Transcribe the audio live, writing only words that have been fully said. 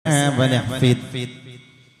ونحفد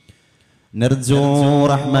نرجو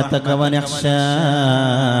رحمتك ونخشى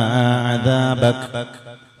عذابك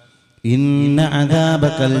إن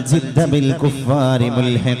عذابك الجد بالكفار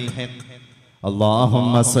ملحق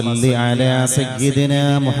اللهم صل على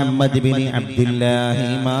سيدنا محمد بن عبد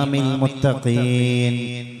الله إمام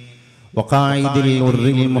المتقين وقائد الغر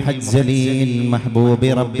المحجلين محبوب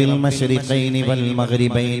رب المشرقين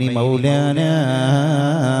والمغربين مولانا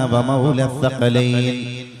ومولى الثقلين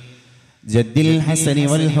جد الحسن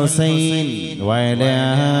والحسين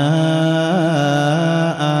وعلى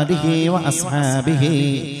آله وأصحابه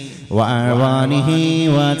وأعوانه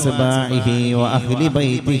وأتباعه وأهل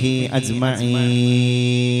بيته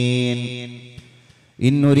أجمعين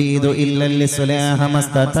إن نريد إلا الإصلاح ما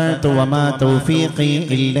استطعت وما توفيقي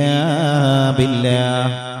إلا بالله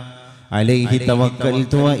عليه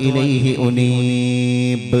توكلت وإليه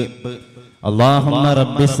أنيب اللهم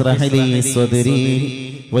رب اشرح لي صدري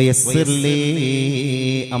ويسر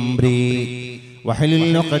لي أمري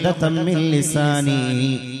واحلل عقدة من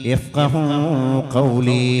لساني يفقه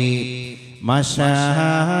قولي ما شاء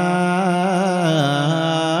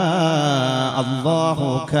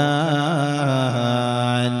الله كان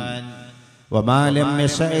وما لم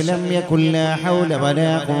يشأ لم يكن لا حول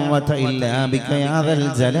ولا قوة إلا بك يا ذا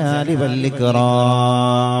الجلال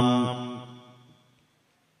والإكرام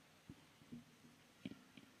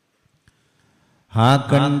ആ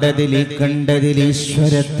കണ്ടതിൽ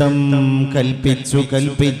ഈശ്വരത്വം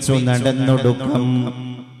കൽപ്പിച്ചു നടന്നൊടുക്കം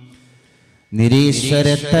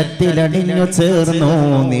നിരീശ്വരത്വത്തിലടിഞ്ഞു ചേർന്നു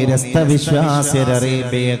നിരസ്ത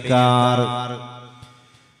വിശ്വാസ്യരേബ്യക്കാർ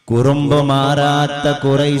കുറുമ്പ് മാറാത്ത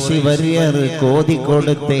ഖുറൈശി വര്യർ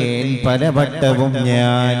കോതിക്കൊടുത്തേൻ പലവട്ടവും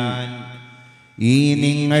ഞാൻ ഈ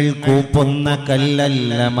നിങ്ങൾ കൂപ്പുന്ന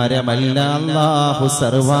കല്ലല്ല മരമല്ല അല്ലാഹു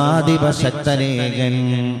സർവാധിപശക്തനേകൻ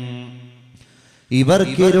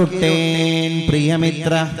ഇവർക്കിരുട്ടേൻ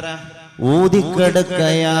പ്രിയമിത്ര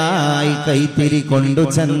ഊതിക്കെടുക്കയായി കൈത്തിരി കൊണ്ടു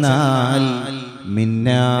ചെന്നാൽ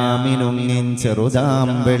മിന്നാമിനുങ്ങിൻ ചെറുതാം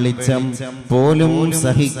വെളിച്ചം പോലും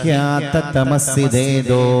സഹിക്കാത്ത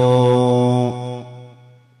തമസ്സിതേതോ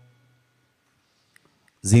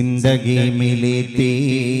ജിന്ദഗി മിലി തീ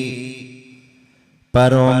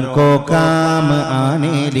പരോം കോ കാം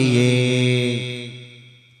ആനെ ലിയേ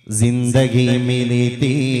ജിന്ദഗി മിലി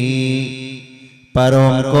തീ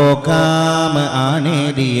परों को काम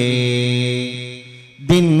आने दिए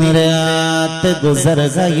दिन रात गुजर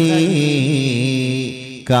गई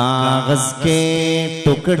कागज के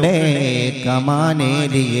टुकड़े कमाने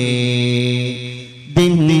दिए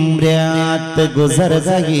दिन रात गुजर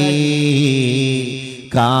गई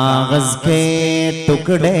कागज के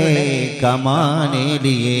टुकड़े कमाने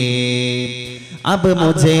दिए अब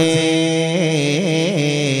मुझे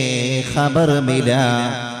खबर मिला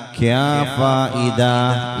क्या फायदा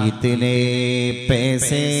इतने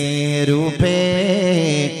पैसे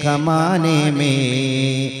रुपए कमाने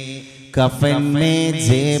में कफन में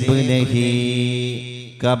जेब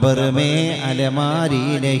नहीं कब्र में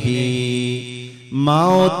अलमारी नहीं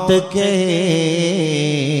मौत के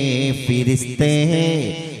फिरिश्ते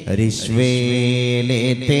रिश्वे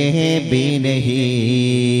लेते भी नहीं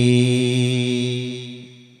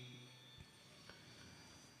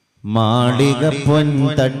മാളികപ്പൊൻ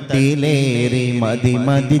തട്ടിലേറി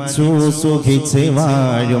മതിമതിച്ചു സുഖിച്ച്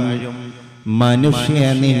വാഴും മനുഷ്യ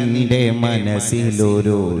നിന്റെ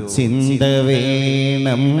മനസ്സിലൊരു ചിന്ത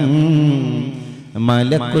വേണം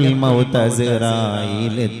മലക്കുൽ മൗത്ത്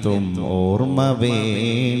അസ്റായിലെത്തും ഓർമ്മ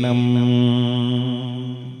വേണം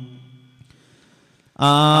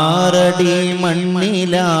ആറടി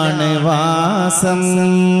മണ്ണിലാണ് വാസം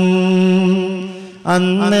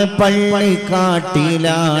അന്ന്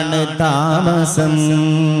പള്ളിക്കാട്ടിലാണ് താമസം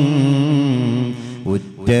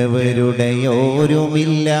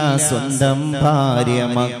ഉറ്റവരുടെയോരുമില്ല സ്വന്തം ഭാര്യ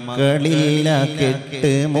മക്കളില്ല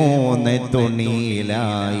കെട്ട് മൂന്ന്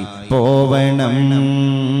തുണിയിലായി പോവണം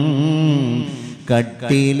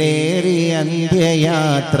കട്ടിലേറി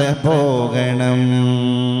അന്ത്യയാത്ര പോകണം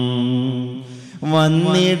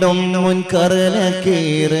വന്നിടും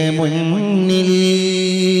മുൻകറലക്കേറെ മുന്നിൽ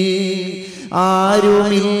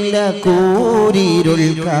ആരുമില്ല കൂരിരുൾ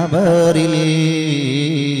കബറിൽ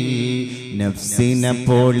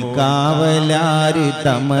നഫ്സിനപ്പോൾ കാവലാര്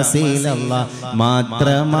തമസിലല്ല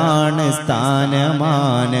മാത്രമാണ്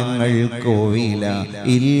സ്ഥാനമാനങ്ങൾക്കോവില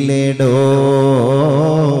ഇല്ലടോ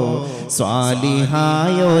സ്വാലിഹായൊരമല്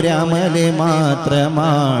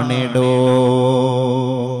മാത്രമാണെടോ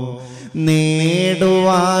നേടുവാനാണ്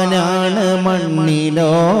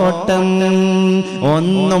മണ്ണിലോട്ടം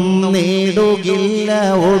ഒന്നും നേടുകില്ല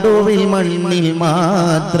ഒടുവിൽ മണ്ണിൽ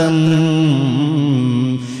മാത്രം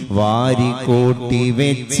വാരിക്കൂട്ടി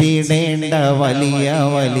വെച്ചിടേണ്ട വലിയ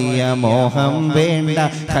വലിയ മോഹം വേണ്ട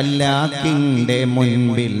ഖല്ലാക്കിന്റെ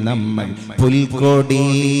മുൻപിൽ നമ്മൾ പുൽക്കൊടി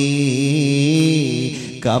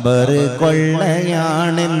ഖബർ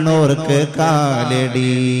കൊള്ളയാണെന്നോർക്ക്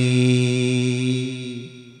കാലടി.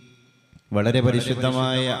 വളരെ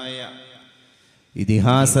പരിശുദ്ധമായ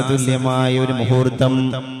ഇതിഹാസതുല്യമായ ഒരു മുഹൂർത്തം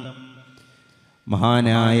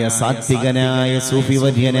മഹാനായ സാത്വികനായ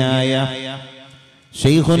സൂഫിവര്യനായ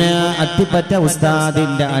ശൈഖുന അത്തിപ്പറ്റ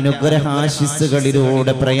ഉസ്താദിന്റെ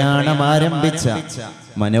അനുഗ്രഹാശിസ്സുകളിലൂടെ പ്രയാണം ആരംഭിച്ച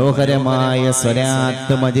മനോഹരമായ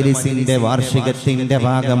സ്വലാത്ത് മജ്ലിസിന്റെ വാർഷികത്തിന്റെ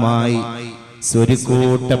ഭാഗമായി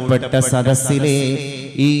സ്വരുക്കൂട്ടപ്പെട്ട സദസ്സിലെ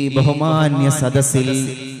ഈ ബഹുമാന്യ സദസ്സിൽ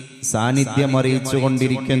സാന്നിധ്യം അറിയിച്ചു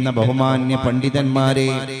കൊണ്ടിരിക്കുന്ന ബഹുമാന്യ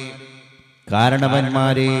പണ്ഡിതന്മാരെ,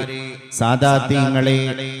 കാരണവന്മാരെ, സാദാത്യങ്ങളെ,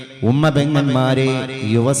 ഉമ്മബെങ്ങന്മാരെ,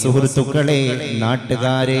 യുവ സുഹൃത്തുക്കളെ,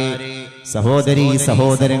 നാട്ടുകാരെ, സഹോദരീ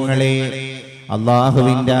സഹോദരങ്ങളെ,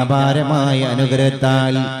 അള്ളാഹുവിന്റെ അപാരമായ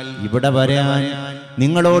അനുഗ്രഹത്താൽ ഇവിടെ വരാൻ,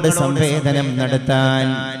 നിങ്ങളോട് സംവേദനം നടത്താൻ,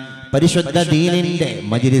 പരിശുദ്ധ ദീനിന്റെ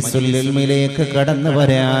മജ്ലിസുൽ ഇൽമിലേക്ക് കടന്നു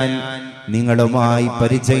വരാൻ, നിങ്ങളുമായി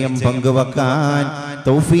പരിചയം പങ്കുവെക്കാൻ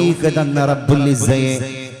തൗഫീഖ് തന്ന റബ്ബുൽ ഇസ്സയെ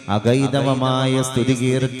അഗൈതവമായ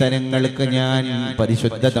സ്തുതികീർത്തനങ്ങൾക്ക് ഞാൻ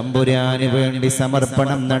പരിശുദ്ധ തമ്പുരാന് വേണ്ടി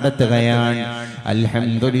സമർപ്പണം നടത്തുകയാണ്.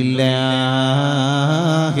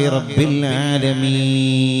 അൽഹംദുലില്ലാഹി റബ്ബിൽ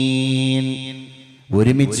ആലമീൻ.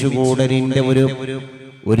 ഒരുമിച്ച് കൂടലിന്റെ ഒരു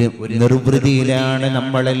നിർവൃതിയിലാണ്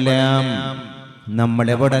നമ്മളെല്ലാം. നമ്മൾ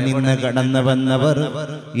എവിടെ നിന്ന് കടന്നു വന്നവർ,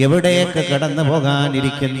 എവിടേക്ക് കടന്നു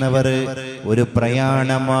പോകാനിരിക്കുന്നവർ, ഒരു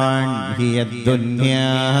പ്രയാണമാണ്. ഹിയ ദുനിയാ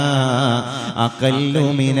അഖല്ലു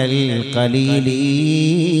മിനൽ ഖലീലി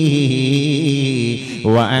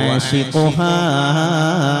വആശിഖുഹാ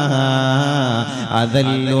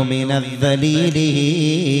അദല്ലു മിനൽ ദലീലി.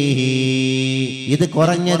 ഇത്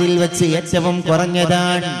കുറഞ്ഞതിൽ വെച്ച് ഏറ്റവും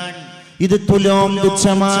കുറഞ്ഞതാണ്. ഇത് തുലോം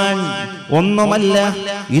തുച്ഛമാണ്, ഒന്നുമല്ല.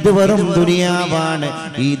 ഇത് വെറും ദുനിയാവാണ്.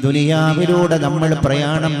 ഈ ദുനിയാവിലൂടെ നമ്മൾ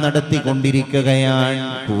പ്രയാണം നടത്തിക്കൊണ്ടിരിക്കുകയാണ്.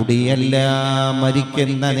 കൂടിയല്ല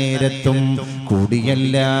മരിക്കുന്ന നേരത്തും,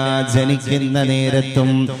 കൂടിയല്ല ജനിക്കുന്ന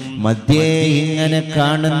നേരത്തും, മധ്യേ ഇങ്ങനെ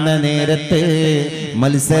കാണുന്ന നേരത്ത്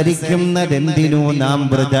മത്സരിക്കുന്നതെന്തിനു നാം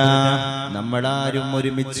വൃഥാ. നമ്മളാരും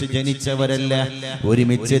ഒരുമിച്ച് ജനിച്ചവരല്ല,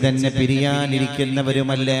 ഒരുമിച്ച് തന്നെ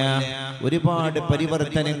പിരിയാനിരിക്കുന്നവരുമല്ല. ഒരുപാട്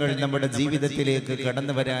പരിവർത്തനങ്ങൾ നമ്മുടെ ജീവിതത്തിലേക്ക്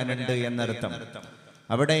കടന്നു വരാനുണ്ട് എന്നർത്ഥം.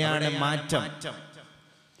 അവിടെയാണ് മാറ്റം.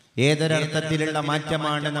 ഏതൊരർത്ഥത്തിലുള്ള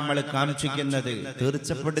മാറ്റമാണ് നമ്മൾ കാക്ഷിക്കുന്നത്?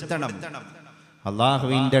 തീർച്ചപ്പെടുത്തണം.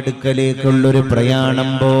 അല്ലാഹുവിന്റെ അടുക്കലേക്കുള്ളൊരു പ്രയാണം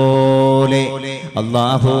പോലെ.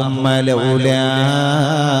 അല്ലാഹുമ്മ ലൗലാ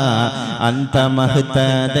അൻത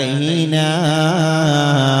മഹ്തദൈനാ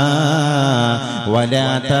വലാ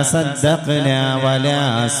തസദ്ദഖ്നാ വലാ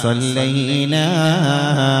സ്വല്ലൈനാ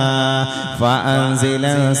ഫഅൻസിൽ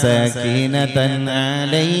സകീനതൻ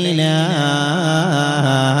അലൈനാ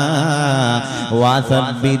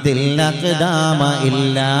വസബ്ബിതിൽ അഖ്ദാമ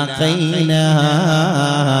ഇല്ലാ ഖൈനാ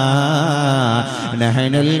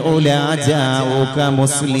നഹ്നുൽ ഉലാ ജാഊക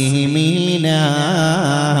മുസ്ലിമീനാ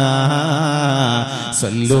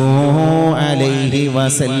സല്ലൂ അലൈഹി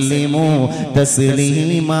വസല്ലിമു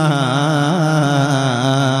തസ്ലീമാ.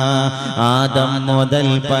 ആദം മുതൽ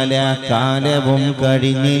പല കാലവും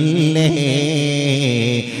കഴിഞ്ഞില്ലേ,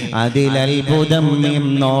 അതിലത്ഭുതം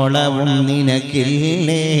നിന്നോളവും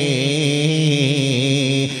നിനക്കില്ലേ.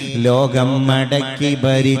 ലോകം മടക്കി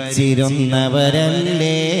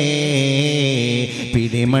ഭരിച്ചിരുന്നവരല്ലേ,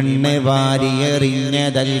 പിടിമണ്ണ്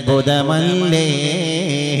വാരിയെറിഞ്ഞതത്ഭുതമല്ലേ.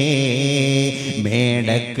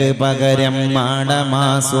 മേടക്ക് പകരം മാടമാ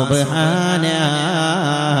സുബ്ഹാനാ,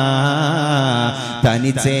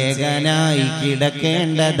 തനിച്ചേകനായി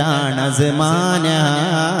കിടക്കേണ്ടതാണ് അസ്മാന.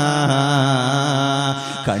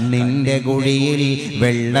 കണ്ണിന്റെ കുഴിയിൽ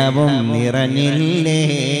വെള്ളവും നിറഞ്ഞില്ലേ,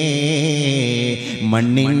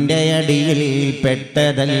 മണ്ണിന്റെ അടിയിൽ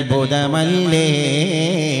പെട്ടതത്ഭുതമല്ലേ.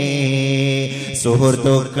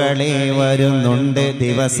 സുഹൃത്തുക്കളെ വരുന്നുണ്ട്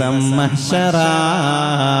ദിവസം മഹ്ശറ,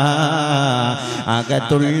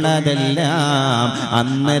 അകത്തുള്ളതെല്ലാം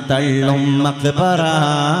അന്ന് തള്ളും മഖ്ബറ.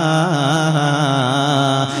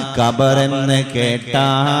 ഖബറെന്ന്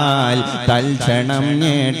കേട്ടാൽ തൽക്ഷണം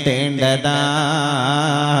ഞെട്ടേണ്ടതാ,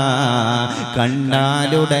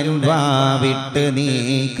 കണ്ടാലുടൻ വാവിട്ട് നീ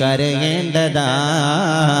കരയേണ്ടതാ.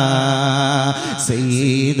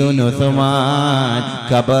 സയ്യിദുന ഉസ്മാൻ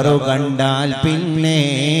ഖബറു കണ്ടാൽ പിന്നെ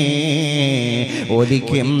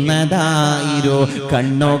ഒലിക്കുന്നതായിരു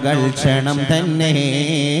കണ്ണുകൾ ക്ഷണം തന്നെ.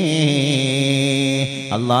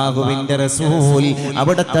 അല്ലാഹുവിന്റെ റസൂൽ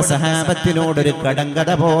അവിടുത്തെ സഹാബത്തിനോടൊരു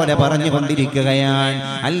കടങ്കഥ പോലെ പറഞ്ഞുകൊണ്ടിരിക്കുകയാണ്.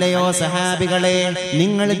 അല്ലയോ സഹാബികളെ,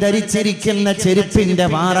 നിങ്ങൾ ധരിച്ചിരിക്കുന്ന ചെരുപ്പിന്റെ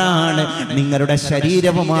വാറാണ് നിങ്ങളുടെ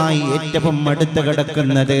ശരീരവുമായി ഏറ്റവും അടുത്ത്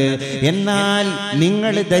കിടക്കുന്നത്. എന്നാൽ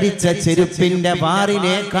നിങ്ങൾ ധരിച്ച ചെരുപ്പിന്റെ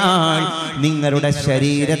വാറിനേക്കാൾ നിങ്ങളുടെ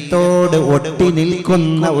ശരീരത്തോട് ഒട്ടി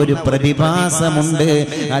നിൽക്കുന്ന ഒരു പ്രതിഭാസമുണ്ട്.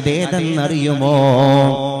 അതേതെന്നറിയുമോ?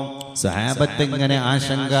 സഹാബത്ത് ഇങ്ങനെ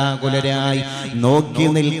ആശങ്കാകുലരായി നോക്കി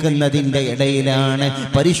നിൽക്കുന്നതിന്റെ ഇടയിലാണ്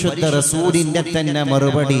പരിശുദ്ധ റസൂലിന്റെ തന്നെ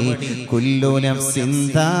മറുപടി, കുല്ലു നഫ്സിൻ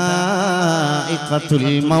ദാഇഖത്തുൽ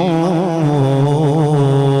മൗത്ത്.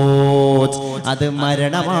 അത്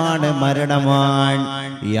മരണമാണ്, മരണമാണ്.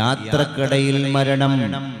 യാത്രക്കിടയിൽ മരണം,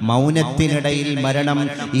 മൗനത്തിനിടയിൽ മരണം,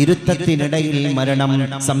 ഇരുത്തത്തിനിടയിൽ മരണം,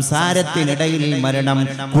 സംസാരത്തിനിടയിൽ മരണം,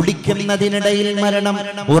 കുടിക്കുന്നതിനിടയിൽ മരണം,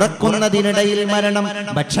 ഉറക്കുന്നതിനിടയിൽ മരണം,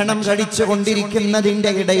 ഭക്ഷണം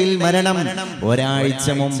കഴിച്ചുകൊണ്ടിരിക്കുന്നതിന്റെ ഇടയിൽ മരണം. ഒരാഴ്ച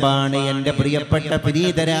മുമ്പാണ് എന്റെ പ്രിയപ്പെട്ട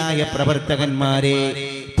പ്രീതരായ പ്രവർത്തകന്മാരെ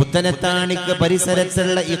പുത്തനത്താണിക്ക്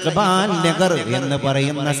പരിസരത്തുള്ള ഇഖ്ബാൽ നഗർ എന്ന്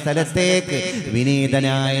പറയുന്ന സ്ഥലത്തേക്ക്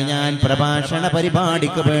വിനീതനായ ഞാൻ പ്രഭാഷണ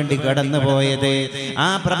പരിപാടിക്ക് വേണ്ടി കടന്നുപോയത്. ആ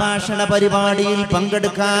പ്രഭാഷണ പരിപാടിയിൽ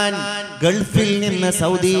പങ്കെടുക്കാൻ ഗൾഫിൽ നിന്ന്,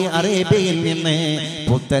 സൗദി അറേബ്യയിൽ നിന്ന്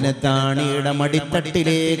പുത്തനത്താണിയുടെ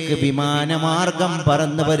മടിത്തട്ടിലേക്ക് വിമാനമാർഗം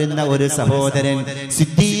പറന്നു വരുന്ന ഒരു സഹോദരൻ,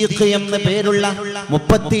 സിദ്ദീഖ് എന്ന പേരുള്ള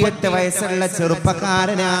 38 വയസ്സുള്ള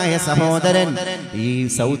ചെറുപ്പക്കാരനായ സഹോദരൻ, ഈ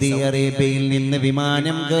സൗദി അറേബ്യയിൽ നിന്ന്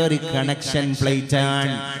വിമാനം കയറി കണക്ഷൻ ഫ്ലൈറ്റ്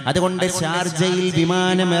ആണ്. അതുകൊണ്ട് ഷാർജയിൽ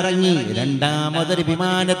വിമാനം ഇറങ്ങി രണ്ടാമതൊരു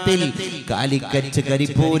വിമാനത്തിൽ കാലിക്കറ്റ്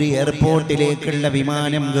കരിപ്പൂർ എയർപോർട്ടിലേക്കുള്ള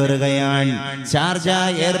വിമാനം കയറുകയാണ്. ഷാർജ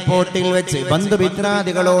എയർപോർട്ടിൽ വെച്ച്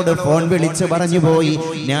ബന്ധുമിത്രാദികളോട് ഫോൺ വിളിച്ച് പറഞ്ഞു പോയി,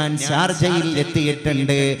 ഞാൻ ഷാർജയിൽ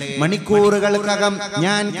എത്തിയിട്ടുണ്ട്, മണിക്കൂറുകൾക്കകം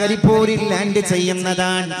ഞാൻ കരിപ്പൂരിൽ ലാൻഡ്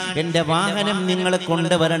ചെയ്യുന്നതാണ്, എന്റെ വാഹനം നിങ്ങൾ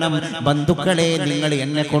കൊണ്ടുവരണം, ബന്ധുക്കളെ നിങ്ങൾ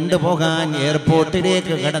എന്നെ കൊണ്ടുപോകാൻ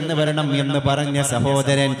എയർപോർട്ടിലേക്ക് കടന്നു വരണം എന്ന് പറഞ്ഞ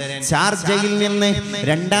സഹോദരൻ ഷാർജയിൽ നിന്ന്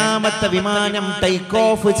രണ്ടാമത്തെ വിമാനം ടേക്ക്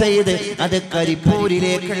ഓഫ് ചെയ്ത് അത്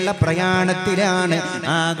കരിപ്പൂരിലേക്കുള്ള പ്രയാണത്തിലാണ്.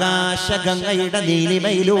 ആകാശഗംഗയുടെ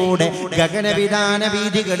നീലിമയിലൂടെ, ഗഗനവിധാന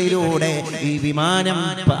വീതികളിലൂടെ ഈ വിമാനം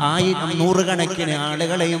നൂറുകണക്കിന്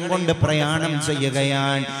ആളുകളെയും കൊണ്ട് പ്രയാണം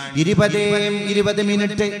ചെയ്യുകയാണ്. 20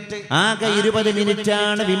 മിനിറ്റ്, ആകെ 20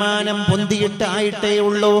 മിനിറ്റാണ് വിമാനം പൊന്തിയിട്ടായിട്ടേ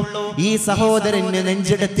ഉള്ളൂ. ഈ സഹോദരന്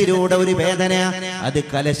നെഞ്ചിടത്തിലൂടെ ഒരു വേദന, അത്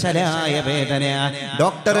കലശലായ വേദന.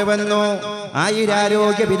 ഡോക്ടർ വന്നു,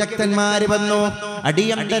 ആയുരാരോഗ്യ വിദഗ്ധന്മാര് വന്നു,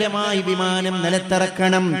 അടിയന്തരമായി വിമാനം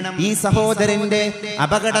നിലത്തിറക്കണം. ഈ സഹോദരന്റെ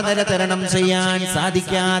അപകടനില തരണം ചെയ്യാൻ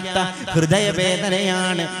സാധിക്കാത്ത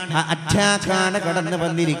ഹൃദയവേദനയാണ്, അറ്റാക്കാണ് കടന്നു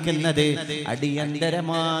വന്നിരിക്കുന്നത്.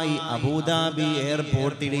 അടിയന്തരമായി അബുദാബി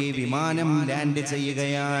എയർപോർട്ടിൽ വിമാനം ലാൻഡ്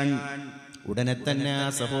ചെയ്യുകയാണ്. ഉടനെ തന്നെ ആ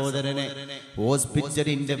സഹോദരനെ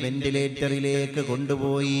ഹോസ്പിറ്റലിന്റെ വെന്റിലേറ്ററിലേക്ക്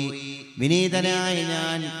കൊണ്ടുപോയി. വിനീതനായ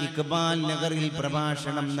ഞാൻ ഇഖ്ബാൽ നഗറിൽ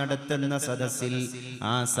പ്രഭാഷണം നടത്തുന്ന സദസ്സിൽ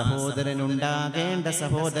ആ സഹോദരൻ ഉണ്ടാകേണ്ട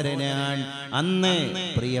സഹോദരനാണ്. അന്ന്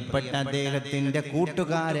പ്രിയപ്പെട്ട അദ്ദേഹത്തിന്റെ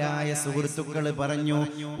കൂട്ടുകാരായ സുഹൃത്തുക്കൾ പറഞ്ഞു,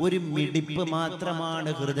 ഒരു മിടിപ്പ് മാത്രമാണ്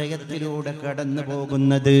ഹൃദയത്തിലൂടെ കടന്നു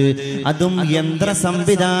പോകുന്നത്, അതും യന്ത്ര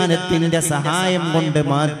സംവിധാനത്തിന്റെ സഹായം കൊണ്ട്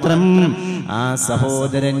മാത്രം. ആ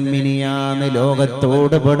സഹോദരൻ മിനിയാന്ന്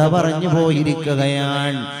ലോകത്തോട് വിട പറഞ്ഞു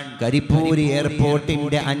പോയിരിക്കുകയാണ്. കരിപ്പൂരി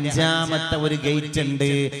എയർപോർട്ടിന്റെ 5ാമത്തെ ഒരു ഗേറ്റ്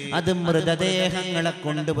ഉണ്ട്. അത് മൃതദേഹങ്ങളെ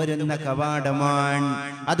കൊണ്ടുവരുന്ന കവാടമാണ്.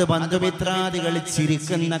 അത് ബന്ധുമിത്രാദികൾ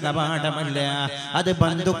ചിരിക്കുന്ന കവാടമല്ല, അത്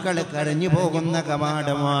ബന്ധുക്കളെ കരഞ്ഞു പോകുന്ന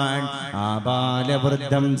കവാടമാണ്. ആ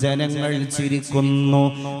ബാലവൃദ്ധം ജനങ്ങൾ ചിരിക്കുന്നു,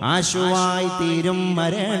 ആശുവായി തീരും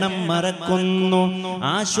മരണം മറക്കുന്നു,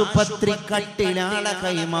 ആശുപത്രി കട്ടിലാളെ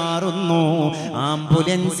കൈമാറുന്നു,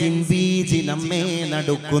 ആംബുലൻസിൻ ബീജി നമ്മെ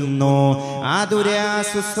നടുക്കുന്നു, ആതുരാ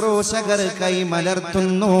ശുശ്രൂഷകർ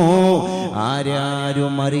കൈമലർത്തുന്നു,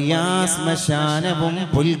 ആരാരും അറിയാ ശ്മശാനവും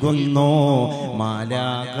പുൽകുന്നു.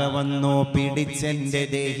 മാലാക വന്നു പിടിച്ചെന്റെ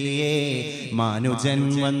ദേഹിയെ, മാനുജൻ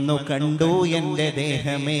വന്നു കണ്ടു എന്റെ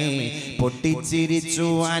ദേഹമേ, പൊട്ടിച്ചിരിച്ചു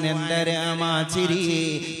അനന്തരമാചിരിയെ,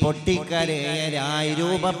 പൊട്ടിക്കരയരായി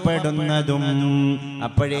രൂപപ്പെടുന്നതും.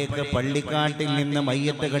 അപ്പോഴേക്ക് പള്ളിക്കാട്ടിൽ നിന്ന്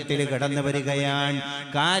മയ്യത്ത് കെട്ടിൽ കടന്നു വരികയാണ്.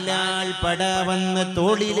 കാലാൾ പട വന്ന്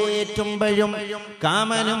തോളിലേറ്റുമ്പോഴും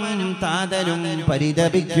കാമനും താതനും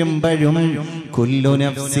പരിതപിക്കുമ്പോഴും കുല്ലു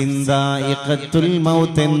നഫ്സിൻ ദാഇഖത്തുൽ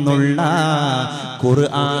മൗത്ത് എന്നുള്ള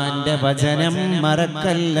ഖുർആന്റെ വചനം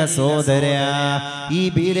മറക്കല്ല സോദരാ. ഈ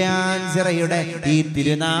ബീരാഞ്ചിറയുടെ, ഈ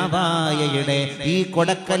തിരുനാവായയുടെ, ഈ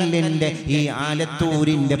കൊടക്കല്ലിന്റെ, ഈ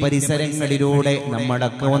ആലത്തൂരിന്റെ പരിസരങ്ങളിലൂടെ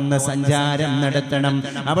നമ്മളൊക്കെ ഒന്ന് സഞ്ചാരം നടത്തണം.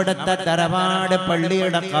 അവിടുത്തെ തറവാട്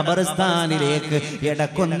പള്ളിയുടെ ഖബർസ്ഥാൻ ഖബർസ്ഥാനിലേക്ക്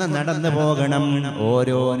ഇടക്കൊന്ന് നടന്നു പോകണം.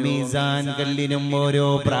 ഓരോ മീസാൻ കല്ലിനും ഓരോ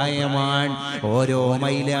പ്രായമാണ്, ഓരോ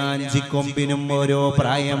മൈലാഞ്ചി കൊമ്പിനും ഓരോ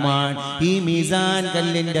പ്രായമാണ്. ഈ മീസാൻ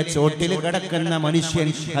കല്ലിന്റെ ചോട്ടിൽ കിടക്കുന്ന മനുഷ്യൻ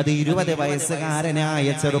അത് 20 വയസ്സുകാരനായ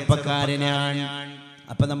ചെറുപ്പക്കാരനാണ്.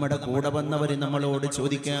 അപ്പൊ നമ്മുടെ കൂടെ വന്നവര് നമ്മളോട്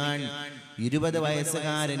ചോദിക്കാൻ, 20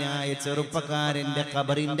 വയസ്സുകാരനായ ചെറുപ്പക്കാരന്റെ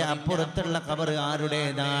ഖബറിന്റെ അപ്പുറത്തുള്ള ഖബർ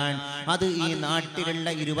ആരുടേതാണ്? അത് ഈ നാട്ടിലുള്ള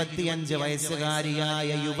 25 വയസ്സുകാരിയായ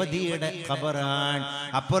യുവതിയുടെ ഖബറാണ്.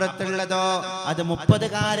 അപ്പുറത്തുള്ളതോ അത്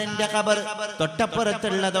 30കാരന്റെ ഖബർ,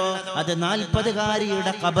 തൊട്ടപ്പുറത്തുള്ളതോ അത്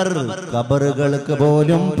 40കാരിയുടെ ഖബർ. ഖബറുകൾക്ക്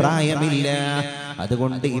പോലും പ്രായമില്ല.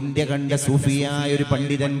 അതുകൊണ്ട് ഇന്ത്യ കണ്ട സൂഫിയായ ഒരു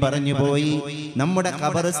പണ്ഡിതൻ പറഞ്ഞു പോയി, നമ്മുടെ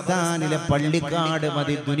ഖബർസ്ഥാനിലെ പള്ളിക്കാട്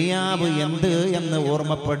മതി ദുനിയാവ് എന്ത് എന്ന്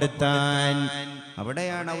ഓർമ്മപ്പെടുത്താൻ.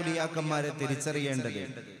 അവിടെയാണ് ഔലിയാക്കന്മാരെ തിരിച്ചറിയേണ്ടത്.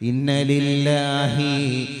 ഇന്നലില്ലാഹി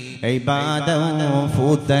ഇബാദൻ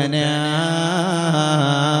ഫൂതനാ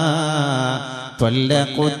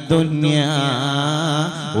ത്വല്ലഖു ദുനിയാ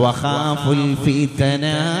വഖാഫുൽ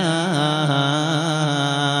ഫിതനാ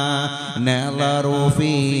نظروا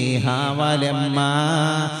فيها ولما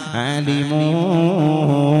علموا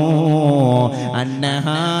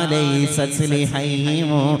أنها ليست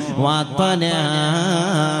لحيهم وطنا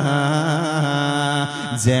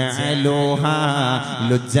جعلوها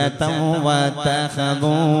لجة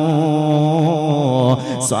واتخذوا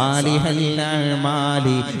صالح الأعمال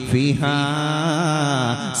فيها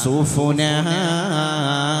سفنا.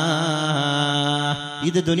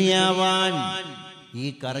 ഇത് ദുനിയാവാൻ. ഈ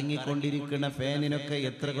കറങ്ങിക്കൊണ്ടിരിക്കുന്ന ഫാനിനൊക്കെ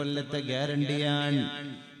എത്ര കൊല്ലത്തെ ഗ്യാരണ്ടിയാണ്?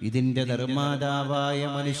 ഇതിന്റെ നിർമ്മാതാവായ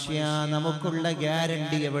മനുഷ്യ, നമുക്കുള്ള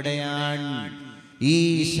ഗ്യാരണ്ടി എവിടെയാണ്? ഈ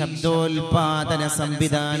ശബ്ദോൽപാദന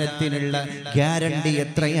സംവിധാനത്തിനുള്ള ഗ്യാരണ്ടി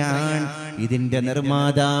എത്രയാണ്? ഇതിന്റെ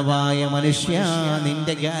നിർമ്മാതാവായ മനുഷ്യ,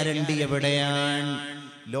 നിന്റെ ഗ്യാരണ്ടി എവിടെയാണ്?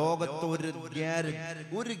 ലോകത്ത്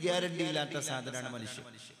ഒരു ഗ്യാരണ്ടി ഇല്ലാത്ത സാധനമാണ് മനുഷ്യൻ.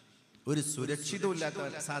 ഒരു സുരക്ഷിതമില്ലാത്ത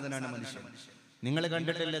സാധനമാണ് മനുഷ്യൻ. നിങ്ങൾ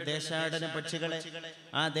കണ്ടിട്ടില്ലേ ദേശാടന പക്ഷികളെ?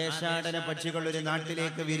 ആ ദേശാടന പക്ഷികൾ ഒരു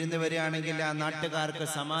നാട്ടിലേക്ക് വിരുന്ന് വരികയാണെങ്കിൽ ആ നാട്ടുകാർക്ക്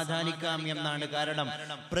സമാധാനിക്കാം എന്നാണ്. കാരണം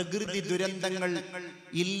പ്രകൃതി ദുരന്തങ്ങൾ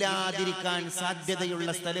ഇല്ലാതിരിക്കാൻ സാധ്യതയുള്ള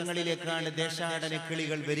സ്ഥലങ്ങളിലേക്കാണ് ദേശാടന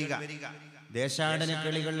കിളികൾ വരിക. ദേശാടന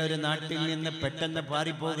കിളികൾ ഒരു നാട്ടിൽ നിന്ന് പെട്ടെന്ന്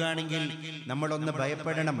പാറിപ്പോകുകയാണെങ്കിൽ നമ്മളൊന്ന്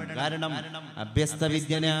ഭയപ്പെടണം. കാരണം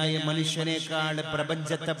അഭ്യസ്തവിദ്യനായ മനുഷ്യനേക്കാൾ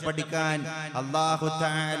പ്രപഞ്ചത്തെ പഠിക്കാൻ അല്ലാഹു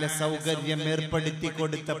തആല സൗകര്യം ഏർപ്പെടുത്തി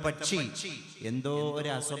കൊടുത്ത പക്ഷി എന്തോ ഒരു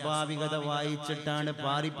അസ്വാഭാവികത വായിച്ചിട്ടാണ്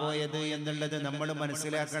പാറിപ്പോയത് എന്നുള്ളത് നമ്മൾ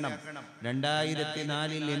മനസ്സിലാക്കണം.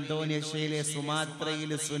 2004 ഇന്തോനേഷ്യയിലെ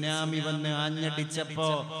സുമാത്രയിൽ സുനാമി വന്ന്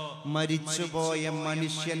ആഞ്ഞടിച്ചപ്പോ മരിച്ചുപോയ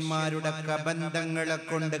മനുഷ്യന്മാരുടെ കബന്ധങ്ങളെ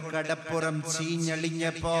കൊണ്ട് കടപ്പുറം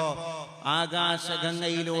ചീഞ്ഞളിഞ്ഞപ്പോ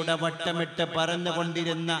ആകാശഗംഗയിലൂടെ വട്ടമിട്ട്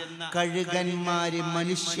പറന്നുകൊണ്ടിരുന്ന കഴുകന്മാര്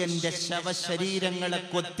മനുഷ്യന്റെ ശവശരീരങ്ങളെ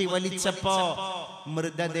കൊത്തി വലിച്ചപ്പോ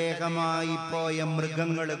മൃതദേഹമായി പോയ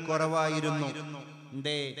മൃഗങ്ങൾ കുറവായിരുന്നു.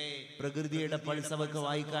 പ്രകൃതിയുടെ പൾസവക്ക്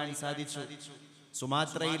വായിക്കാൻ സാധിച്ചു.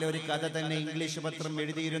 സുമാത്രയിലെ ഒരു കഥ തന്നെ ഇംഗ്ലീഷ് പത്രം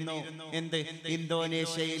എഴുതിയിരുന്നു. എന്ത്?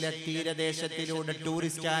 ഇന്തോനേഷ്യയിലെ തീരദേശത്തിലൂടെ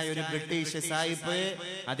ടൂറിസ്റ്റായ ഒരു ബ്രിട്ടീഷ് സായിപ്പ്,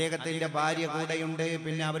 അദ്ദേഹത്തിന്റെ ഭാര്യ കൂടെയുണ്ട്,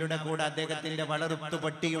 പിന്നെ അവരുടെ കൂടെ അദ്ദേഹത്തിന്റെ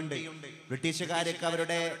വളർത്തുപട്ടിയുണ്ട്. ബ്രിട്ടീഷുകാർക്ക്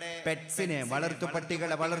അവരുടെ പെറ്റ്സിനെ,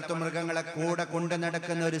 വളർത്തുപട്ടികളെ, വളർത്തുമൃഗങ്ങളെ കൂടെ കൊണ്ടു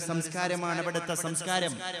നടക്കുന്ന ഒരു സംസ്കാരമാണ് അവിടുത്തെ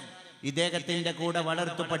സംസ്കാരം. ഇദ്ദേഹത്തിന്റെ കൂടെ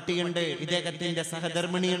വളർത്തു പട്ടിയുണ്ട്, ഇദ്ദേഹത്തിന്റെ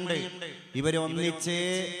സഹധർമ്മിണിയുണ്ട്. ഇവരൊന്നിച്ച്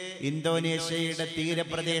ഇന്തോനേഷ്യയുടെ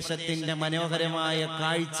തീരപ്രദേശത്തിന്റെ മനോഹരമായ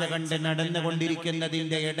കാഴ്ച കണ്ട്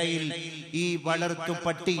നടന്നുകൊണ്ടിരിക്കുന്നതിന്റെ ഇടയിൽ ഈ വളർത്തു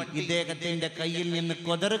പട്ടി ഇദ്ദേഹത്തിന്റെ കയ്യിൽ നിന്ന്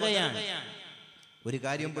കൊതറുകയാണ്. ഒരു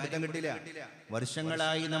കാര്യം പിടുത്തം കിട്ടില്ല.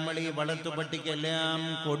 വർഷങ്ങളായി നമ്മൾ ഈ വളർത്തുപട്ടിക്കെല്ലാം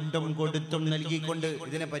കൊണ്ടും കൊടുത്തും നൽകിക്കൊണ്ട്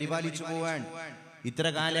ഇതിനെ പരിപാലിച്ചു പോവാൻ. ഇത്ര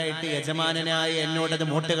കാലമായിട്ട് യജമാനനായ എന്നോടത്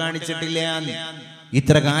മോട്ട് കാണിച്ചിട്ടില്ല.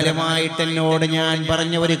 ഇത്ര കാലമായിട്ട് എന്നോട് ഞാൻ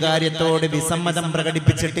പറഞ്ഞ ഒരു കാര്യത്തോട് വിസമ്മതം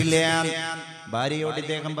പ്രകടിപ്പിച്ചിട്ടില്ല. ഭാര്യയോട്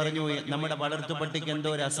ഇദ്ദേഹം പറഞ്ഞു, നമ്മുടെ വളർത്തുപട്ടിക്ക് എന്തോ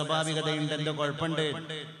ഒരു അസ്വാഭാവികതയുണ്ട്, എന്തോ കുഴപ്പമുണ്ട്.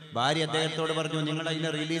 ഭാര്യ അദ്ദേഹത്തോട് പറഞ്ഞു, നിങ്ങൾ അതിനെ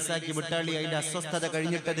റിലീസാക്കി വിട്ടാളി, അതിന്റെ അസ്വസ്ഥത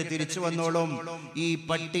കഴിഞ്ഞിട്ടത് തിരിച്ചു വന്നോളും. ഈ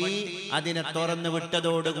പട്ടി അതിനെ തുറന്നു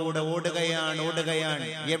വിട്ടതോടുകൂടെ ഓടുകയാണ്.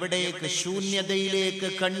 എവിടേക്ക്? ശൂന്യതയിലേക്ക്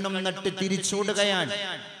കണ്ണും നട്ട് തിരിച്ചോടുകയാണ്.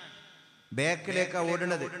 ബാക്കിലേക്കാ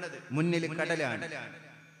ഓടുന്നത്, മുന്നിൽ കടലാണ്.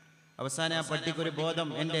 അവസാനം ആ പട്ടിക്കൊരു ബോധം,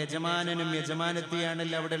 എന്റെ യജമാനനും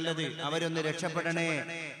യജമാനത്തിയാണല്ലോ അവിടെ ഉള്ളത്, അവരൊന്ന് രക്ഷപ്പെടണേ.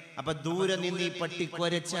 അപ്പൊ ദൂരെ നിന്ന് ഈ പട്ടി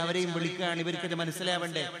കുരച്ച് അവരെയും വിളിക്കുകയാണ്. ഇവർക്കത്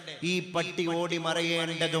മനസ്സിലാവണ്ടേ, ഈ പട്ടി ഓടി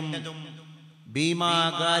മറയേണ്ടതും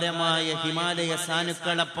ഭീമാകാരമായ ഹിമാലയ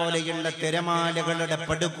സാനുക്കളെ പോലെയുള്ള തിരമാലകളുടെ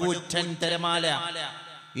പടുകൂറ്റൻ തിരമാല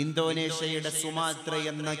ഇന്തോനേഷ്യയുടെ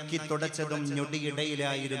സുമാത്രയെ നക്കി തുടച്ചതും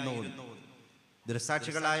ഞൊടിയിടയിലായിരുന്നു.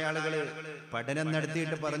 ദൃസാക്ഷികളായ ആളുകള് പഠനം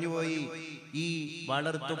നടത്തിയിട്ട് പറഞ്ഞുപോയി, ഈ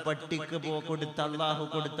വളർത്തു പട്ടിക്ക് കൊടുത്ത അള്ളാഹു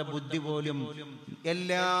കൊടുത്ത ബുദ്ധി പോലും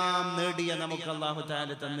എല്ലാം നേടിയ നമുക്ക് അള്ളാഹു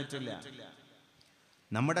തആല തന്നിട്ടില്ല.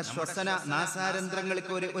 നമ്മുടെ ശ്വസന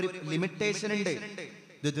നാസാരന്ധ്രങ്ങൾക്ക് ഒരു ലിമിറ്റേഷൻ ഉണ്ട്.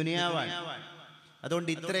 ഇത് ദുനിയാവാണ്. അതുകൊണ്ട്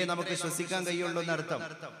ഇത്രേ നമുക്ക് ശ്വസിക്കാൻ കഴിയുള്ളൂ എന്നർത്ഥം.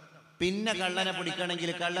 പിന്നെ കള്ളനെ പിടിക്കണമെങ്കിൽ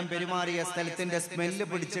കള്ളൻ പെരുമാറിയ സ്ഥലത്തിന്റെ സ്മെല്ല്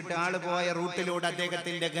പിടിച്ചിട്ട്, ആള് പോയ റൂട്ടിലൂടെ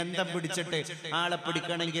അദ്ദേഹത്തിന്റെ ഗന്ധം പിടിച്ചിട്ട് ആളെ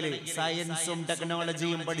പിടിക്കണമെങ്കിൽ സയൻസും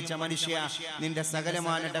ടെക്നോളജിയും പഠിച്ച മനുഷ്യ, നിന്റെ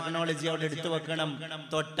സകലമായ ടെക്നോളജി അവിടെ എടുത്തു വെക്കണം.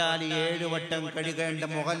 തൊട്ടാൽ 7 വട്ടം കഴുകേണ്ട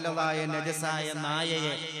മുഹല്ലതായ നജസായ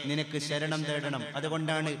നായയെ നിനക്ക് ശരണം തേടണം.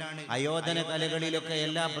 അതുകൊണ്ടാണ് അയോധന കലകളിലൊക്കെ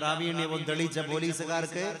എല്ലാ പ്രാവീണ്യവും തെളിയിച്ച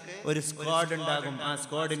പോലീസുകാർക്ക് ഒരു സ്ക്വാഡ് ഉണ്ടാകും. ആ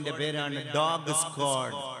സ്ക്വാഡിന്റെ പേരാണ് ഡോഗ്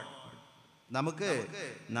സ്ക്വാഡ്. നമുക്ക്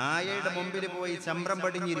നായയുടെ മുമ്പിൽ പോയി ചമ്രം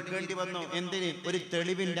പടിഞ്ഞിരിക്കേണ്ടി വന്നു. എന്തിന്? ഒരു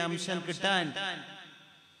തെളിവിന്റെ അംശം കിട്ടാൻ.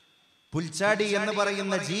 പുൽച്ചാടി എന്ന്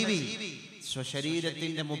പറയുന്ന ജീവി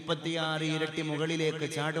സ്വശരീരത്തിന്റെ 36 ഇരട്ടി മുകളിലേക്ക്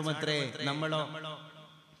ചാടുമത്രേ.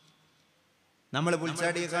 നമ്മൾ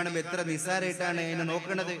പുൽച്ചാടിയെ കാണുമ്പോൾ എത്ര നിസ്സാരമായിട്ടാണ് അതിനെ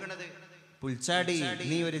നോക്കണത്. പുൽച്ചാടി,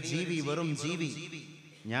 നീ ഒരു ജീവി, വെറും ജീവി.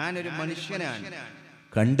 ഞാനൊരു മനുഷ്യനാണ്.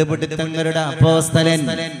 കണ്ടുപിടുത്തങ്ങളുടെ അപ്പോസ്തലൻ,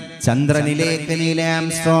 ചന്ദ്രനിലേക്ക് നീൽ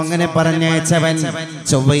ആംസ്ട്രോങ്ങിനെ പറഞ്ഞയച്ചവൻ,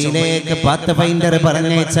 ചൊവ്വയിലേക്ക് പാത്ത്ഫൈൻഡർ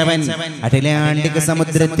പറഞ്ഞയച്ചവൻ, അറ്റ്ലാന്റിക്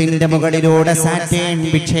സമുദ്രത്തിന്റെ മുകളിലൂടെ സാറ്റേൺ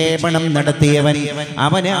വിക്ഷേപണം നടത്തിയവൻ,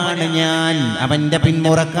 അവനാണ് ഞാൻ. അവന്റെ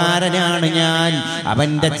പിന്മുറക്കാരനാണ് ഞാൻ.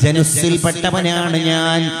 അവന്റെ ജനുസ്സിൽപ്പെട്ടവനാണ്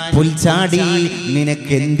ഞാൻ. പുൽച്ചാടി,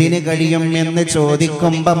 നിനക്ക് എന്തിനു കഴിയും എന്ന്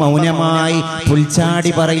ചോദിക്കുമ്പോ മൗനമായി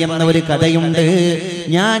പുൽച്ചാടി പറയുന്ന ഒരു കഥയുണ്ട്.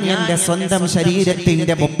 ഞാൻ എന്റെ സ്വന്തം ശരീരത്തിന്റെ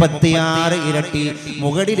 36 ഇരട്ടി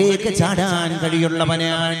മുകളിലേക്ക് ചാടാൻ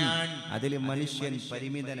കഴിയുള്ളവനാണ്. അതിൽ മനുഷ്യൻ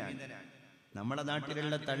പരിമിതനാണ്. നമ്മുടെ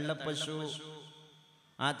നാട്ടിലുള്ള തള്ളപ്പശു,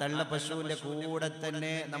 ആ തള്ളപ്പശുവിന്റെ കൂടെ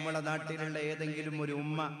തന്നെ നമ്മുടെ നാട്ടിലുള്ള ഏതെങ്കിലും ഒരു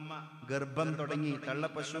ഉമ്മ ഗർഭം തുടങ്ങി.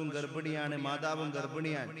 തള്ളപ്പശുവും ഗർഭിണിയാണ്, മാതാവും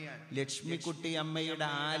ഗർഭിണിയാണ്. ലക്ഷ്മിക്കുട്ടി അമ്മയുടെ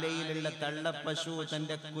ആലയിലുള്ള തള്ളപ്പശു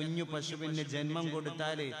തന്റെ കുഞ്ഞു പശുവിന് ജന്മം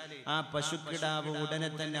കൊടുത്താല് ആ പശുക്കിടാവ് ഉടനെ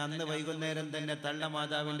തന്നെ അന്ന് വൈകുന്നേരം തന്നെ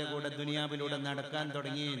തള്ളമാതാവിന്റെ കൂടെ ദുനിയാവിലൂടെ നടക്കാൻ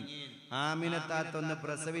തുടങ്ങി. ആമിനത്താത്തൊന്ന്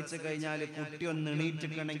പ്രസവിച്ചു കഴിഞ്ഞാൽ കുട്ടി ഒന്ന്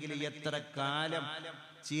എണീറ്റിക്കണമെങ്കിൽ എത്ര കാലം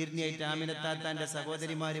ചീർണിയായിട്ട് ആമിനത്താത്താന്റെ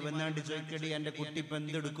സഹോദരിമാര് വന്നാണ്ട് ചോദിക്കടി, എന്റെ കുട്ടി ഇപ്പൊ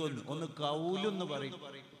എന്തെടുക്കുമെന്ന്. ഒന്ന് കൗലെന്ന് പറയും,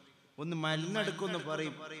 ഒന്ന് മലന്നെടുക്കുമെന്ന്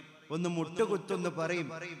പറയും, ഒന്ന് മുട്ടുകുത്തൊന്ന് പറയും,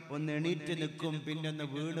 ഒന്ന് എണീറ്റ് നിൽക്കും, പിന്നെ ഒന്ന്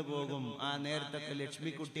വീണു പോകും. ആ നേരത്തൊക്കെ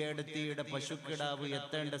ലക്ഷ്മിക്കുട്ടിയടുത്തിയുടെ പശുക്കിടാവ്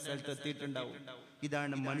എത്തേണ്ട സ്ഥലത്ത് എത്തിയിട്ടുണ്ടാവും.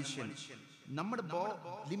 ഇതാണ് മനുഷ്യൻ. നമ്മുടെ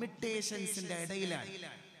ലിമിറ്റേഷൻസിന്റെ ഇടയിലാണ്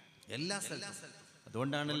എല്ലാ സ്ഥലത്തും.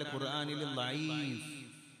 അതുകൊണ്ടാണല്ലോ ഖുർആനിൽ ലഈഫ്,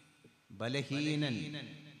 ബലഹീനൻ,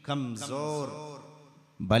 കംസോർ,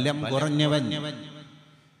 ബലം കുറഞ്ഞവൻ,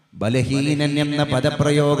 ബലഹീനൻ എന്ന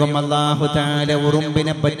പദപ്രയോഗം അല്ലാഹു തആല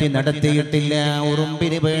ഉറുമ്പിനെ പറ്റി നടത്തിയിട്ടില്ല.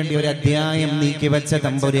 ഉറുമ്പിന് വേണ്ടി ഒരു അധ്യായം നീക്കിവെച്ച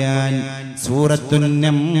തമ്പുരാൻ. സൂറത്തുൻ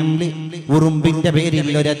നംൽ, ഉറുമ്പിന്റെ പേരിൽ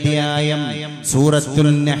ഒരു അധ്യായം.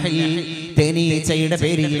 സൂറത്തുൻ നഹൽ, തേനീച്ചയുടെ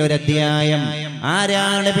പേരിൽ ഒരു അധ്യായം.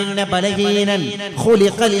 ആരാണ് പിന്നെ ബലഹീനൻ?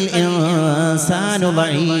 ഖുലിഖൽ ഇൻസാനു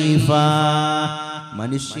ദഈഫാ,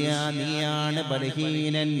 മനുഷ്യ നീയാണ്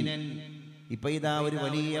ബലഹീനൻ. ഇപ്പൊ ഇതാ ഒരു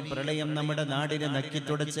വലിയ പ്രളയം നമ്മുടെ നാടിനെ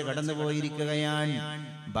നക്കിത്തുടച്ച് കടന്നുപോയിരിക്കുകയാണ്.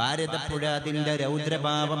 ഭാരതപ്പുഴ അതിന്റെ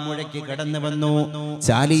രൗദ്രഭാവം മുഴക്കി കടന്നു വന്നു.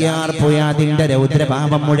 ചാലിയാർ പുഴ അതിന്റെ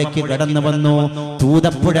രൗദ്രഭാവം മുഴക്കി കടന്നു വന്നു.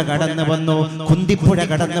 തൂതപ്പുഴ കടന്നു വന്നു. കുന്തിപ്പുഴ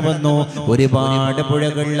കടന്നു വന്നു. ഒരുപാട്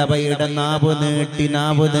പുഴകൾ അവയുടെ നാവ്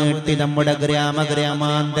നീട്ടി നമ്മുടെ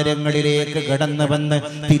ഗ്രാമാന്തരങ്ങളിലേക്ക് കടന്നു വന്ന്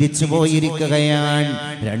തിരിച്ചു പോയിരിക്കുകയാണ്.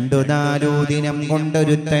 2-4 ദിനം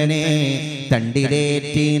കൊണ്ടൊരുത്തനെ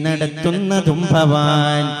തണ്ടിലേറ്റി നടത്തുന്നതും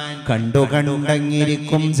ഭവാൻ.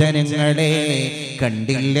 കണ്ടുകണ്ടങ്ങിരിക്കും ജനങ്ങളെ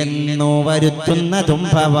കണ്ടില്ലെന്നു വരുത്തുന്നതും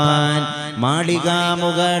ഭവാൻ.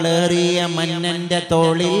 മാളികാമുകളേറിയ മന്നന്റെ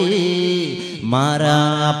തോളിൽ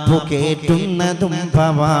മാറാപ്പു കേറ്റുന്നതും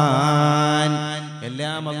ഭവാൻ.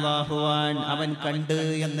 എല്ലാം അല്ലാഹുവാൻ. അവൻ കണ്ട്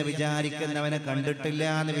എന്ന് വിചാരിക്കുന്നവനെ കണ്ടിട്ടില്ല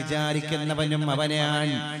എന്ന് വിചാരിക്കുന്നവനും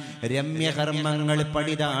അവനാണ്. രമ്യകർമ്മങ്ങൾ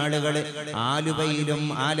പണിത ആളുകൾ ആലുവയിലും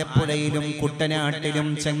ആലപ്പുഴയിലും കുട്ടനാട്ടിലും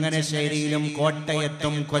ചങ്ങനാശ്ശേരിയിലും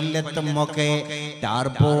കോട്ടയത്തും കൊല്ലത്തും ഒക്കെ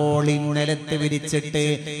ടാർപോളിൻ നിലത്ത് വിരിച്ചിട്ട്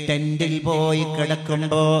ടെന്റിൽ പോയി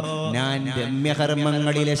കിടക്കുമ്പോ ഞാൻ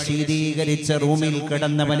രമ്യകർമ്മങ്ങളിലെ ശീതീകരിച്ച റൂമിൽ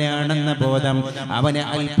കിടന്നവനാണെന്ന ബോധം അവന്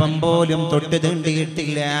അല്പം പോലും തൊട്ട്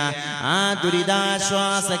തീണ്ടിയിട്ടില്ല. ആ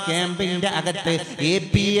ദുരിതാശ്വാസ ക്യാമ്പിന്റെ അകത്ത്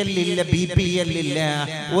APL ഇല്ല, BPL ഇല്ല,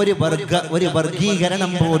 ഒരു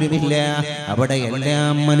വർഗീകരണം പോലുമില്ല. അവിടെ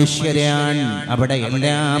എല്ലാം മനുഷ്യരാണ്. അവിടെ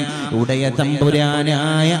എല്ലാം ഉടയ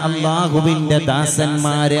തമ്പുരാനായ അല്ലാഹുവിന്റെ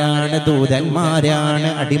ദാസന്മാരാണ്, ദൂതന്മാരാണ്,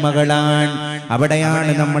 അടിമകളാണ്.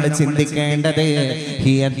 അവിടെയാണ് നമ്മൾ ചിന്തിക്കേണ്ടത്.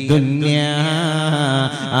 ഹിയ ദുനിയാ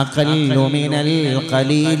അഖല്ലു മിനൽ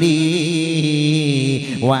ഖലീലി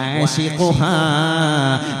വഅശിഖുഹാ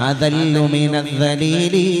അദല്ലു മിനൽ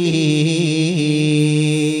ദലീലി.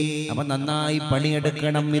 അപ്പൊ നന്നായി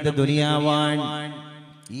പണിയെടുക്കണം. ഇത് ദുനിയാവാൻ.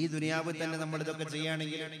 ഈ ദുനിയാവ് തന്നെ നമ്മൾ ഇതൊക്കെ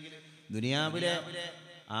ചെയ്യുകയാണെങ്കിൽ ദുനിയാവിലെ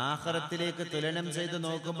ആഖിറത്തിലേക്ക് തുലനം ചെയ്ത്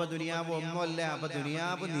നോക്കുമ്പോൾ ദുനിയാവ് ഒന്നുമല്ല. അപ്പൊ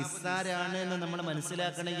ദുനിയാവ് നിസ്സാരാണ് എന്ന് നമ്മൾ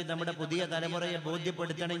മനസ്സിലാക്കണമെങ്കിൽ, നമ്മുടെ പുതിയ തലമുറയെ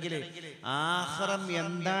ബോധ്യപ്പെടുത്തണമെങ്കിൽ ആഖിറം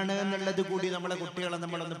എന്താണ് എന്നുള്ളത് കൂടി നമ്മളെ കുട്ടികളെ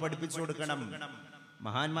നമ്മളൊന്ന് പഠിപ്പിച്ചു കൊടുക്കണം.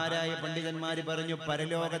 മഹാന്മാരായ പണ്ഡിതന്മാര് പറഞ്ഞു,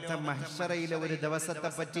 പരലോകത്തെ മഹ്ശറയിലെ ഒരു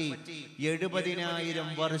ദിവസത്തെ പറ്റി 70,000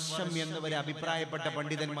 വർഷം എന്നിവരെ അഭിപ്രായപ്പെട്ട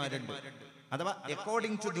പണ്ഡിതന്മാരുണ്ട്. അഥവാ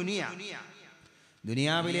അക്കോർഡിംഗ് ടു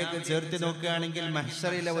ദുനിയാവിലേക്ക് ചേർത്ത് നോക്കുകയാണെങ്കിൽ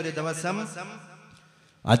മഹ്ശറിലെ ഒരു ദിവസം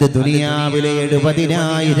അത് ദുനിയാവിലെ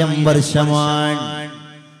 70,000 വർഷമാണ്.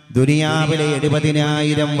 ദുനിയാവിലെ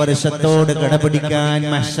 70,000 വർഷത്തോട് കടപിടിക്കാൻ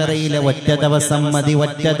മഹ്ശറയിലെ ഒറ്റ ദിവസം മതി,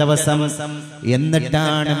 ഒറ്റ ദിവസം.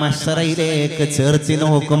 എന്നിട്ടാണ് മഹ്ശറയിലേക്ക് ചേർത്തി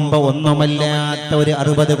നോക്കുമ്പോ ഒന്നുമല്ലാത്ത ഒരു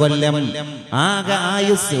 60 കൊല്ലം, ആകെ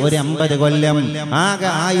ആയുസ് ഒരു 50 കൊല്ലം, ആകെ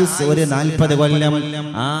ആയുസ് ഒരു 40 കൊല്ലം.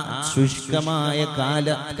 ആ ശുഷ്കമായ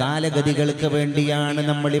കാലഗതികൾക്ക് വേണ്ടിയാണ്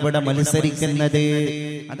നമ്മൾ ഇവിടെ മത്സരിക്കുന്നത്.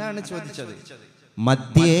 അതാണ് ചോദിച്ചത്.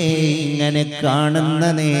 മധ്യേ ഇങ്ങനെ കാണുന്ന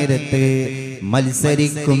നേരത്ത്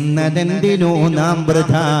മത്സരിക്കുന്നതെന്തിനോ നാം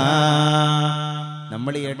വൃഥാ.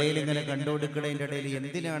 നമ്മൾ ഈ ഇടയിൽ ഇങ്ങനെ കണ്ടുകൊടുക്കുന്നതിന്റെ ഇടയിൽ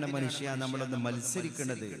എന്തിനാണ് മനുഷ്യ നമ്മളൊന്ന്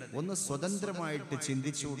മത്സരിക്കുന്നത്? ഒന്ന് സ്വതന്ത്രമായിട്ട്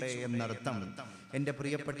ചിന്തിച്ചൂടെ എന്നർത്ഥം. എന്റെ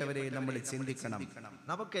പ്രിയപ്പെട്ടവരെ, നമ്മൾ ചിന്തിക്കണം.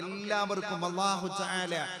 നമുക്ക് എല്ലാവർക്കും അല്ലാഹു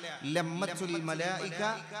തആല ലമ്മത്തുൽ മലായിക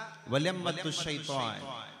വലമ്മത്തു ശൈത്താൻ.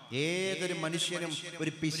 ഏതൊരു മനുഷ്യനും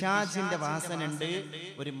ഒരു പിശാചിന്റെ വാസനുണ്ട്,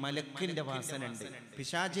 ഒരു മലക്കിന്റെ വാസനുണ്ട്.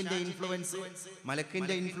 പിശാചിന്റെ ഇൻഫ്ലുവൻസ്,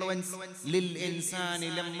 മലക്കിന്റെ ഇൻഫ്ലുവൻസ്. ലിൽ ഇൻസാനി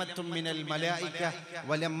ലമ്മത്തും മിനൽ മലായിക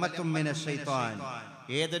വലമ്മത്തും മിനശ് ശൈത്താൻ.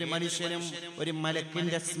 ഏതൊരു മനുഷ്യനും ഒരു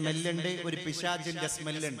മലക്കിന്റെ സ്മെല്ലുണ്ട്, ഒരു പിശാചിന്റെ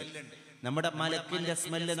സ്മെല്ലുണ്ട്. നമ്മുടെ മലക്കിന്റെ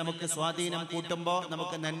സ്മെല്ല് നമുക്ക് സ്വാധീനം കൂട്ടുമ്പോ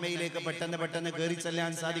നമുക്ക് നന്മയിലേക്ക് പെട്ടെന്ന് കയറി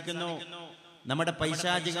ചെല്ലാൻ സാധിക്കുന്നു. നമ്മുടെ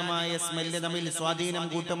പൈശാചികമായ സ്മെല്ല് നമ്മിൽ സ്വാധീനം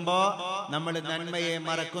കൂട്ടുമ്പോ നമ്മൾ നന്മയെ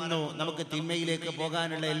മറക്കുന്നു, നമുക്ക് തിന്മയിലേക്ക്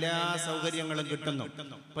പോകാനുള്ള എല്ലാ സൗകര്യങ്ങളും കിട്ടുന്നു.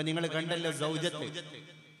 ഇപ്പൊ നിങ്ങൾ കണ്ടല്ലോ സൗജത്ത്,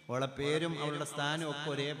 അവളുടെ പേരും അവളുടെ സ്ഥാനവും ഒക്കെ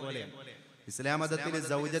ഒരേപോലെയാണ്. ഇസ്ലാം മതത്തിൽ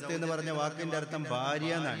സൗജത്ത് എന്ന് പറഞ്ഞ വാക്കിന്റെ അർത്ഥം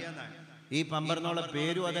ഭാര്യ എന്നാണ്. ഈ പമ്പർന്നോളെ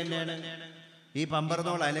പേരും അതന്നെയാണ്. ഈ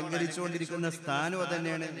പമ്പർന്നോൾ അലങ്കരിച്ചുകൊണ്ടിരിക്കുന്ന സ്ഥാനവും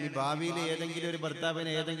അതന്നെയാണ്. ഈ ഭാവിയിൽ ഏതെങ്കിലും ഒരു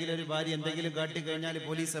ഭർത്താവിന് ഏതെങ്കിലും ഒരു ഭാര്യ എന്തെങ്കിലും കാട്ടിക്കഴിഞ്ഞാൽ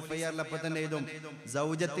പോലീസ് FIR അപ്പം തന്നെ എഴുതും,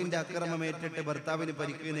 സൗജത്തിന്റെ അക്രമം ഏറ്റിട്ട് ഭർത്താവിന്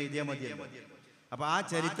പരിക്കുന്ന എഴുതിയാൽ മതിയല്ലോ. അപ്പൊ ആ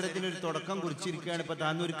ചരിത്രത്തിനൊരു തുടക്കം കുറിച്ചിരിക്കുകയാണ് ഇപ്പൊ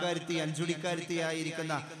താന്നൂർക്കാരുത്തി അഞ്ചുടിക്കാരുത്തി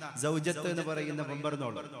ആയിരിക്കുന്ന സൗജത്ത് എന്ന് പറയുന്ന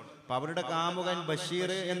പമ്പർന്നോൾ. അപ്പൊ അവരുടെ കാമുകൻ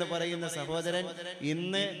ബഷീർ എന്ന് പറയുന്ന സഹോദരൻ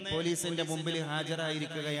ഇന്ന് പോലീസിന്റെ മുമ്പിൽ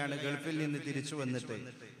ഹാജരായിരിക്കുകയാണ്, ഗൾഫിൽ നിന്ന് തിരിച്ചു വന്നിട്ട്.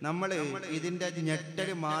 നമ്മൾ ഇതിന്റെ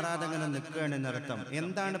ഞെട്ടല് മാറാതെ അങ്ങനെ നിൽക്കുകയാണ് എന്നർത്ഥം.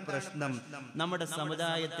 എന്താണ് പ്രശ്നം? നമ്മുടെ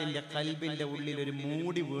സമുദായത്തിന്റെ കൽബിന്റെ ഉള്ളിൽ ഒരു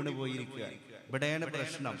മൂടി വീണു പോയിരിക്കുകയാണ്. ഇവിടെയാണ്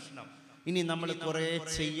പ്രശ്നം. ഇനി നമ്മൾ കുറെ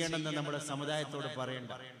ചെയ്യണമെന്ന് നമ്മുടെ സമുദായത്തോട്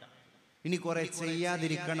പറയണ്ട, ഇനി കുറെ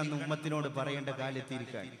ചെയ്യാതിരിക്കണം എന്ന് ഉമ്മത്തിനോട് പറയേണ്ട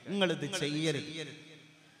കാലത്തിരിക്കാൻ. നിങ്ങളിത് ചെയ്യരുത്.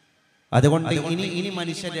 അതുകൊണ്ട് ഇനി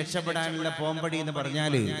മനുഷ്യൻ രക്ഷപ്പെടാനുള്ള പോംപടി എന്ന്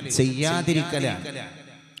പറഞ്ഞാല്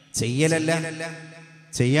ചെയ്യലല്ല,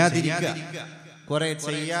 ചെയ്യാതിരിക്കുക. കുറെ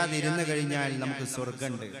ചെയ്യാതിരുന്നു കഴിഞ്ഞാൽ നമുക്ക്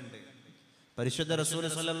സ്വർഗമുണ്ട്. പരിശുദ്ധ റസൂൽ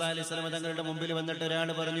സല്ലല്ലാഹു അലൈഹി വസല്ലം തങ്ങളുടെ മുമ്പിൽ വന്നിട്ട് ഒരാൾ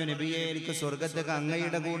പറഞ്ഞു, നബിയെ, എനിക്ക് സ്വർഗത്തേക്ക്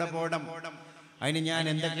അങ്ങയുടെ കൂടെ പോകണം, അതിന് ഞാൻ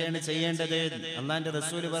എന്തൊക്കെയാണ് ചെയ്യേണ്ടത്? അള്ളാന്റെ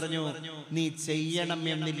റസൂല് പറഞ്ഞു, നീ ചെയ്യണം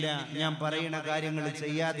എന്നില്ല, ഞാൻ പറയുന്ന കാര്യങ്ങൾ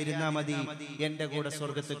ചെയ്യാതിരുന്നാ മതി, എന്റെ കൂടെ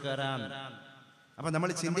സ്വർഗത്തിൽ കയറാം. അപ്പൊ നമ്മൾ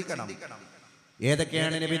ചിന്തിക്കണം,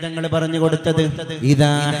 ഏതൊക്കെയാണ് നബി തങ്ങൾ പറഞ്ഞു കൊടുത്തത്?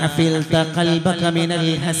 ഇദാ ഹഫിൽത ഖൽബക മിനൽ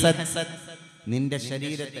ഹസദ്, നിന്റെ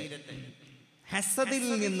ശരീരത്തെ ഹസദിൽ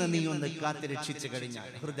നിന്ന് നീ ഒന്ന് കാത്തു രക്ഷിച്ചു കഴിഞ്ഞാൽ,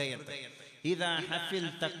 ഹൃദയത്തെ. ഇദാ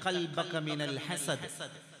ഹഫിൽത ഖൽബക മിനൽ ഹസദ്,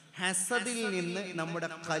 ഹസദിൽ നിന്ന് നമ്മുടെ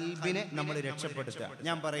കൽബിനെ നമ്മൾ രക്ഷപ്പെടുത്തുക.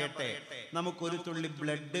 ഞാൻ പറയട്ടെ, നമുക്കൊരു തുള്ളി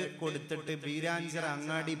ബ്ലഡ് കൊടുത്തിട്ട് ബീരാഞ്ചിറ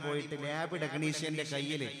അങ്ങാടി പോയിട്ട് ലാബ് ടെക്നീഷ്യന്റെ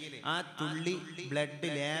കയ്യിൽ ആ തുള്ളി ബ്ലഡ്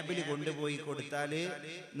ലാബിൽ കൊണ്ടുപോയി കൊടുത്താൽ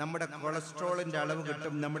നമ്മുടെ കൊളസ്ട്രോളിന്റെ അളവ്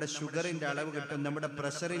കിട്ടും, നമ്മുടെ ഷുഗറിന്റെ അളവ് കിട്ടും, നമ്മുടെ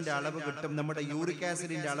പ്രഷറിന്റെ അളവ് കിട്ടും, നമ്മുടെ യൂറിക്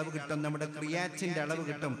ആസിഡിന്റെ അളവ് കിട്ടും, നമ്മുടെ ക്രിയാറ്റിന്റെ അളവ്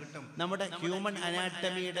കിട്ടും. നമ്മുടെ ഹ്യൂമൻ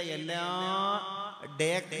അനാറ്റമിയുടെ എല്ലാ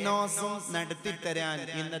ഡയഗ്നോസും നടത്തിത്തരാൻ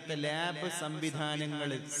ഇന്നത്തെ ലാബ് സംവിധാനങ്ങൾ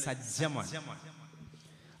സജ്ജമാണ്.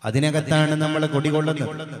 അതിനകത്താണ് നമ്മൾ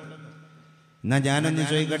കൊടികൊള്ളുന്നത്. എന്നാ ഞാനൊന്ന്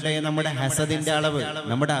ചോദിക്കട്ടെ, നമ്മുടെ ഹസദിന്റെ അളവ്,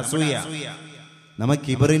 നമ്മുടെ അസൂയ, നമ്മുടെ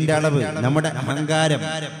കിബറിന്റെ അളവ്, നമ്മുടെ അഹങ്കാരം,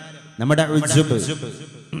 നമ്മുടെ ഉജ്ജബ്,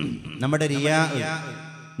 നമ്മുടെ റിയാ,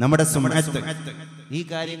 നമ്മുടെ സുമഅത്ത്, ഈ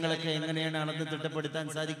കാര്യങ്ങളൊക്കെ എങ്ങനെയാണ് അളന്ന് തിട്ടപ്പെടുത്താൻ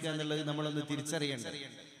സാധിക്കുക എന്നുള്ളത് നമ്മളൊന്ന് തിരിച്ചറിയേണ്ടത്.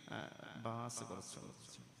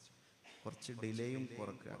 കുറച്ച് ഡിലേയും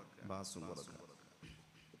കുറക്കുക, ബാസും കുറക്കുക.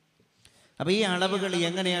 അപ്പൊ ഈ അളവുകൾ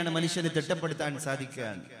എങ്ങനെയാണ് മനുഷ്യന് തിട്ടപ്പെടുത്താൻ സാധിക്കുക?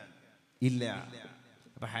 ഇല്ല.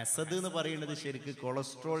 അപ്പൊ ഹസദ് എന്ന് പറയുന്നത് ശരിക്കും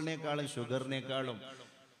കൊളസ്ട്രോളിനേക്കാളും ഷുഗറിനേക്കാളും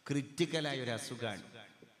ക്രിറ്റിക്കലായ ഒരു അസുഖമാണ്,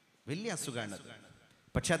 വലിയ അസുഖമാണ്.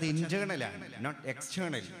 പക്ഷെ അത് ഇന്റേണലാണ്, നോട്ട്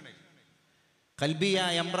എക്സ്റ്റേണൽ.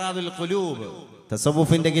 ഖൽബിയായ അംറാദുൽ ഖുലൂബ്,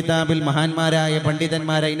 തസവുഫിന്റെ കിതാബിൽ മഹാന്മാരായ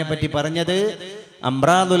പണ്ഡിതന്മാർ അതിനെപ്പറ്റി പറഞ്ഞത്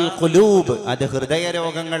അംറാദുൽ ഖുലൂബ്, അത് ഹൃദയ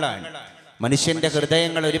രോഗങ്ങളാണ്. മനുഷ്യന്റെ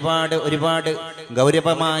ഹൃദയങ്ങൾ ഒരുപാട്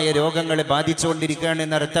ഗൗരവമായ രോഗങ്ങൾ ബാധിച്ചുകൊണ്ടിരിക്കുകയാണ്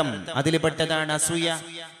എന്നർത്ഥം. അതിൽ പെട്ടതാണ് അസൂയ.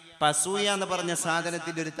 അസൂയ എന്ന് പറഞ്ഞ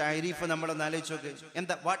സാധനത്തിന്റെ ഒരു താരീഫ് നമ്മളൊന്ന് ആലോചിച്ച് നോക്ക്.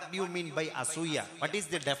 എന്താ, what do you mean by അസൂയ? What is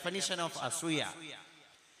the definition of അസൂയ?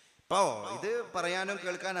 ഇപ്പോ ഇത് പറയാനും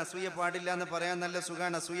കേൾക്കാൻ അസൂയ പാടില്ല എന്ന് പറയാൻ നല്ല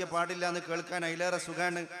സുഖാണ്, അസൂയ പാടില്ല എന്ന് കേൾക്കാൻ അതിലേറെ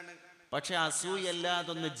സുഖാണ്. പക്ഷെ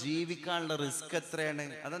അസൂയല്ലാതൊന്ന് ജീവിക്കാനുള്ള റിസ്ക് എത്രയാണ്?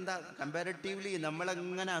 അതെന്താ, കമ്പാരിറ്റീവ്ലി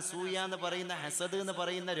നമ്മളെങ്ങനെ അസൂയ എന്ന് പറയുന്ന, ഹസദ് എന്ന്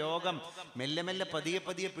പറയുന്ന രോഗം മെല്ലെ മെല്ലെ പതിയെ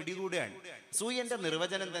പിടികൂടുകയാണ്. അസൂയന്റെ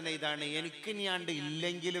നിർവചനം തന്നെ ഇതാണ്: എനിക്ക് ഞാണ്ട്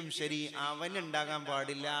ഇല്ലെങ്കിലും ശരി, അവനുണ്ടാകാൻ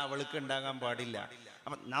പാടില്ല, അവൾക്ക് ഉണ്ടാകാൻ പാടില്ല.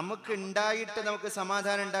 അപ്പൊ നമുക്ക് ഉണ്ടായിട്ട് നമുക്ക്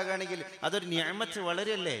സമാധാനം ഉണ്ടാകുകയാണെങ്കിൽ അതൊരു നിഅമത്ത്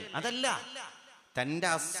വളരെയല്ലേ? അതല്ല, തന്റെ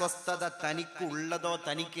അസ്വസ്ഥത തനിക്കുള്ളതോ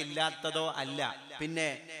തനിക്കില്ലാത്തതോ അല്ല, പിന്നെ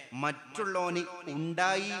മറ്റുള്ളവന്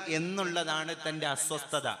ഉണ്ടായി എന്നുള്ളതാണ് തന്റെ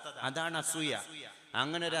അസ്വസ്ഥത. അതാണ് അസൂയ.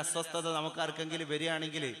 അങ്ങനെ ഒരു അസ്വസ്ഥത നമുക്കാർക്കെങ്കിലും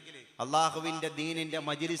വരികയാണെങ്കിൽ അള്ളാഹുവിന്റെ ദീനിന്റെ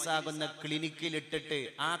മജ്‌ലിസാകുന്ന ക്ലിനിക്കിലിട്ടിട്ട്,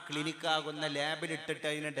 ആ ക്ലിനിക്കാകുന്ന ലാബിലിട്ടിട്ട്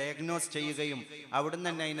അതിനെ ഡയഗ്നോസ് ചെയ്യുകയും അവിടുന്ന്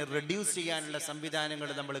തന്നെ അതിനെ റെഡ്യൂസ് ചെയ്യാനുള്ള സംവിധാനങ്ങൾ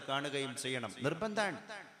നമ്മൾ കാണുകയും ചെയ്യണം, നിർബന്ധമാണ്.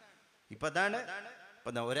 ഇപ്പൊ അതാണ്.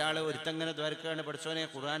 ഇപ്പൊ ഒരുത്തങ്ങനെ ദ്വാരക്കാണ്, പഠിച്ചോനെ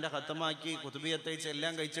ഖുർആന്റെ ഖത്തമാക്കി കുതുബിയത്തയച്ച്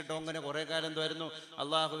എല്ലാം കഴിച്ചിട്ടോ അങ്ങനെ കുറെ കാലം ദ്വാരുന്നു,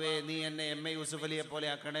 അള്ളാഹുവേ നീ എന്നെ MA യൂസുഫ് അലിയെ പോലെ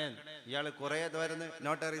ആക്കണേ. ഇയാള് കുറെ ദ്വാരുന്നു,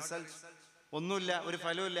 നോട്ട് എ റിസൾട്ട്, ഒന്നുമില്ല, ഒരു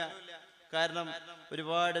ഫലമില്ല. കാരണം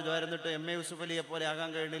ഒരുപാട് ദ്വാരന്നിട്ട് MA യൂസുഫ് അലിയെ പോലെ ആകാൻ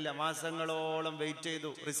കഴിയണില്ല. മാസങ്ങളോളം വെയിറ്റ്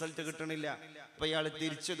ചെയ്തു, റിസൾട്ട് കിട്ടണില്ല. അപ്പൊ ഇയാൾ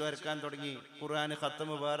തിരിച്ചു ദ്വാരക്കാൻ തുടങ്ങി. ഖുർആന്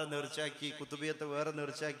ഖത്തമ് വേറെ നേർച്ചാക്കി, കുത്തുബിയത്ത് വേറെ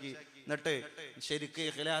നേർച്ചാക്കി. എന്നിട്ട് ശരിക്ക്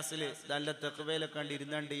ഇഖ്ലാസിൽ നല്ല തഖ്വയിലൊക്കെ കണ്ട്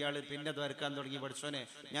ഇരുന്നാണ്ട് ഇയാൾ പിന്നെ ദ്വാരക്കാൻ തുടങ്ങി. പഠിച്ചോനെ,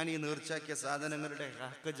 ഞാൻ ഈ നേർച്ചാക്കിയ സാധനങ്ങളുടെ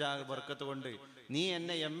ഹഖ് ജാഹ് ബർക്കത്ത് കൊണ്ട് നീ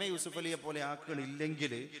എന്നെ MA യൂസുഫ് അലിയെ പോലെ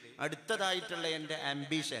ആക്കണില്ലെങ്കിൽ അടുത്തതായിട്ടുള്ള എന്റെ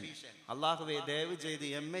ആംബിഷൻ, അള്ളാഹുവേ ദയവ് ചെയ്ത്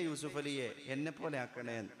MA യൂസുഫ് അലിയെ എന്നെ പോലെ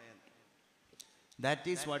ആക്കണേ. ദാറ്റ്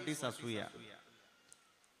ഈസ് വാട്ട് ഈസ് അസൂയ.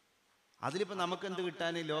 അതിലിപ്പോ നമുക്ക് എന്ത്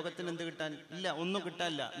കിട്ടാൻ, ലോകത്തിന് എന്ത് കിട്ടാൻ? ഇല്ല, ഒന്നും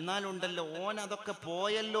കിട്ടാനില്ല. എന്നാലുണ്ടല്ലോ ഓൻ അതൊക്കെ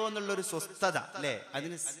പോയല്ലോ എന്നുള്ളൊരു സ്വസ്ഥത അല്ലേ,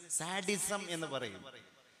 അതിന് സാഡിസം എന്ന് പറയും.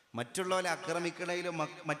 മറ്റുള്ളവരെ ആക്രമിക്കണയിലും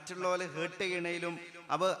മറ്റുള്ളവരെ ഹേർട്ട് ചെയ്യണയിലും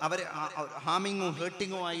അവരെ ഹാമിങ്ങും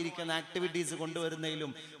ഹേർട്ടിങ്ങും ആയിരിക്കുന്ന ആക്ടിവിറ്റീസ്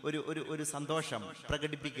കൊണ്ടുവരുന്നതിലും ഒരു സന്തോഷം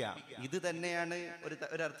പ്രകടിപ്പിക്കുക. ഇത് തന്നെയാണ്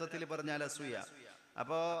ഒരർത്ഥത്തിൽ പറഞ്ഞാൽ അസൂയ.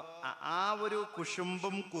 അപ്പോ ആ ഒരു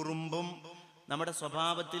കുശുമ്പും കുറുമ്പും നമ്മുടെ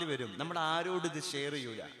സ്വഭാവത്തിൽ വരും. നമ്മൾ ആരോട് ഇത് ഷെയർ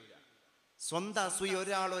ചെയ്യൂല. സ്വന്തം അസൂയ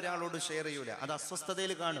ഒരാളോട് ഷെയർ ചെയ്യൂല. അത്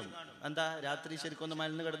അസ്വസ്ഥതയിൽ കാണും. എന്താ, രാത്രി ശരിക്കൊന്ന്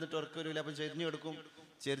മലന്ന് കിടന്നിട്ട് ഉറക്കം വരില്ല, അപ്പം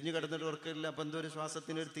ചെരിഞ്ഞു കിടന്നിട്ട് ഉറക്കമില്ല. അപ്പം എന്തോ ഒരു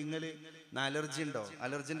ശ്വാസത്തിന് ഒരു തിങ്ങല്. അലർജി ഉണ്ടോ?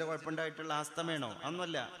 അലർജിന്റെ കുഴപ്പമുണ്ടായിട്ടുള്ള ആസ്തമയാണോ?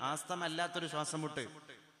 ഒന്നുമല്ല, ആസ്തമ അല്ലാത്തൊരു ശ്വാസം മുട്ട്.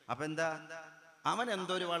 അപ്പൊ എന്താ, അവൻ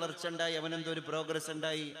എന്തോ ഒരു വളർച്ച ഉണ്ടായി, അവനെന്തോ ഒരു പ്രോഗ്രസ്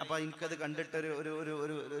ഉണ്ടായി. അപ്പൊ എനിക്കത് കണ്ടിട്ട്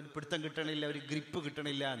ഒരു പിടുത്തം കിട്ടണില്ല, ഒരു ഗ്രിപ്പ്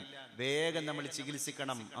കിട്ടണില്ല. വേഗം നമ്മൾ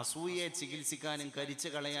ചികിത്സിക്കണം. അസൂയയെ ചികിത്സിക്കാനും കരിച്ചു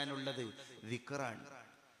കളയാനുള്ളത് ദിക്റാണ്.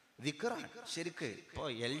 ശരിക്ക് ഇപ്പോ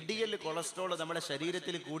LDL കൊളസ്ട്രോൾ നമ്മുടെ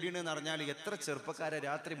ശരീരത്തിൽ കൂടിയെന്ന് അറിഞ്ഞാൽ എത്ര ചെറുപ്പക്കാരെ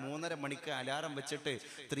രാത്രി 3:30 മണിക്ക് അലാറം വെച്ചിട്ട്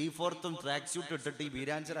 3/4 ട്രാക്ക് സ്യൂട്ട് ഇട്ടിട്ട് ഈ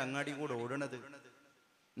വീരാഞ്ചർ അങ്ങാടി കൂടെ ഓടണത്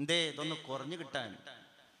എന്തേ? ഇതൊന്ന് കുറഞ്ഞു കിട്ടാൻ,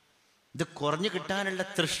 ഇത് കുറഞ്ഞു കിട്ടാനുള്ള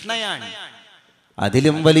തൃഷ്ണയാണ്.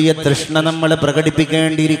 അതിലും വലിയ തൃഷ്ണ നമ്മൾ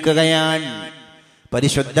പ്രകടിപ്പിക്കേണ്ടിയിരിക്കുകയാണ്.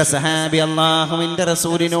 പരിശുദ്ധ സഹാബി അല്ലാഹുവിന്റെ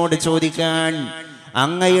റസൂലിനോട് ചോദിക്കാൻ,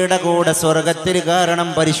 അങ്ങയുടെ കൂടെ സ്വർഗത്തിൽ കാരണം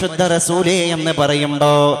പരിശുദ്ധ റസൂലേ എന്ന്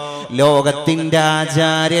പറയുമ്പോ ലോകത്തിന്റെ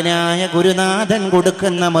ആചാര്യനായ ഗുരുനാഥൻ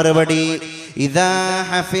കൊടുക്കുന്ന മറുപടി, ഇദാ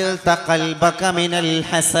ഹഫിൽത ഖൽബക മിനൽ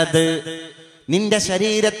ഹസദ്, നിന്റെ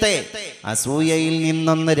ശരീരത്തെ അസൂയയിൽ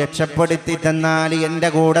നിന്നൊന്ന് രക്ഷപ്പെടുത്തി തന്നാൽ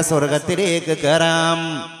എന്റെ കൂടെ സ്വർഗത്തിലേക്ക് കയറാം.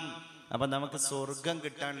 അപ്പൊ നമുക്ക് സ്വർഗം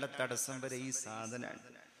കിട്ടാനുള്ള തടസ്സം വരെ ഈ സാധനമാണ്.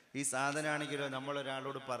 ഈ സാധനമാണെങ്കിലോ നമ്മൾ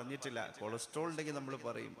ഒരാളോട് പറഞ്ഞിട്ടില്ല. കൊളസ്ട്രോൾ ഉണ്ടെങ്കിൽ നമ്മൾ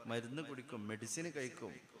പറയും, മരുന്ന് കുടിക്കും, മെഡിസിൻ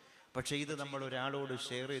കഴിക്കും. പക്ഷെ ഇത് നമ്മൾ ഒരാളോട്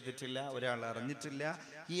ഷെയർ ചെയ്തിട്ടില്ല, ഒരാൾ അറിഞ്ഞിട്ടില്ല.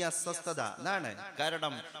 ഈ അസ്വസ്ഥത അതാണ്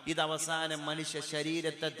കാരണം. ഇത് അവസാനം മനുഷ്യ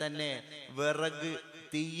ശരീരത്തെ തന്നെ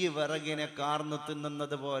വിറകിനെ കാർന്നു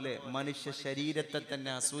തിന്നുന്നത് പോലെ മനുഷ്യ ശരീരത്തെ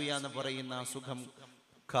തന്നെ അസൂയ എന്ന് പറയുന്ന അസുഖം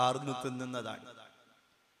കാർന്നു തിന്നുന്നതാണ്.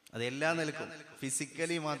 അതെല്ലാ നിലക്കും,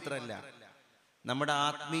 ഫിസിക്കലി മാത്രമല്ല, നമ്മുടെ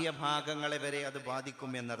ആത്മീയ ഭാഗങ്ങളെ വരെ അത്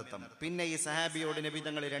ബാധിക്കും എന്നർത്ഥം. പിന്നെ ഈ സഹാബിയോട് നബി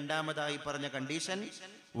തങ്ങൾ രണ്ടാമതായി പറഞ്ഞ കണ്ടീഷൻ,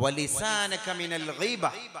 വലിസാനക മിനൽ ഗീബ,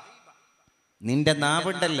 നിന്റെ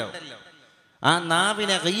നാവുണ്ടല്ലോ ആ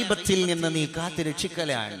നാവിനെ ഗീബത്തിൽ നിന്ന് നീ കാത്തു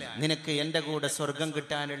രക്ഷിക്കലാണ് നിനക്ക് എൻ്റെ കൂടെ സ്വർഗം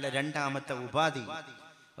കിട്ടാനുള്ള രണ്ടാമത്തെ ഉപാധി.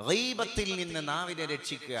 ഗീബത്തിൽ നിന്ന് നാവിനെ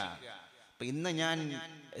രക്ഷിക്കുക. അപ്പൊ ഇന്ന് ഞാൻ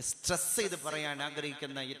സ്ട്രെസ് ചെയ്ത് പറയാൻ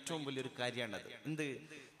ആഗ്രഹിക്കുന്ന ഏറ്റവും വലിയൊരു കാര്യമാണത്. എന്ത്?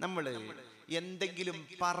 നമ്മൾ എന്തെങ്കിലും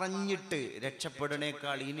പറഞ്ഞിട്ട്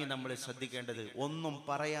രക്ഷപ്പെടണേക്കാൾ ഇനി നമ്മൾ ശ്രദ്ധിക്കേണ്ടത് ഒന്നും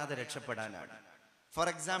പറയാതെ രക്ഷപ്പെടാനാണ്. ഫോർ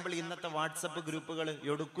എക്സാമ്പിൾ, ഇന്നത്തെ വാട്സപ്പ് ഗ്രൂപ്പുകൾ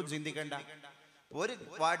എടുക്കും ചിന്തിക്കേണ്ട. ഒരു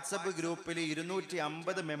വാട്സപ്പ് ഗ്രൂപ്പിൽ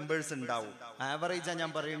 250 മെമ്പേഴ്സ് ഉണ്ടാവും. ആവറേജാ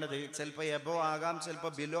ഞാൻ പറയുന്നത്. ചിലപ്പോൾ എബോ ആകാം,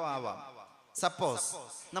 ചിലപ്പോൾ ബിലോ ആവാം. സപ്പോസ്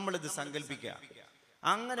നമ്മളിത് സങ്കല്പിക്കുക.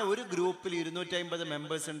 അങ്ങനെ ഒരു ഗ്രൂപ്പിൽ 250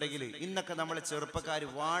 മെമ്പേഴ്സ് ഉണ്ടെങ്കിൽ ഇന്നൊക്കെ നമ്മളെ ചെറുപ്പക്കാർ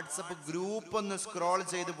വാട്സപ്പ് ഗ്രൂപ്പ് ഒന്ന് സ്ക്രോൾ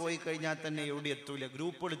ചെയ്ത് പോയി കഴിഞ്ഞാൽ തന്നെ എവിടെ എത്തൂല,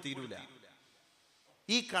 ഗ്രൂപ്പുകൾ തീരൂല.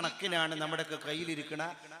 ഈ കണക്കിനാണ് നമ്മുടെയൊക്കെ കയ്യിലിരിക്കുന്ന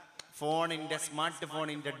ഫോണിന്റെ, സ്മാർട്ട്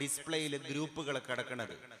ഫോണിന്റെ ഡിസ്പ്ലേയിൽ ഗ്രൂപ്പുകൾ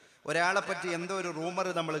കിടക്കുന്നത്. ഒരാളെ പറ്റി എന്തോ ഒരു റൂമർ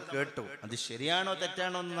നമ്മൾ കേട്ടു. അത് ശരിയാണോ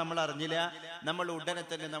തെറ്റാണോ എന്ന് നമ്മൾ അറിഞ്ഞില്ല. നമ്മൾ ഉടനെ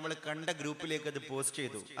തന്നെ നമ്മൾ കണ്ട ഗ്രൂപ്പിലേക്ക് അത് പോസ്റ്റ്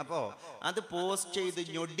ചെയ്തു. അപ്പോ അത് പോസ്റ്റ് ചെയ്ത്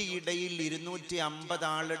ഞൊടിയിടയിൽ 250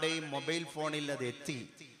 ആളുടെയും മൊബൈൽ ഫോണിൽ അത് എത്തി.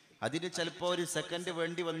 അതിന് ചിലപ്പോൾ ഒരു സെക്കൻഡ്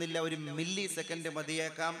വേണ്ടി വന്നില്ല, ഒരു മില്ലി സെക്കൻഡ്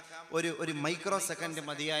മതിയേക്കാം, ഒരു മൈക്രോ സെക്കൻഡ്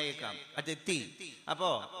മതിയായേക്കാം, അതെത്തി. അപ്പോ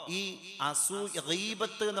ഈ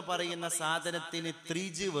ഗീബത്ത് എന്ന് പറയുന്ന സാധനത്തിന്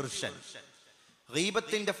 3G version,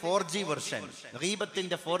 ഗീബത്തിന്റെ 4G version,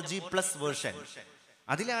 ഗീബത്തിന്റെ 4G plus version,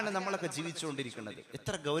 അതിലാണ് നമ്മളൊക്കെ ജീവിച്ചുകൊണ്ടിരിക്കുന്നത്.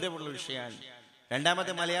 എത്ര ഗൗരവമുള്ള വിഷയമാണ്.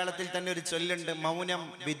 രണ്ടാമത് മലയാളത്തിൽ തന്നെ ഒരു ചൊല്ലുണ്ട്, മൗനം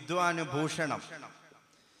വിദ്വാനുഭൂഷണം.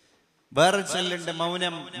 വേറൊരു ചൊല്ലുണ്ട്,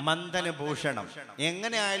 മൗനം മന്ദനുഭൂഷണം.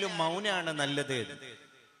 എങ്ങനെയായാലും മൗനാണ് നല്ലത്.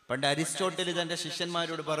 പണ്ട് അരിസ്റ്റോട്ടിൽ തന്റെ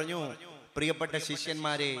ശിഷ്യന്മാരോട് പറഞ്ഞു, പ്രിയപ്പെട്ട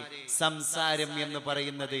ശിഷ്യന്മാരെ, സംസാരം എന്ന്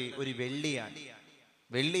പറയുന്നത് ഒരു വെള്ളിയാണ്.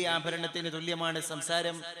 വെള്ളി ആഭരണത്തിന് തുല്യമാണ്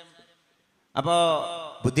സംസാരം. അപ്പോ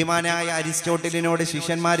ബുദ്ധിമാനായ അരിസ്റ്റോട്ടിലിനോട്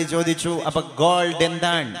ശിഷ്യന്മാര് ചോദിച്ചു, അപ്പൊ ഗോൾഡ്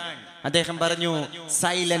എന്താണ്? അദ്ദേഹം പറഞ്ഞു,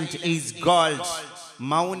 സൈലന്റ് ഈസ് ഗോൾഡ്.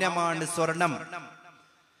 മൗനമാണ് സ്വർണം.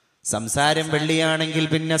 സംസാരം വെള്ളിയാണെങ്കിൽ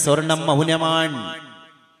പിന്നെ സ്വർണം മൗനമാണ്.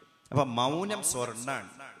 അപ്പൊ മൗനം സ്വർണ്ണാണ്.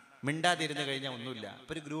 മിണ്ടാതിരുന്ന് കഴിഞ്ഞാൽ ഒന്നുമില്ല.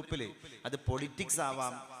 ഇപ്പൊ ഒരു ഗ്രൂപ്പില് അത് പൊളിറ്റിക്സ്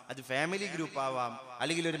ആവാം, അത് ഫാമിലി ഗ്രൂപ്പ് ആവാം,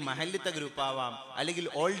 അല്ലെങ്കിൽ ഒരു മഹല്ലത്തെ ഗ്രൂപ്പ് ആവാം, അല്ലെങ്കിൽ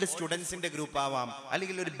ഓൾഡ് സ്റ്റുഡൻസിന്റെ ഗ്രൂപ്പ് ആവാം,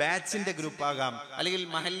 അല്ലെങ്കിൽ ഒരു ബാച്ചിന്റെ ഗ്രൂപ്പ് ആകാം, അല്ലെങ്കിൽ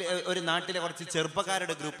ഒരു നാട്ടിലെ കുറച്ച്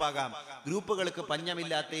ചെറുപ്പക്കാരുടെ ഗ്രൂപ്പ് ആകാം. ഗ്രൂപ്പുകൾക്ക്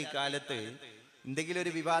പഞ്ഞമില്ലാത്ത ഈ കാലത്ത് എന്തെങ്കിലും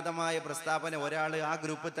ഒരു വിവാദമായ പ്രസ്താവന ഒരാൾ ആ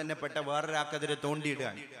ഗ്രൂപ്പിൽ തന്നെ പെട്ട വേറൊരാൾക്കെതിരെ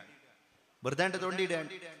തോണ്ടിയിടുകയാണ്, വെറുതെ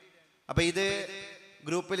തോണ്ടിയിടുകയാണ്. അപ്പൊ ഇത്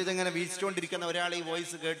ഗ്രൂപ്പിൽ ഇതിങ്ങനെ വീഴ്ചിച്ചുകൊണ്ടിരിക്കുന്ന ഒരാൾ ഈ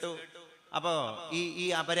വോയിസ് കേട്ടു. അപ്പോ ഈ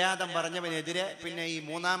അപരാധം പറഞ്ഞവനെതിരെ പിന്നെ ഈ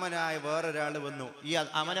മൂന്നാമനായ വേറൊരാൾ വന്നു.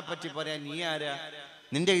 അവനെ പറ്റി പറയാൻ നീ ആരാ,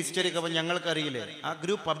 നിന്റെ ഹിസ്റ്ററി ഒക്കെ ഞങ്ങൾക്കറിയില്ലേ? ആ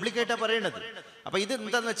ഗ്രൂപ്പ് പബ്ലിക്കായിട്ടാ പറയണത്. അപ്പൊ ഇത്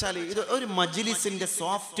എന്താന്ന് വെച്ചാൽ ഇത് ഒരു മജ്ലിസിന്റെ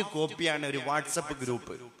സോഫ്റ്റ് കോപ്പിയാണ് ഒരു വാട്സപ്പ്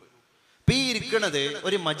ഗ്രൂപ്പ്. ഇപ്പൊ ഈ ഇരിക്കുന്നത്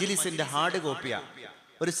ഒരു മജ്ലിസിന്റെ ഹാർഡ് കോപ്പിയാണ്,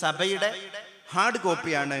 ഒരു സഭയുടെ ഹാർഡ്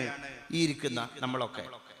കോപ്പിയാണ് ഈ ഇരിക്കുന്ന നമ്മളൊക്കെ.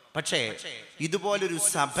 പക്ഷേ ഇതുപോലൊരു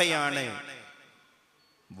സഭയാണ്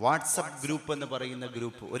വാട്സപ്പ് ഗ്രൂപ്പ് എന്ന് പറയുന്ന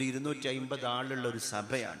ഗ്രൂപ്പ്. ഒരു 250 ആളുള്ള ഒരു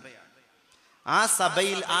സഭയാണ്. ആ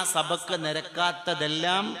സഭയിൽ ആ സഭക്ക്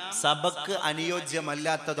നിരക്കാത്തതെല്ലാം, സഭക്ക്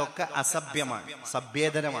അനുയോജ്യമല്ലാത്തതൊക്കെ അസഭ്യമാണ്,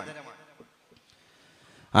 സഭ്യേതരമാണ്.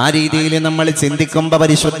 ആ രീതിയിൽ നമ്മൾ ചിന്തിക്കുമ്പോ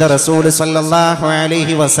പരിശുദ്ധ റസൂൽ സല്ലല്ലാഹു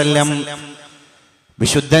അലൈഹി വസല്ലം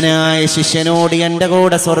വിശുദ്ധനായ ശിഷ്യനോട് എന്റെ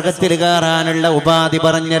കൂടെ സ്വർഗത്തിൽ കയറാനുള്ള ഉപാധി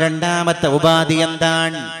പറഞ്ഞ രണ്ടാമത്തെ ഉപാധി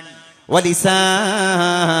എന്താണ്? വലിസാനക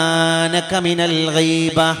മിനൽ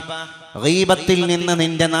ഗീബ, ഗീബത്തിൽ നിന്ന്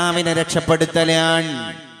നിന്റെ നാവിനെ രക്ഷപ്പെടുത്തലാണ്.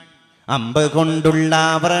 അമ്പ് കൊണ്ടുള്ള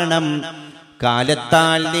ആവരണം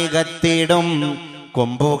കാലത്താൽ നികത്തിടും,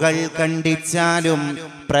 കൊമ്പുകൾ കണ്ടിച്ചാലും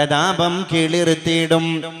പ്രതാപം കിളിർത്തിടും.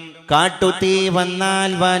 കാട്ടുതീ വന്നാൽ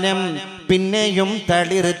വനം പിന്നെയും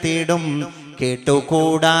തളിർത്തിടും.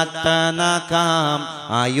 കേട്ടുകൂടാത്ത നാക്കാം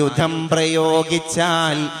ആയുധം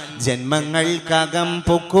പ്രയോഗിച്ചാൽ ജന്മങ്ങൾക്കകം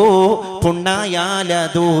പൊക്കൂ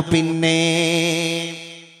പുണ്ണായാലതു പിന്നെ.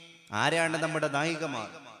 ആരാണ് നമ്മുടെ നായികമാർ?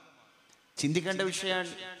 ചിന്തിക്കേണ്ട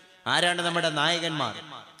വിഷയമാണ്. ആരാണ് നമ്മുടെ നായകന്മാർ?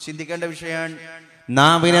 ചിന്തിക്കേണ്ട വിഷയമാണ്.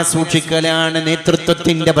 നാവിനെ സൂക്ഷിക്കലാണ്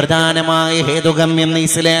നേതൃത്വത്തിന്റെ പ്രധാനമായ ഹേതുകം എന്ന്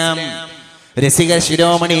ഇസ്ലാം. രസിക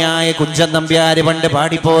ശിരോമണിയായ കുഞ്ചൻ നമ്പ്യാര് പണ്ട്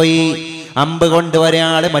പാടിപ്പോയി, അമ്പ് കൊണ്ട്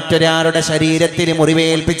ഒരാള് മറ്റൊരാളുടെ ശരീരത്തിൽ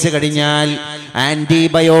മുറിവേൽപ്പിച്ചു കഴിഞ്ഞാൽ,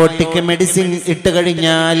 ആന്റിബയോട്ടിക് മെഡിസിൻ ഇട്ട്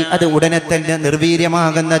കഴിഞ്ഞാൽ അത് ഉടനെ തന്നെ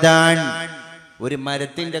നിർവീര്യമാകുന്നതാണ്. ഒരു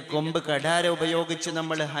മരത്തിന്റെ കൊമ്പ് കഠാര ഉപയോഗിച്ച്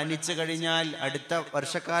നമ്മൾ ഹനിച്ചു കഴിഞ്ഞാൽ അടുത്ത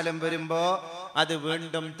വർഷക്കാലം വരുമ്പോ അത്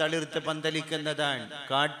വീണ്ടും തളിർത്ത് പന്തലിക്കുന്നതാണ്.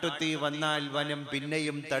 കാട്ടുതീ വന്നാൽ വനം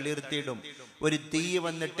പിന്നെയും തളിർത്തിടും. ഒരു തീ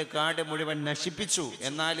വന്നിട്ട് കാട് മുഴുവൻ നശിപ്പിച്ചു,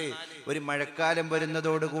 എന്നാൽ ഒരു മഴക്കാലം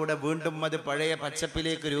വരുന്നതോടുകൂടെ വീണ്ടും അത് പഴയ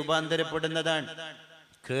പച്ചപ്പിലേക്ക് രൂപാന്തരപ്പെടുന്നതാണ്.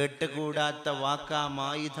 കേട്ടുകൂടാത്ത വാക്കാം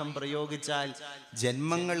ആയുധം പ്രയോഗിച്ചാൽ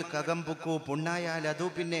ജന്മങ്ങൾക്കകം പൊക്കൂ പുണ്ണായാൽ അതു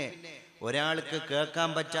പിന്നെ. ഒരാൾക്ക് കേൾക്കാൻ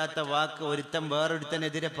പറ്റാത്ത വാക്ക് ഒരുത്തൻ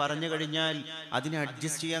വേറൊരുത്തനെതിരെ പറഞ്ഞു കഴിഞ്ഞാൽ അതിനെ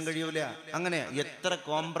അഡ്ജസ്റ്റ് ചെയ്യാൻ കഴിയൂല. അങ്ങനെ എത്ര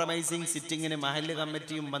കോംപ്രമൈസിങ് സിറ്റിങ്ങിന് മഹല്ല്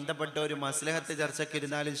കമ്മിറ്റിയും ബന്ധപ്പെട്ട ഒരു മസ്ലഹത്ത് ചർച്ചയ്ക്ക്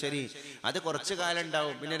ഇരുന്നാലും ശരി, അത് കുറച്ചു കാലം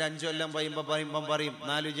ഉണ്ടാവും. പിന്നെ ഒരു 5 കൊല്ലം പറയുമ്പം പറയും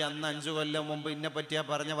 4 അന്ന് 5 കൊല്ലം മുമ്പ് ഇന്നെ പറ്റിയാ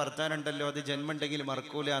പറഞ്ഞ വർത്താനുണ്ടല്ലോ, അത് ജന്മണ്ടെങ്കിൽ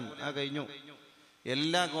മറക്കൂല. കഴിഞ്ഞു.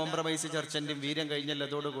 എല്ലാ കോംപ്രമൈസ് ചർച്ചന്റെയും വീര്യം കഴിഞ്ഞല്ലോ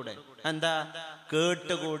അതോടുകൂടെ. എന്താ?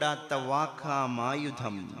 കേട്ടുകൂടാത്ത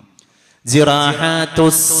വാക്കാമായുധം.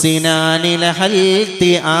 ജിറാഹത്തുസ്സിനാനി ലഹൽ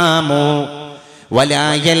തിആമു വലാ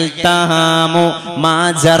യൽതഹാമു മാ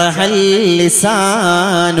ജറഹൽ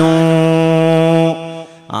ലിസാനു.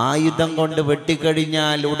 ആയുധം കൊണ്ട്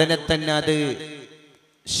വെട്ടിക്കഴിഞ്ഞാൽ ഉടനെ തന്നെ അത്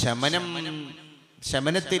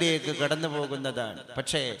ശമനത്തിലേക്ക് കടന്നു പോകുന്നതാണ്.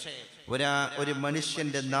 പക്ഷേ ഒരു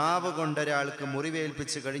മനുഷ്യന്റെ നാവ് കൊണ്ടൊരാൾക്ക്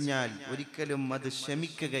മുറിവേൽപ്പിച്ചു കഴിഞ്ഞാൽ ഒരിക്കലും അത്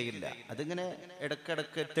ശമിക്കുകയില്ല. അതിങ്ങനെ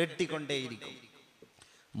ഇടക്കിടക്ക് തേട്ടിക്കൊണ്ടേയിരിക്കും.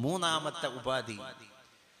 മൂന്നാമത്തെ ഉപാധി,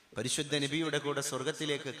 പരിശുദ്ധ നബിയുടെ കൂടെ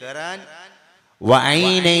സ്വർഗത്തിലേക്ക് കയറാൻ,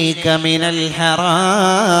 വഅൈനൈക മിനൽ ഹറാം,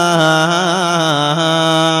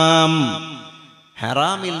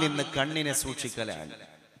 ഹറാമിൽ നിന്ന് കണ്ണിനെ സൂക്ഷിക്കലാണ്.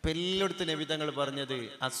 ഇപ്പൊ എല്ലായിടത്തും നബി തങ്ങൾ പറഞ്ഞത്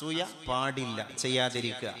അസൂയ പാടില്ല,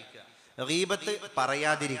 ചെയ്യാതിരിക്കുക, ഗീബത്ത്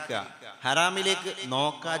പറയാതിരിക്കുക, ഹറാമിലേക്ക്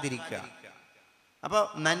നോക്കാതിരിക്കുക. അപ്പൊ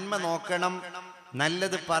നന്മ നോക്കണം,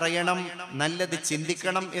 നല്ലത് പറയണം, നല്ലത്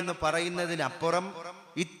ചിന്തിക്കണം എന്ന് പറയുന്നതിനപ്പുറം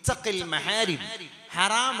ഇത്തഖിൽ മഹാരിം,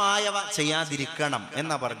 ഹറാമായവ ചെയ്യാതിരിക്കണം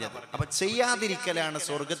എന്നാ പറഞ്ഞത്. അപ്പൊ ചെയ്യാതിരിക്കലാണ്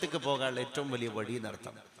സ്വർഗത്തേക്ക് പോകാനുള്ള ഏറ്റവും വലിയ വഴി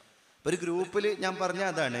എന്നർത്ഥം. ഒരു ഗ്രൂപ്പിൽ ഞാൻ പറഞ്ഞ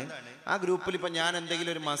അതാണ്. ആ ഗ്രൂപ്പിൽ ഇപ്പൊ ഞാൻ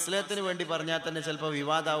എന്തെങ്കിലും ഒരു മസ്ലഹത്തിന് വേണ്ടി പറഞ്ഞാൽ തന്നെ ചിലപ്പോൾ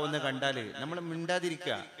വിവാദമാവുമെന്ന് കണ്ടാല് നമ്മൾ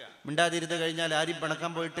മിണ്ടാതിരിക്കുക. മിണ്ടാതിരുന്ന് കഴിഞ്ഞാൽ ആരും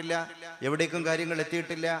പിണക്കാൻ പോയിട്ടില്ല, എവിടേക്കും കാര്യങ്ങൾ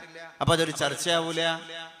എത്തിയിട്ടില്ല. അപ്പൊ അതൊരു ചർച്ചയാവൂല.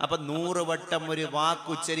 അപ്പൊ 100 വട്ടം ഒരു വാക്ക്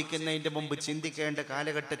ഉച്ചരിക്കുന്നതിന്റെ മുമ്പ് ചിന്തിക്കേണ്ട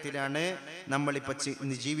കാലഘട്ടത്തിലാണ് നമ്മളിപ്പോ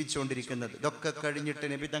ജീവിച്ചുകൊണ്ടിരിക്കുന്നത്. ഇതൊക്കെ കഴിഞ്ഞിട്ട്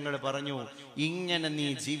നബി തങ്ങൾ പറഞ്ഞു, ഇങ്ങനെ നീ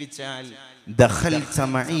ജീവിച്ചാൽ ദഖൽത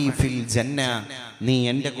മഈ ഫിൽ ജന്ന, നീ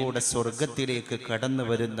എന്റെ കൂടെ സ്വർഗത്തിലേക്ക് കടന്നു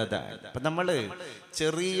വരുന്നതാണ്. അപ്പൊ നമ്മള്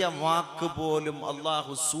ചെറിയ വാക്ക് പോലും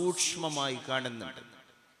അള്ളാഹു സൂക്ഷ്മമായി കാണുന്നുണ്ട്.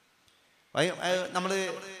 നമ്മള്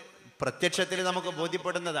പ്രത്യക്ഷത്തിൽ നമുക്ക്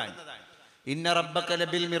ബോധ്യപ്പെടുന്നതാണ്. ഇന്ന റബ്ബക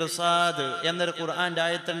ലബിൽ മിർസാദ് എന്നൊരു ഖുർആന്റെ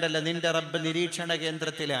ആയത്തുണ്ടല്ലോ, നിന്റെ റബ്ബ് നിരീക്ഷണ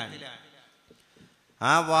കേന്ദ്രത്തിലാണ്.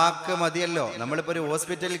 ആ വാക്ക് മതിയല്ലോ. നമ്മളിപ്പോ ഒരു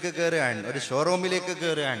ഹോസ്പിറ്റലിലേക്ക് കയറുകയാണ്, ഒരു ഷോറൂമിലേക്ക്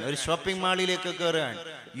കയറുകയാണ്, ഒരു ഷോപ്പിംഗ് മാളിലേക്ക് കയറുകയാണ്,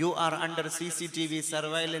 you are under CCTV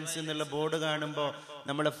surveillance എന്നുള്ള ബോർഡ് കാണുമ്പോൾ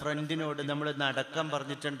നമ്മുടെ ഫ്രണ്ടിനോട് നമ്മൾ അടക്കം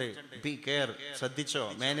പറഞ്ഞിട്ടുണ്ട്, ബി കെയർ, ശ്രദ്ധിച്ചോ.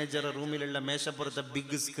 മാനേജർ റൂമിലുള്ള മേശപ്പുറത്തെ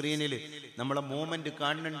ബിഗ് സ്ക്രീനിൽ നമ്മളെ മൂവ്മെന്റ്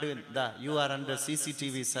കാണുന്നുണ്ട്, ദാ you are under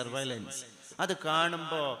CCTV surveillance. അത്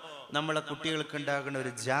കാണുമ്പോൾ നമ്മളെ കുട്ടികൾക്ക് ഉണ്ടാകുന്ന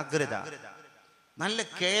ഒരു ജാഗ്രത, നല്ല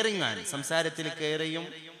കെയറിങ് ആണ്. സംസാരത്തിൽ കെയറിയും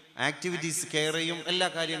ആക്ടിവിറ്റീസ് കെയറിയും എല്ലാ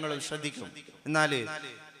കാര്യങ്ങളും ശ്രദ്ധിക്കും. എന്നാൽ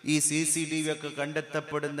ഈ CCTV ഒക്കെ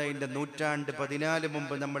കണ്ടെത്തപ്പെടുന്നതിന്റെ 14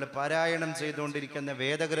 മുമ്പ് നമ്മൾ പാരായണം ചെയ്തുകൊണ്ടിരിക്കുന്ന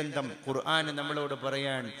വേദഗ്രന്ഥം ഖുർആൻ നമ്മളോട്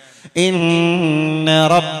പറയാൻ, ഇന്ന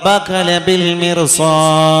റബ്ബക ലബിൽ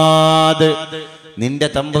മിർസാദ്, നിന്റെ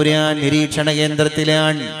തമ്പുരാൻ നിരീക്ഷണ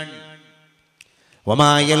കേന്ദ്രത്തിലാണ്.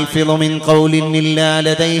 വമാ യൽഫിളു മിൻ ഖൗലിൻ ഇല്ലാ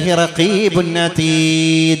ലദൈഹി റഖീബുൻ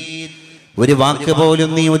അതീദ്, ഒരു വാക്ക് പോലും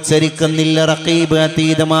നീ ഉച്ചരിക്കുന്നില്ല, റഖീബ്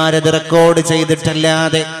അതീതമാരത് റെക്കോർഡ്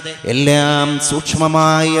ചെയ്തിട്ടല്ലാതെ. എല്ലാം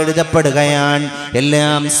സൂക്ഷ്മമായി എഴുതപ്പെടുകയാണ്,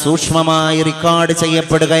 എല്ലാം സൂക്ഷ്മമായി റെക്കോർഡ്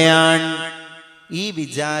ചെയ്യപ്പെടുകയാണ്. ഈ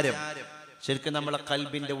വിചാരം ശരിക്കും നമ്മളെ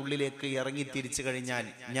കൽബിന്റെ ഉള്ളിലേക്ക് ഇറങ്ങി തിരിച്ചു കഴിഞ്ഞാൽ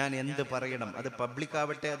ഞാൻ എന്ത് പറയണം, അത് പബ്ലിക്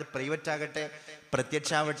ആവട്ടെ, അത് പ്രൈവറ്റ് ആകട്ടെ,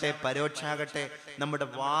 പ്രത്യക്ഷാവട്ടെ, പരോക്ഷാകട്ടെ, നമ്മുടെ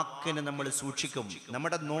വാക്കിന് നമ്മൾ സൂക്ഷിക്കും,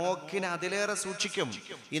 നമ്മുടെ നോക്കിന് അതിലേറെ സൂക്ഷിക്കും.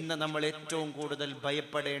 ഇന്ന് നമ്മൾ ഏറ്റവും കൂടുതൽ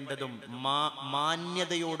ഭയപ്പെടേണ്ടതും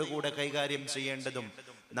മാന്യതയോടുകൂടെ കൈകാര്യം ചെയ്യേണ്ടതും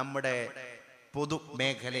നമ്മുടെ പൊതു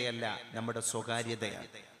മേഖലയല്ല, നമ്മുടെ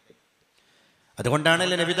സ്വകാര്യതയാണ്.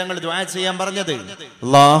 അതുകൊണ്ടാണല്ലോ നബി തങ്ങൾ ദുആ ചെയ്യാൻ പറഞ്ഞത്,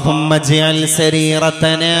 അല്ലാഹുമ്മ ജഅൽ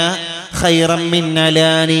സരീറതനാ ഖൈറൻ മിൻ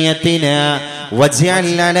അലാനിയതിനാ വജഅൽ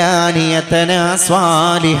അലാനിയതനാ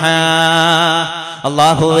സ്വാലിഹാ.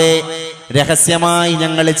 അല്ലാഹുവേ, രഹസ്യമായി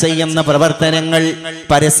ഞങ്ങൾ ചെയ്യുന്ന പ്രവർത്തനങ്ങൾ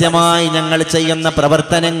പരസ്യമായി ഞങ്ങൾ ചെയ്യുന്ന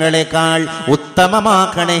പ്രവർത്തനങ്ങളെക്കാൾ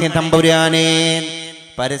ഉത്തമമാക്കണേ തമ്പുരാനേ.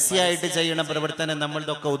 പരസ്യമായിട്ട് ചെയ്യുന്ന പ്രവർത്തനം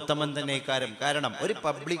നമ്മളുടെ ഉത്തമം തന്നെ കാരണം ഒരു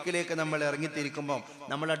പബ്ലിക്കിലേക്ക് നമ്മൾ ഇറങ്ങിത്തിരിക്കുമ്പോൾ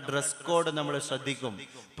നമ്മളെ ഡ്രസ് കോഡ് നമ്മൾ ശ്രദ്ധിക്കും,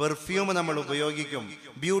 പെർഫ്യൂം നമ്മൾ ഉപയോഗിക്കും,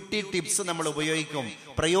 ബ്യൂട്ടി ടിപ്സ് നമ്മൾ ഉപയോഗിക്കും,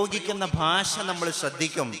 പ്രയോഗിക്കുന്ന ഭാഷ നമ്മൾ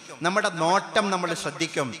ശ്രദ്ധിക്കും, നമ്മുടെ നോട്ടം നമ്മൾ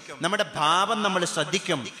ശ്രദ്ധിക്കും, നമ്മുടെ ഭാവം നമ്മൾ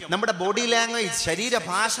ശ്രദ്ധിക്കും, നമ്മുടെ ബോഡി ലാംഗ്വേജ്,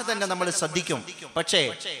 ശരീരഭാഷ തന്നെ നമ്മൾ ശ്രദ്ധിക്കും. പക്ഷേ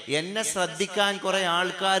എന്നെ ശ്രദ്ധിക്കാൻ കുറെ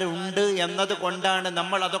ആൾക്കാരുണ്ട് എന്നത് കൊണ്ടാണ്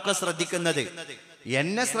നമ്മൾ അതൊക്കെ ശ്രദ്ധിക്കുന്നത്.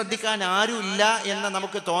 എന്നെ ശ്രദ്ധിക്കാൻ ആരുമില്ല എന്ന്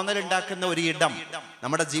നമുക്ക് തോന്നലുണ്ടാക്കുന്ന ഒരു ഇടം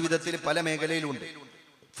നമ്മുടെ ജീവിതത്തിൽ പല മേഖലയിലുണ്ട്.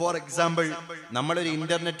 ഫോർ എക്സാമ്പിൾ, നമ്മളൊരു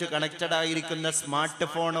ഇന്റർനെറ്റ് കണക്റ്റഡ് ആയിരിക്കുന്ന സ്മാർട്ട്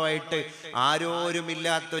ഫോണുമായിട്ട്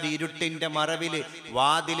ആരോരുമില്ലാത്തൊരു ഇരുട്ടിന്റെ മറവില്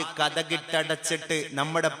വാതില് കതകിട്ടടച്ചിട്ട്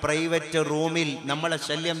നമ്മുടെ പ്രൈവറ്റ് റൂമിൽ നമ്മളെ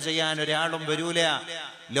ശല്യം ചെയ്യാൻ ഒരാളും വരൂല.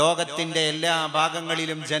 ലോകത്തിന്റെ എല്ലാ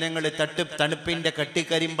ഭാഗങ്ങളിലും ജനങ്ങൾ തണുപ്പിന്റെ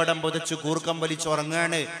കട്ടിക്കരിമ്പടം പൊതിച്ചു കൂർക്കം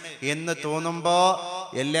വലിച്ചുറങ്ങാണ് എന്ന് തോന്നുമ്പോ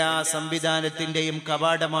എല്ലാ സംവിധാനത്തിന്റെയും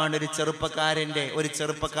കവാടമാണ് ഒരു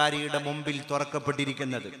ചെറുപ്പക്കാരിയുടെ മുമ്പിൽ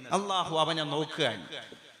തുറക്കപ്പെട്ടിരിക്കുന്നത്. അള്ളാഹു അവനെ നോക്കാൻ,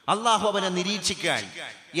 അള്ളാഹു അവനെ നിരീക്ഷിക്കാൻ.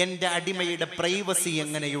 എന്റെ അടിമയുടെ പ്രൈവസി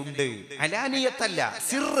എങ്ങനെയുണ്ട്? അലാനിയത്തല്ല,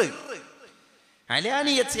 സിർറ്.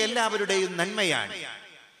 അലാനിയത്ത് എല്ലാവരുടെയും നന്മയാണ്.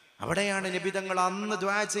 അവിടെയാണ് നബിതങ്ങൾ അന്ന്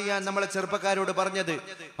ദുആ ചെയ്യാൻ നമ്മളെ ചെറുപ്പക്കാരോട് പറഞ്ഞത്.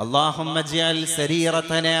 അല്ലാഹുമ്മ ജഅൽ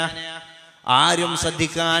സരീറതനാ, ആരും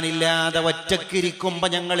ശ്രദ്ധിക്കാനില്ലാതെ ഒറ്റക്കിരിക്കുമ്പോ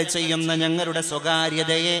ഞങ്ങൾ ചെയ്യുന്ന ഞങ്ങളുടെ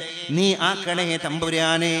സ്വകാര്യതയെ നീ ആക്കണേ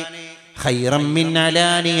തമ്പുരാനെ. ഖൈറം മിൻ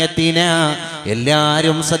അലാനിയതിനാ,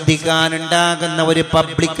 എല്ലാരും ശ്രദ്ധിക്കാനുണ്ടാകുന്ന ഒരു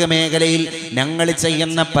പബ്ലിക് മേഖലയിൽ ഞങ്ങൾ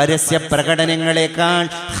ചെയ്യുന്ന പരസ്യ പ്രകടനങ്ങളെക്കാൾ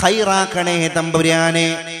ഖൈറാക്കണേ തമ്പുരാനെ.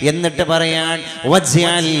 എന്നിട്ട് പറയാൻ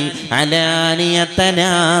വജ്അൽ അലാനിയതനാ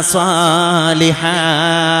സ്വാലിഹാ,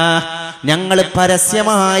 ഞങ്ങൾ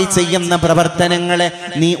പരസ്യമായി ചെയ്യുന്ന പ്രവർത്തനങ്ങളെ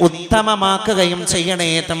നീ ഉത്തമമാക്കുകയും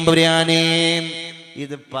ചെയ്യണേ തമ്പുരാനെ.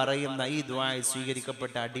 ഇത് പറയുന്ന ഈ ദുആ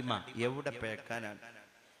സ്വീകരിക്കപ്പെട്ട അടിമ എവിടെ പേക്കാനാണ്?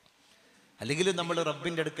 അല്ലെങ്കിലും നമ്മൾ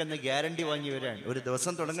റബ്ബിന്റെ അടുക്കന്ന് ഗ്യാരണ്ടി വാങ്ങി വരാൻ. ഒരു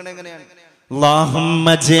ദിവസം തുടങ്ങണ എങ്ങനെയാണ്? അല്ലാഹുമ്മ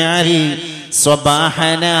ജഅൽ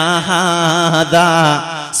സ്വബാഹനാ ഹാദാ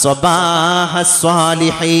സ്വബാഹ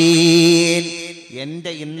സ്വാലിഹീൻ,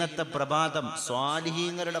 എന്റെ ഇന്നത്തെ പ്രഭാതം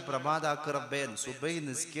സ്വാലിഹീങ്ങളുടെ പ്രഭാതാക്ക് റബ്ബേ. സുബഹി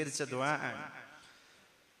നിസ്കരിച്ച ദുആ ആണ്.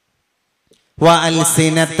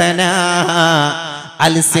 വഅൽസിനതനാ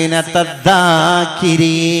അൽസിനതദ്ദാകിരീൻ,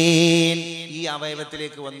 ഈ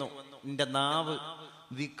അവയവത്തിലേക്ക് വന്നു. എന്റെ നാവ്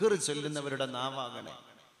ദിക്ർ ചൊല്ലുന്നവരുടെ നാവാകണേ.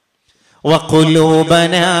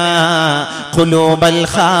 വഖുലൂബനാ ഖുലൂബൽ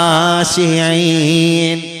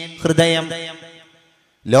ഖാശിഈൻ, ഹൃദയം.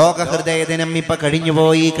 ലോക ഹൃദയ ദിനം ഇപ്പൊ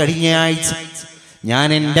കഴിഞ്ഞുപോയി. കഴിഞ്ഞ ആഴ്ച ഞാൻ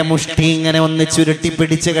എൻ്റെ മുഷ്ടി ഇങ്ങനെ ഒന്ന് ചുരുട്ടി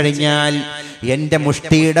പിടിച്ചു കഴിഞ്ഞാൽ എൻ്റെ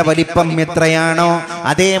മുഷ്ടിയുടെ വലിപ്പം എത്രയാണോ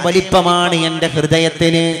അതേ വലിപ്പമാണ് എൻ്റെ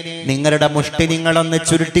ഹൃദയത്തിന്. നിങ്ങളുടെ മുഷ്ടി നിങ്ങളൊന്ന്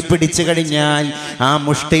ചുരുട്ടി പിടിച്ചു കഴിഞ്ഞാൽ ആ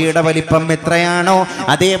മുഷ്ടിയുടെ വലിപ്പം എത്രയാണോ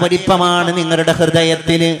അതേ വലിപ്പമാണ് നിങ്ങളുടെ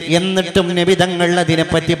ഹൃദയത്തിന്. എന്നിട്ടും നബി തങ്ങൾ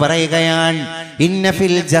അതിനെപ്പറ്റി പറയുകയാണ്, ഇന്ന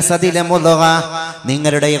ഫിൽ ജസദില മുദ്ഗ,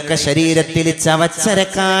 നിങ്ങളുടെയൊക്കെ ശരീരത്തിൽ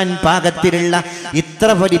ചവച്ചരക്കാൻ പാകത്തിലുള്ള ഇത്ര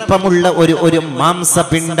വലിപ്പമുള്ള ഒരു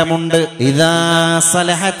മാംസപിണ്ഡമുണ്ട്. ഇദാ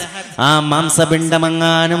സലഹത്, ആ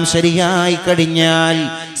മാംസപിണ്ഡമെങ്ങാനും ശരിയായി കഴിഞ്ഞാൽ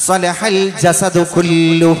സലഹൽ ജസദു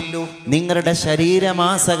കുല്ലു, നിങ്ങളുടെ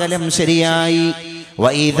ശരീരമാസകലം ശരിയായി.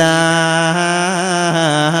 വഇദാ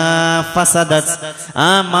ഫസദത്, ആ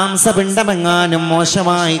മാംസപിണ്ഡമെങ്ങാനും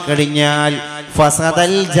മോശമായി കഴിഞ്ഞാൽ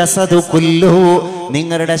ഫസദൽ ജസദു കുല്ലു,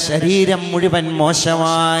 നിങ്ങളുടെ ശരീരം മുഴുവൻ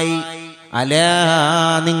മോശമായി. അലാ,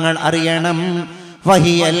 നിങ്ങൾ അറിയണം,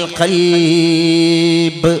 വഹിയൽ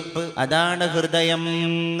ഖൽബ്, അതാണ് ഹൃദയം.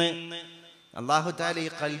 അല്ലാഹു തആല ഈ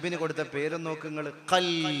ഖൽബിന് കൊടുത്ത പേര് നോക്കുങ്ങൾ,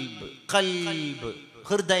 ഖൽബ്, ഖൽബ്,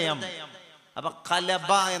 ഹൃദയം. അപ്പൊ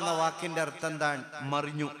ഖലബ എന്ന വാക്കിന്റെ അർത്ഥം എന്താണ്?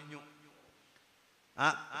 മറിഞ്ഞു. ആ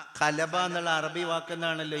ഖലബ എന്നുള്ള അറബി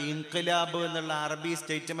വാക്കെന്നാണല്ലോ ഇൻഖിലാബ് എന്നുള്ള അറബി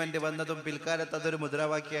സ്റ്റേറ്റ്മെന്റ് വന്നതും പിൽക്കാലത്ത് അതൊരു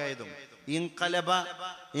മുദ്രാവാക്യമായതും. ഇൻഖലബ,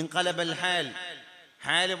 ഇൻഖലബൽ ഹാൽ,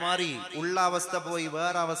 ഹാല് മാറി, ഉള്ള അവസ്ഥ പോയി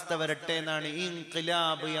വേറെ അവസ്ഥ വരട്ടെ എന്നാണ്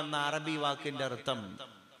ഇൻഖിലാബ് എന്ന അറബി വാക്കിന്റെ അർത്ഥം.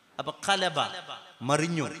 അപ്പൊ ഖലബ,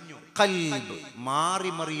 മറിഞ്ഞു. ഖൽബ്,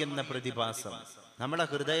 മാറി മറിയുന്ന പ്രതിഭാസം. നമ്മുടെ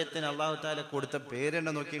ഹൃദയത്തിന് അല്ലാഹു തആല കൊടുത്ത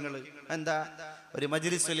പേരെന്നെ നോക്കി നിങ്ങൾ. എന്താ, ഒരു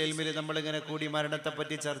മജ്ലിസുൽ ഇൽമിൽ നമ്മളിങ്ങനെ കൂടി മരണത്തെ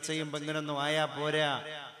പറ്റി ചർച്ച ചെയ്യുമ്പോൾ ഇങ്ങനൊന്നും ആയാ പോരാ.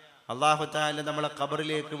 അല്ലാഹു തആല നമ്മളെ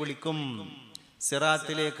ഖബറിലേക്ക് വിളിക്കും,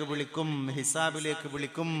 സിറാത്തിലേക്ക് വിളിക്കും, ഹിസാബിലേക്ക്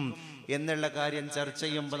വിളിക്കും എന്നുള്ള കാര്യം ചർച്ച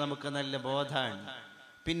ചെയ്യുമ്പോൾ നമുക്ക് നല്ല ബോധമാണ്.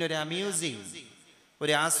 പിന്നെ ഒരു അമ്യൂസിങ്,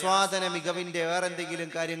 ഒരു ആസ്വാദന മികവിന്റെ വേറെന്തെങ്കിലും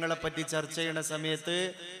കാര്യങ്ങളെ പറ്റി ചർച്ച ചെയ്യുന്ന സമയത്ത്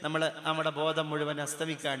നമ്മുടെ ബോധം മുഴുവൻ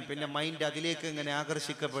അസ്തമിക്കാൻ, പിന്നെ മൈൻഡ് അതിലേക്ക് ഇങ്ങനെ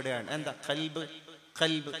ആകർഷിക്കപ്പെടുകയാണ്. എന്താ? ഖൽബ്,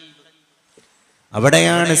 ഖൽബ്.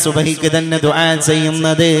 അവിടെയാണ് സുബഹിക്ക് തന്നെ ദുആ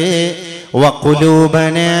ചെയ്യുന്നത്,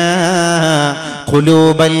 വഖുലൂബനാ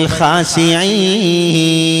ഖുലൂബൽ ഖാശിഈൻ,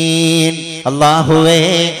 അല്ലാഹുവേ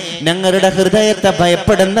ഞങ്ങളുടെ ഹൃദയത്തെ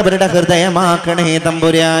ഭയപ്പെടുന്നവരുടെ ഹൃദയമാക്കണേ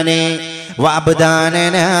തമ്പുരാനെ.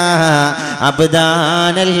 വഅബ്ദാനനാ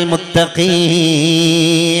അബ്ദാനൽ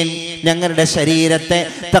മുത്തഖീൻ, ഞങ്ങളുടെ ശരീരത്തെ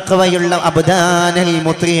തഖ്വയുള്ള അബ്ദാനൽ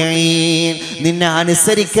മുത്ഈൻ, നിന്നെ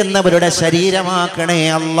അനുസരിക്കുന്നവരുടെ ശരീരമാക്കണേ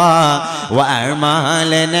അല്ലാഹ്.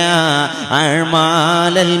 വഅഅമാലനാ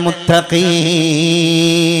അഅമാലൽ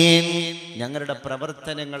മുത്തഖീൻ, ഞങ്ങളുടെ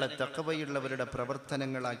പ്രവർത്തനങ്ങളെ തഖ്വയുള്ളവരുടെ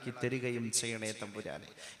പ്രവർത്തനങ്ങളാക്കി തരികയും ചെയ്യണേ തമ്പുരാനെ.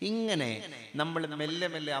 ഇങ്ങനെ നമ്മൾ മെല്ലെ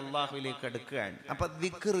മെല്ലെ അള്ളാഹുവിലേക്ക് അടുക്കുകയാണ്. അപ്പൊ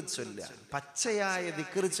ദിക്ർ ചൊല്ലുക, പച്ചയായ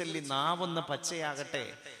ദിക്ർ ചൊല്ലി നാവൊന്ന് പച്ചയാകട്ടെ.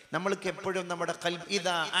 നമ്മൾക്ക് എപ്പോഴും നമ്മുടെ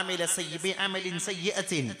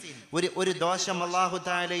ഒരു ദോഷം അല്ലാഹു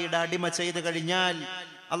തആലയുടെ അടിമ ചെയ്തു കഴിഞ്ഞാൽ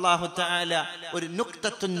അല്ലാഹു തആല ഒരു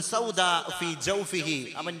നുക്തത്തുൻ സൗദാ ഫീ ജൗഫിഹി,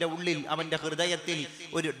 അവന്റെ ഉള്ളിൽ അവന്റെ ഹൃദയത്തിൽ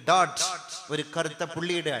ഒരു ഡോട്ട്, ഒരു കറുത്ത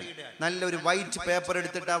പുള്ളിയിടാൻ. നല്ലൊരു വൈറ്റ് പേപ്പർ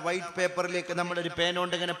എടുത്തിട്ട് ആ വൈറ്റ് പേപ്പറിലേക്ക് നമ്മളൊരു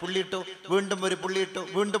പേനോണ്ട് ഇങ്ങനെ പുള്ളിയിട്ടു, വീണ്ടും ഒരു പുള്ളിയിട്ടു,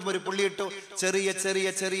 വീണ്ടും ഒരു പുള്ളിയിട്ടു. ചെറിയ ചെറിയ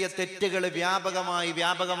ചെറിയ തെറ്റുകൾ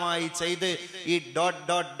വ്യാപകമായി ചെയ്ത് ഈ ഡോട്ട്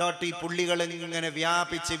ഡോട്ട് ഡോട്ട് ഈ പുള്ളികൾ ഇങ്ങനെ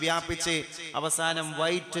വ്യാപിച്ച് അവസാനം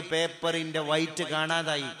വൈറ്റ് പേപ്പറിന്റെ വൈറ്റ്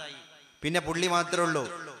കാണാതായി. പിന്നെ പുള്ളി മാത്രമേ ഉള്ളൂ.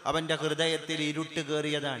 അവന്റെ ഹൃദയത്തിൽ ഇരുട്ട്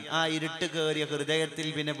കയറിയതാണ്. ആ ഇരുട്ട് കയറിയ ഹൃദയത്തിൽ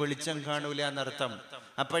പിന്നെ വെളിച്ചം കാണൂല എന്നർത്ഥം.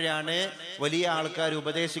 അപ്പോഴാണ് വലിയ ആൾക്കാർ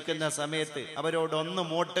ഉപദേശിക്കുന്ന സമയത്ത് അവരോടൊന്ന്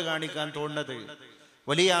മോട്ട് കാണിക്കാൻ തോന്നുന്നത്,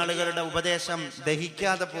 വലിയ ആളുകളുടെ ഉപദേശം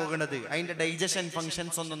ദഹിക്കാതെ പോകുന്നത്. അതിന്റെ ഡൈജഷൻ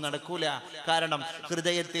ഫങ്ഷൻസ് ഒന്നും നടക്കൂല. കാരണം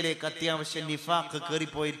ഹൃദയത്തിലേക്ക് അത്യാവശ്യം നിഫാഖ്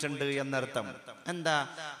കയറിപ്പോയിട്ടുണ്ട് എന്നർത്ഥം. എന്താ?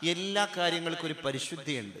 എല്ലാ കാര്യങ്ങൾക്കും ഒരു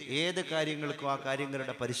പരിശുദ്ധിയുണ്ട്. ഏത് കാര്യങ്ങൾക്കും ആ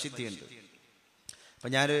കാര്യങ്ങളുടെ പരിശുദ്ധിയുണ്ട്. അപ്പൊ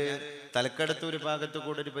ഞാൻ തലക്കടത്തൂർ ഭാഗത്ത്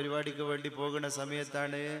കൂടെ ഒരു പരിപാടിക്ക് വേണ്ടി പോകുന്ന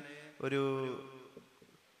സമയത്താണ് ഒരു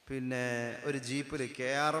ജീപ്പിൽ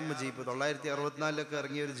KRM ജീപ്പ് 1964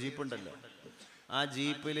 ഇറങ്ങിയ ഒരു ജീപ്പ് ഉണ്ടല്ലോ. ആ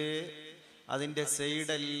ജീപ്പില് അതിന്റെ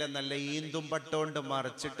സൈഡെല്ലാം നല്ല ഈന്തും പട്ടോണ്ട്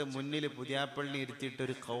മറച്ചിട്ട് മുന്നിൽ പുതിയാപ്പള്ളി ഇരുത്തിയിട്ട്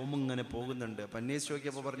ഒരു കൗമിങ്ങനെ പോകുന്നുണ്ട്. അന്വേഷിച്ച്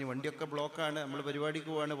നോക്കിയപ്പോൾ പറഞ്ഞു വണ്ടിയൊക്കെ ബ്ലോക്കാണ്, നമ്മൾ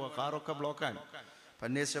പരിപാടിക്ക് പോവാണ്, കാറൊക്കെ ബ്ലോക്കാണ്.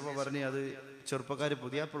 അന്വേഷിച്ചപ്പോൾ പറഞ്ഞു അത് ചെറുപ്പക്കാർ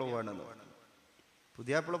പുതിയാപ്പിള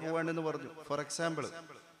പോവാണെന്ന് പറഞ്ഞു, ഫോർ എക്സാമ്പിൾ.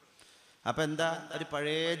 അപ്പൊ എന്താ, ഒരു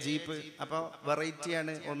പഴയ ജീപ്പ്. അപ്പൊ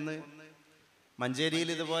വെറൈറ്റിയാണ്. ഒന്ന് മഞ്ചേരിയിൽ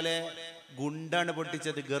ഇതുപോലെ ഗുണ്ടാണ്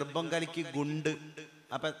പൊട്ടിച്ചത്, ഗർഭം കലക്കി ഗുണ്ട്.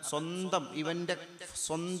 അപ്പൊ ഇവന്റെ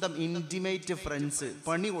സ്വന്തം ഇന്റിമേറ്റ് ഫ്രണ്ട്സ്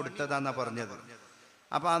പണി കൊടുത്തതാന്നാ പറഞ്ഞത്.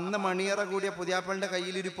 അപ്പൊ അന്ന് മണിയറ കൂടിയ പുതിയാപ്പളിന്റെ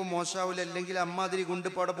കയ്യിലിരിപ്പ് മോശാവൂല, അല്ലെങ്കിൽ അമ്മാതിരി ഗുണ്ട്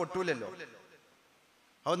ഇപ്പൊ അവിടെ പൊട്ടൂലല്ലോ.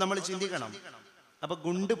 അത് നമ്മൾ ചിന്തിക്കണം. അപ്പൊ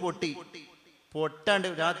ഗുണ്ട് പൊട്ടാണ്ട്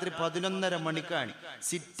രാത്രി 11:30 മണിക്കാണ്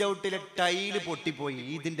സിറ്റ് ഔട്ടിലെ ടൈല് പൊട്ടിപ്പോയി.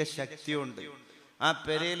 ഇതിന്റെ ശക്തി കൊണ്ട് ആ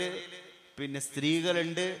പെരയില് പിന്നെ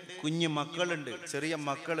സ്ത്രീകളുണ്ട്, കുഞ്ഞു മക്കളുണ്ട്. ചെറിയ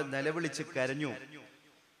മക്കള് നിലവിളിച്ച് കരഞ്ഞു.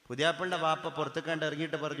 പുതിയാപ്പളുടെ വാപ്പ പുറത്തേക്കാണ്ട്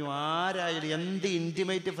ഇറങ്ങിയിട്ട് പറഞ്ഞു, ആരായാലും എന്ത്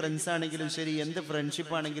ഇന്റിമേറ്റ് ഫ്രണ്ട്സ് ആണെങ്കിലും ശരി, എന്ത്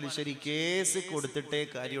ഫ്രണ്ട്ഷിപ്പ് ആണെങ്കിലും ശരി, കേസ് കൊടുത്തിട്ടേ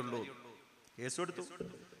കാര്യമുള്ളൂ. കേസ് കൊടുത്തു.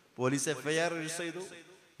 പോലീസ് FIR രജിസ്റ്റർ ചെയ്തു.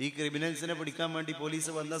 ഈ ക്രിമിനൽസിനെ പിടിക്കാൻ വേണ്ടി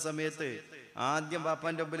പോലീസ് വന്ന സമയത്ത് ആദ്യം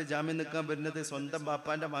ബാപ്പാന്റെ മുമ്പിൽ ജാമ്യം നിൽക്കാൻ വരുന്നത് സ്വന്തം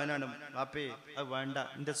ബാപ്പാന്റെ മകനാണ്. ബാപ്പേ, അത് വേണ്ട,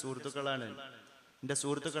 എന്റെ സുഹൃത്തുക്കളാണ്, എന്റെ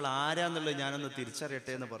സുഹൃത്തുക്കൾ ആരാന്നുള്ളത് ഞാനൊന്ന്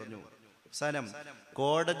തിരിച്ചറിയട്ടെ എന്ന് പറഞ്ഞു. അവസാനം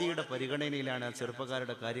കോടതിയുടെ പരിഗണനയിലാണ് ആ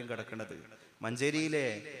ചെറുപ്പക്കാരുടെ കാര്യം കിടക്കുന്നത്. മഞ്ചേരിയിലെ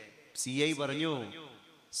CI പറഞ്ഞു,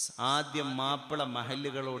 ആദ്യം മാപ്പിള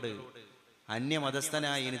മഹല്ലുകളോട്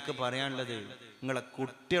അന്യമതസ്ഥനായി എനിക്ക് പറയാനുള്ളത്, നിങ്ങളെ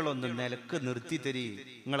കുട്ടികളൊന്ന് നിലക്ക് നിർത്തി തരീ,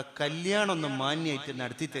 നിങ്ങളെ കല്യാണം ഒന്ന് മാന്യായിട്ട്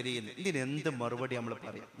നടത്തി തരീന്ന്. ഇതിനെന്ത് മറുപടി നമ്മൾ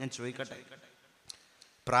പറയാം? ഞാൻ ചോദിക്കട്ടെ.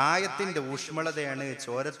 പ്രായത്തിന്റെ ഊഷ്മളതയാണ്,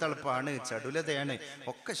 ചോരത്തളപ്പാണ്, ചടുലതയാണ്,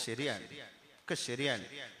 ഒക്കെ ശരിയാണ്.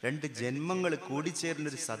 2 ജന്മങ്ങൾ കൂടിച്ചേരുന്ന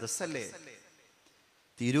ഒരു സദസ്സല്ലേ.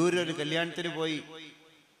 തിരൂരൊരു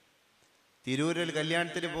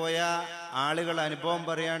കല്യാണത്തിന് പോയ ആളുകൾ അനുഭവം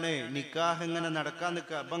പറയാണ്, നിക്കാഹ് ഇങ്ങനെ നടക്കാൻ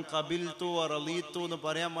നിൽക്കുക. അപ്പം കബിൽത്തു റളീത്തു എന്ന്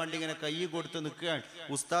പറയാൻ വേണ്ടി ഇങ്ങനെ കൈ കൊടുത്ത് നിൽക്കുകയാണ്.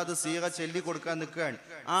 ഉസ്താദ് സീഗ ചൊല്ലി കൊടുക്കാൻ നിൽക്കുകയാണ്.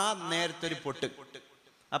 ആ നേരത്തെ ഒരു പൊട്ട്.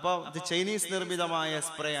 അപ്പൊ ഇത് ചൈനീസ് നിർമ്മിതമായ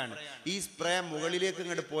സ്പ്രേ ആണ്. ഈ സ്പ്രേ മുകളിലേക്ക്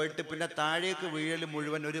ഇങ്ങോട്ട് പോയിട്ട് പിന്നെ താഴേക്ക് വീഴൽ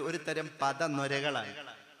മുഴുവൻ ഒരു തരം പദനൊരകളാണ്.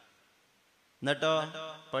 എന്നിട്ടോ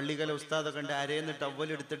പള്ളിക്കല ഉസ്താദൊക്കെ ഉണ്ട് അരേന്ന്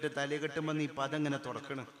ടവലെടുത്തിട്ട് തലേ കെട്ടുമ്പോൾ ഈ പദം ഇങ്ങനെ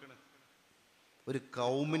തുറക്കണം. ഒരു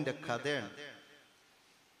കൗമിന്റെ കഥയാണ്.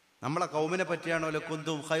 നമ്മളെ കൗമിനെ പറ്റിയാണോ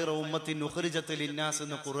ലകുന്തും ഖൈറ ഉമ്മത്തിൻ ഉഖ്രിജത് ലിന്നാസ്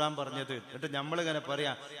എന്ന് ഖുർആൻ പറഞ്ഞത്. എന്നിട്ട് നമ്മളിങ്ങനെ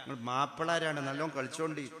പറയാ, നിങ്ങൾ മാപ്പിളാരാണ്, നല്ലോണം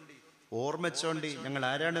കളിച്ചോണ്ടി, ഓർമ്മിച്ചോണ്ടി. ഞങ്ങൾ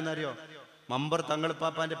ആരാണെന്നറിയോ? മമ്പർ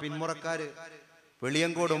തങ്ങളിപ്പാപ്പാന്റെ പിന്മുറക്കാര്,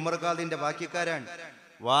 വെളിയങ്കോട് ഉമ്മർഖാദിന്റെ ബാക്കിക്കാരാണ്.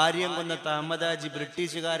 വാര്യംകുന്നത്ത് അഹമ്മദാജി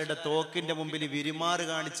ബ്രിട്ടീഷുകാരുടെ തോക്കിന്റെ മുമ്പിൽ വിരിമാറ്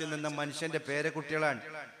കാണിച്ചു നിന്ന മനുഷ്യന്റെ പേരക്കുട്ടികളാണ്.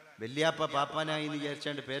 വല്യാപ്പ പാപ്പാനായി എന്ന്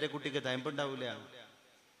വിചാരിച്ചാണ്ട് പേരക്കുട്ടിക്ക് തയമ്പുണ്ടാവൂല.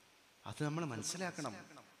 അത് നമ്മൾ മനസ്സിലാക്കണം.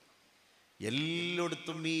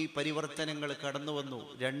 എല്ലായിടത്തും ഈ പരിവർത്തനങ്ങൾ കടന്നു വന്നു.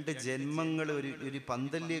 2 ജന്മങ്ങൾ ഒരു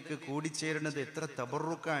പന്തലിലേക്ക് കൂടിച്ചേരുന്നത് എത്ര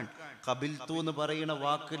തബറുക്കാൻ. കബിൽത്തു എന്ന് പറയുന്ന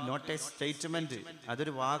വാക്ക് നോട്ട് എ സ്റ്റേറ്റ്മെന്റ്,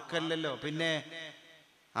 അതൊരു വാക്കല്ലല്ലോ. പിന്നെ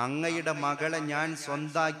അങ്ങയുടെ മകളെ ഞാൻ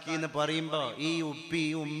സ്വന്താക്കി എന്ന് പറയുമ്പോ ഈ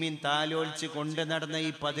ഉമ്മീൻ താലോലിച്ച് കൊണ്ടു നടന്ന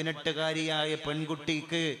ഈ 18-കാരിയായ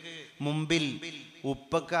പെൺകുട്ടിക്ക് മുമ്പിൽ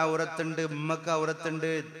ഉപ്പക്ക് ഔറത്തുണ്ട്, ഉമ്മക്ക് ഔറത്തുണ്ട്.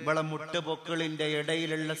 ഇവളെ മുട്ടുപൊക്കളിന്റെ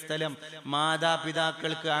ഇടയിലുള്ള സ്ഥലം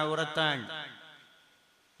മാതാപിതാക്കൾക്ക് ഔറത്താൻ,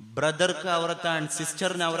 ബ്രദർക്ക് ഔറത്താൻ,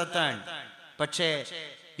 സിസ്റ്ററിന് ഔറത്താൻ. പക്ഷേ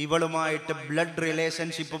ഇവളുമായിട്ട് ബ്ലഡ്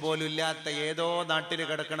റിലേഷൻഷിപ്പ് പോലും ഇല്ലാത്ത ഏതോ നാട്ടിൽ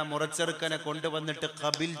കിടക്കണ മുറച്ചെറുക്കനെ കൊണ്ടുവന്നിട്ട്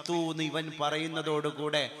ഖബിൽതു എന്ന് ഇവൻ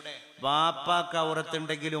പറയുന്നതോടുകൂടെ വാപ്പാക്ക്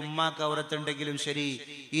ഔറത്തുണ്ടെങ്കിലും ഉമ്മാക്ക് ഔറത്തുണ്ടെങ്കിലും ശരി,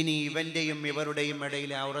 ഇനി ഇവന്റെയും ഇവരുടെയും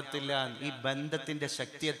ഇടയിൽ ഔറത്തില്ല. ഈ ബന്ധത്തിന്റെ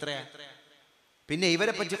ശക്തി എത്രയാ! പിന്നെ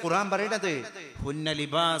ഇവരെ പറ്റി ഖുർആൻ പറയണത് ഹുന്ന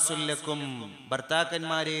ലിബാസുൽ ലക്കും,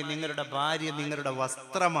 ഭർത്താക്കന്മാരെ നിങ്ങളുടെ ഭാര്യ നിങ്ങളുടെ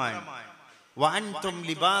വസ്ത്രമാണ്. വഅൻതും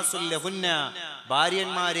ലിബാസുൽ ലഹുന്ന,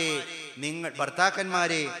 ഭാര്യന്മാരെ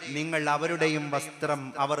ഭർത്താക്കന്മാരെ നിങ്ങൾ അവരുടെയും വസ്ത്രം,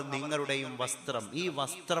 അവർ നിങ്ങളുടെയും വസ്ത്രം. ഈ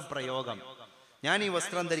വസ്ത്രപ്രയോഗം, ഞാൻ ഈ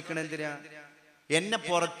വസ്ത്രം ധരിക്കണ എന്തിനാ? എന്നെ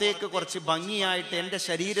പുറത്തേക്ക് കുറച്ച് ഭംഗിയായിട്ട് എന്റെ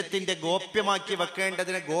ശരീരത്തിന്റെ ഗോപ്യമാക്കി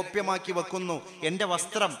വെക്കേണ്ടതിനെ ഗോപ്യമാക്കി വെക്കുന്നു എന്റെ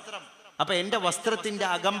വസ്ത്രം. അപ്പൊ എന്റെ വസ്ത്രത്തിന്റെ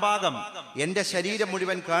അകംഭാഗം എന്റെ ശരീരം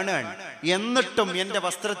മുഴുവൻ കാണാൻ, എന്നിട്ടും എന്റെ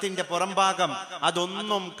വസ്ത്രത്തിന്റെ പുറംഭാഗം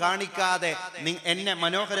അതൊന്നും കാണിക്കാതെ എന്നെ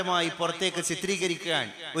മനോഹരമായി പുറത്തേക്ക് ചിത്രീകരിക്കാൻ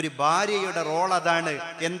ഒരു ഭാര്യയുടെ റോൾ അതാണ്.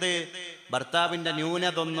 എന്ത്? ഭർത്താവിന്റെ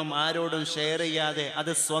ന്യൂനതൊന്നും ആരോടും ഷെയർ ചെയ്യാതെ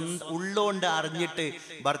അത് ഉള്ളോണ്ട് അറിഞ്ഞിട്ട്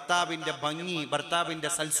ഭർത്താവിന്റെ ഭംഗി, ഭർത്താവിന്റെ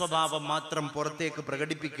സൽസ്വഭാവം മാത്രം പുറത്തേക്ക്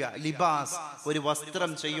പ്രകടിപ്പിക്കുക. ലിബാസ്, ഒരു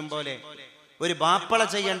വസ്ത്രം ചെയ്യും പോലെ. ഒരു ബാപ്പള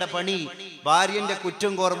ചെയ്യേണ്ട പണി ഭാര്യന്റെ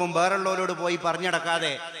കുറ്റം കുറവും വേറുള്ളവരോട് പോയി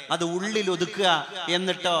പറഞ്ഞടക്കാതെ അത് ഉള്ളിൽ ഒതുക്കുക.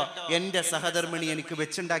 എന്നിട്ടോ എന്റെ സഹധർമ്മിണി എനിക്ക്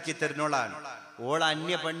വെച്ചുണ്ടാക്കി തരുന്നോളാണ്. ഓൾ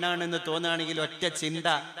അന്യ പെണ്ണാണെന്ന് തോന്നുകയാണെങ്കിൽ ഒറ്റ ചിന്ത,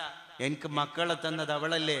 എനിക്ക് മക്കളെ തന്നത്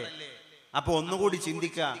അവളല്ലേ. അപ്പൊ ഒന്നുകൂടി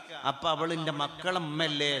ചിന്തിക്ക, അപ്പൊ അവൾ എന്റെ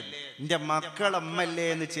മക്കളമ്മല്ലേ, എന്റെ മക്കളമ്മല്ലേ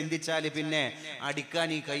എന്ന് ചിന്തിച്ചാല് പിന്നെ അടിക്കാൻ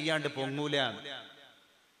ഈ കയ്യാണ്ട് പൊങ്ങൂല.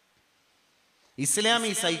 ഇസ്ലാം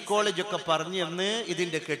ഈ സൈക്കോളജി ഒക്കെ പറഞ്ഞു തന്ന്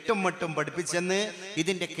ഇതിന്റെ കെട്ടും മട്ടും പഠിപ്പിച്ചെന്ന്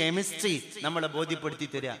ഇതിന്റെ കെമിസ്ട്രി നമ്മളെ ബോധ്യപ്പെടുത്തി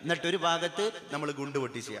തരിക. എന്നിട്ട് ഒരു ഭാഗത്ത് നമ്മൾ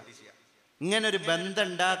ഗുണ്ടുപൊട്ടി ചെയ്യാം. ഇങ്ങനെ ഒരു ബന്ധം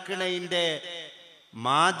ഉണ്ടാക്കണതിന്റെ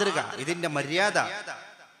മാതൃക, ഇതിന്റെ മര്യാദ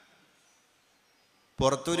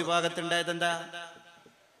പുറത്തൊരു ഭാഗത്തുണ്ടായത് എന്താ?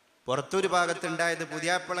 പുറത്തൊരു ഭാഗത്തുണ്ടായത്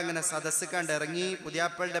പുതിയാപ്പിള ഇങ്ങനെ സദസ്സിക്കാണ്ട് ഇറങ്ങി,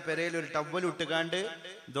 പുതിയാപ്പിളുടെ പെരയിൽ ഒരു ടവ്വൽ ഇട്ടുകാണ്ട്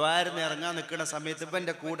ദ്വാരന്ന് ഇറങ്ങാൻ നിൽക്കുന്ന സമയത്ത്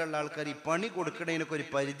ഇവന്റെ കൂടെയുള്ള ആൾക്കാർ ഈ പണി കൊടുക്കണതിനൊക്കെ ഒരു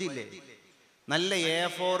പരിധിയില്ലേ? നല്ല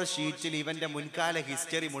A4 ഷീറ്റിൽ ഇവന്റെ മുൻകാല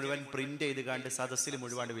ഹിസ്റ്ററി മുഴുവൻ പ്രിന്റ് ചെയ്ത് കണ്ട് സദസ്സിൽ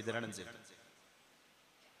മുഴുവൻ വിതരണം ചെയ്തു.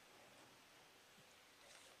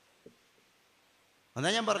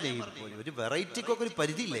 അതാ ഞാൻ പറഞ്ഞു, ഒരു വെറൈറ്റിക്കൊക്കെ ഒരു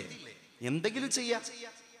പരിധിയില്ലേ? എന്തെങ്കിലും ചെയ്യാം.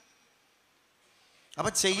 അപ്പൊ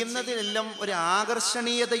ചെയ്യുന്നതിനെല്ലാം ഒരു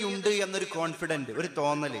ആകർഷണീയതയുണ്ട് എന്നൊരു കോൺഫിഡന്റ്, ഒരു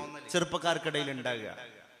തോന്നല് ചെറുപ്പക്കാർക്കിടയിൽ ഉണ്ടാകുക.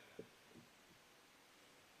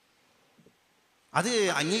 അത്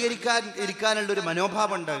ഇരിക്കാനുള്ള ഒരു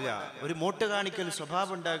മനോഭാവം ഉണ്ടാകുക, ഒരു മോട്ട് കാണിക്കൽ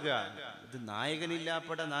സ്വഭാവം ഉണ്ടാകുക. ഇത്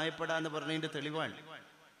നായകനില്ലാപ്പട നായപ്പട എന്ന് പറഞ്ഞതിന്റെ തെളിവാണ്.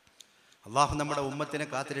 അള്ളാഹു നമ്മുടെ ഉമ്മത്തിനെ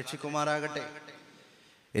കാത്തു രക്ഷിക്കുമാറാകട്ടെ.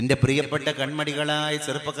 എന്റെ പ്രിയപ്പെട്ട കൺമണികളായ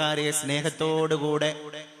ചെറുപ്പക്കാരെ, സ്നേഹത്തോടുകൂടെ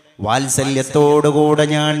വാത്സല്യത്തോടുകൂടെ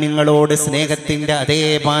ഞാൻ നിങ്ങളോട് സ്നേഹത്തിന്റെ അതേ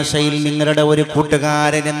ഭാഷയിൽ നിങ്ങളുടെ ഒരു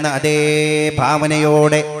കൂട്ടുകാരൻ എന്ന അതേ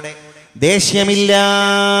ഭാവനയോടെ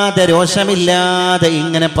ദേഷ്യമില്ലാതെ രോഷമില്ലാതെ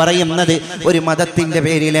ഇങ്ങനെ പറയുന്നത് ഒരു മതത്തിന്റെ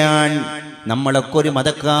പേരിലാണ്. നമ്മളൊക്കെ ഒരു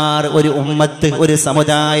മതക്കാർ, ഒരു ഉമ്മത്ത്, ഒരു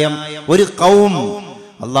സമുദായം, ഒരു ഖൗം.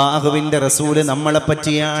 അള്ളാഹുവിന്റെ റസൂല് നമ്മളെ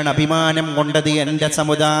പറ്റിയാണ് അഭിമാനം കൊണ്ടത്. എന്റെ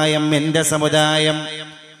സമുദായം, എന്റെ സമുദായം,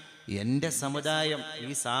 എന്റെ സമുദായം. ഈ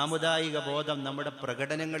സാമുദായിക ബോധം നമ്മുടെ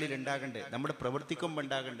പ്രകടനങ്ങളിൽ ഉണ്ടാകണ്ടേ, നമ്മുടെ പ്രവർത്തിക്കുമ്പോൾ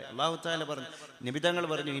ഉണ്ടാകണ്ടേ. അള്ളാഹു തആല പറഞ്ഞു, നബിതങ്ങൾ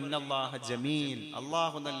പറഞ്ഞു, ഇന്നല്ലാഹ ജമീൽ,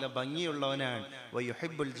 അള്ളാഹു നല്ല ഭംഗിയുള്ളവനാണ്.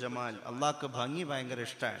 വയുഹിബ്ബുൽ ജമാൽ, അള്ളാഹ്ക്ക് ഭംഗി ഭയങ്കര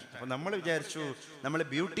ഇഷ്ടമാണ്. അപ്പൊ നമ്മൾ വിചാരിച്ചു നമ്മൾ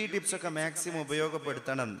ബ്യൂട്ടി ടിപ്സ് ഒക്കെ മാക്സിമം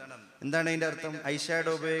ഉപയോഗപ്പെടുത്തണം. എന്താണ് അതിന്റെ അർത്ഥം?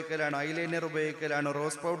 ഐഷാഡോ ഉപയോഗിക്കലാണോ? ഐലൈനർ ഉപയോഗിക്കലാണോ?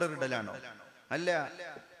 Rose powder ഇടലാണോ? അല്ല,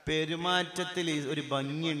 പെരുമാറ്റത്തിൽ ഒരു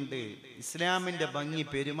ഭംഗിയുണ്ട്. ഇസ്ലാമിന്റെ ഭംഗി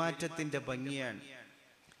പെരുമാറ്റത്തിന്റെ ഭംഗിയാണ്.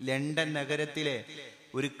 ലണ്ടൻ നഗരത്തിലെ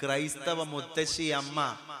ഒരു ക്രൈസ്തവ മുത്തശ്ശി അമ്മ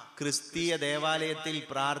ക്രിസ്തീയ ദേവാലയത്തിൽ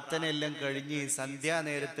പ്രാർത്ഥന എല്ലാം കഴിഞ്ഞ്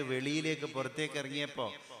സന്ധ്യാനേരത്ത് വെളിയിലേക്ക് പുറത്തേക്ക് ഇറങ്ങിയപ്പോ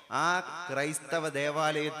ആ ക്രൈസ്തവ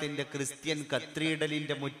ദേവാലയത്തിന്റെ ക്രിസ്ത്യൻ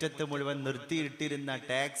കത്രീഡലിന്റെ മുറ്റത്ത് മുഴുവൻ നിർത്തിയിട്ടിരുന്ന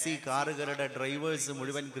ടാക്സി കാറുകളുടെ ഡ്രൈവേഴ്സ്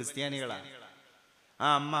മുഴുവൻ ക്രിസ്ത്യാനികളാണ്. ആ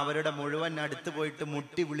അമ്മ അവരുടെ മുഴുവൻ അടുത്ത് പോയിട്ട്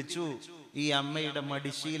മുട്ടി വിളിച്ചു. ഈ അമ്മയുടെ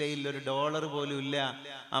മടിശീലയിൽ $1 പോലും ഇല്ല.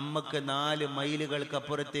 അമ്മക്ക് 4 മൈലുകൾക്ക്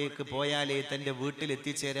അപ്പുറത്തേക്ക് പോയാലേ തന്റെ വീട്ടിൽ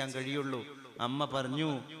എത്തിച്ചേരാൻ കഴിയുള്ളൂ. അമ്മ പറഞ്ഞു,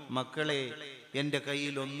 മക്കളെ, എന്റെ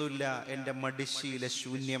കയ്യിൽ ഒന്നുമില്ല, എന്റെ മടിശീല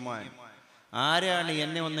ശൂന്യമാണ്. ആരാണ്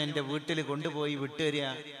എന്നെ ഒന്ന് എന്റെ വീട്ടിൽ കൊണ്ടുപോയി വിട്ടുതരിക?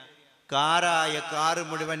 കാറ്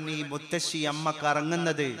മുഴുവൻ ഈ മുത്തശ്ശി അമ്മ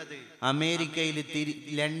കറങ്ങുന്നത് അമേരിക്കയിൽ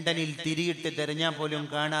ലണ്ടനിൽ തിരിയിട്ട് തിരഞ്ഞാൽ പോലും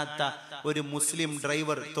കാണാത്ത ഒരു മുസ്ലിം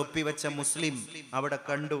ഡ്രൈവർ, തൊപ്പിവെച്ച മുസ്ലിം അവിടെ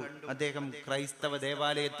കണ്ടു. അദ്ദേഹം ക്രൈസ്തവ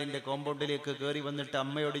ദേവാലയത്തിന്റെ കോമ്പൗണ്ടിലേക്ക് കയറി വന്നിട്ട്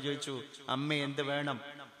അമ്മയോട് ചോദിച്ചു, അമ്മ എന്ത് വേണം?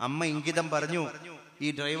 അമ്മ ഇംഗിതം പറഞ്ഞു, ഈ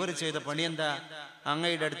ഡ്രൈവർ ചെയ്ത പണി എന്താ?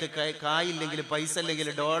 അങ്ങയുടെ അടുത്ത് കായില്ലെങ്കിലും പൈസ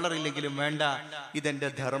ഇല്ലെങ്കിലും $ഇല്ലെങ്കിലും വേണ്ട,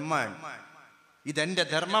 ഇതെന്റെ ധർമ്മമാണ്, ഇതെന്റെ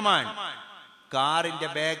ധർമ്മമാണ്. കാറിന്റെ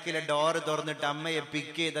ബാക്കിലെ ഡോറ് തുറന്നിട്ട് അമ്മയെ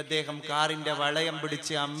പിക്ക് ചെയ്ത് അദ്ദേഹം കാറിന്റെ വളയം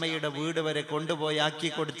പിടിച്ച് അമ്മയുടെ വീട് വരെ കൊണ്ടുപോയി ആക്കി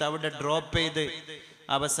കൊടുത്ത് അവിടെ ഡ്രോപ്പ് ചെയ്ത്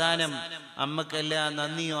അവസാനം അമ്മക്കെല്ലാ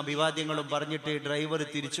നന്ദിയും അഭിവാദ്യങ്ങളും പറഞ്ഞിട്ട് ഡ്രൈവർ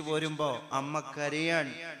തിരിച്ചു പോരുമ്പോ അമ്മ കരയാൻ.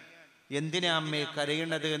 എന്തിനാ അമ്മയെ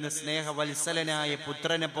കരയണത് എന്ന് സ്നേഹവത്സലനായ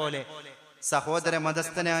പുത്രനെ പോലെ സഹോദര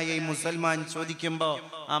മതസ്ഥനായ ഈ മുസൽമാൻ ചോദിക്കുമ്പോ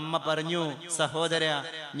അമ്മ പറഞ്ഞു, സഹോദര,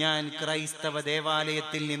 ഞാൻ ക്രൈസ്തവ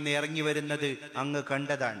ദേവാലയത്തിൽ നിന്ന് ഇറങ്ങി വരുന്നത് അങ്ങ്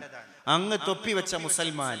കണ്ടതാണ്. അങ്ങ് തൊപ്പിവെച്ച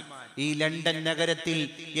മുസൽമാൻ. ഈ ലണ്ടൻ നഗരത്തിൽ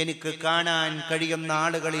എനിക്ക് കാണാൻ കഴിയുന്ന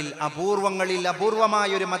ആളുകളിൽ അപൂർവങ്ങളിൽ അപൂർവമായ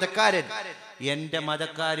ഒരു മതക്കാരൻ. എന്റെ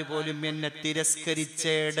മതക്കാര് പോലും എന്നെ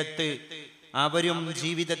തിരസ്കരിച്ചെടുത്ത് അവരും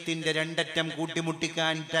ജീവിതത്തിന്റെ രണ്ടറ്റം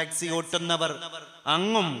കൂട്ടിമുട്ടിക്കാൻ ടാക്സി ഓട്ടുന്നവർ,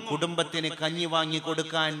 അങ്ങും കുടുംബത്തിന് കഞ്ഞി വാങ്ങി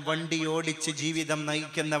കൊടുക്കാൻ വണ്ടി ഓടിച്ച് ജീവിതം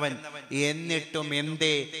നയിക്കുന്നവൻ, എന്നിട്ടും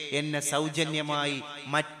എന്തേ എന്നെ സൗജന്യമായി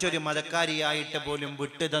മറ്റൊരു മതക്കാരിയായിട്ട് പോലും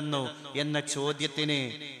വിട്ടുതന്നു എന്ന ചോദ്യത്തിന്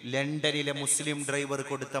ലണ്ടനിലെ മുസ്ലിം ഡ്രൈവർ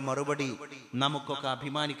കൊടുത്ത മറുപടി നമുക്കൊക്കെ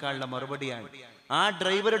അഭിമാനിക്കാനുള്ള മറുപടിയാണ്. ആ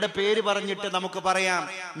ഡ്രൈവറുടെ പേര് പറഞ്ഞിട്ട് നമുക്ക് പറയാം,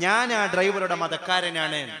 ഞാൻ ആ ഡ്രൈവറുടെ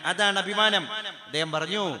മതക്കാരനാണ്, അതാണ് അഭിമാനം. അദ്ദേഹം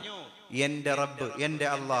പറഞ്ഞു, എന്റെ റബ്ബ്, എന്റെ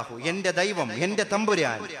അള്ളാഹു, എന്റെ ദൈവം, എന്റെ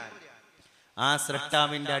തമ്പുരാൻ, ആ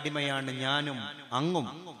സ്രഷ്ടാവിന്റെ അടിമയാണ് ഞാനും അങ്ങും.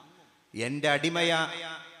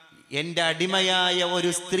 എന്റെ അടിമയായ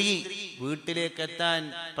ഒരു സ്ത്രീ വീട്ടിലേക്ക് എത്താൻ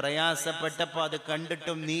പ്രയാസപ്പെട്ടപ്പോ അത്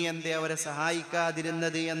കണ്ടിട്ടും നീ എന്തേ അവരെ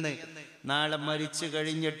സഹായിക്കാതിരുന്നത് എന്ന് നാളെ മരിച്ചു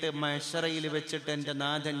കഴിഞ്ഞിട്ട് മഹ്ശറയിൽ വെച്ചിട്ട് എന്റെ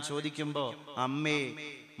നാഥൻ ചോദിക്കുമ്പോ അമ്മേ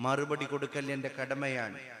മറുപടി കൊടുക്കൽ എന്റെ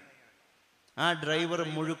കടമയാണ്. ആ ഡ്രൈവർ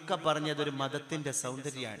മുഴുക്ക പറഞ്ഞതൊരു മതത്തിന്റെ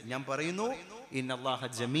സൗന്ദര്യമാണ്. ഞാൻ പറയുന്നു, ഇന്നല്ലാഹ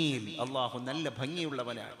ജമീൽ, അള്ളാഹു നല്ല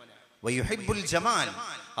ഭംഗിയുള്ളവനാണ്. വയുഹിബ്ബുൽ ജമാൽ,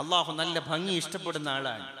 അള്ളാഹു നല്ല ഭംഗി ഇഷ്ടപ്പെടുന്ന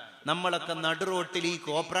ആളാണ്. നമ്മളൊക്കെ നടുറോട്ടിൽ ഈ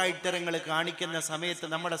കോപ്രായിട്ടരങ്ങൾ കാണിക്കുന്ന സമയത്ത്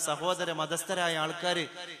നമ്മുടെ സഹോദര മതസ്ഥരായ ആൾക്കാര്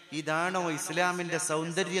ഇതാണോ ഇസ്ലാമിന്റെ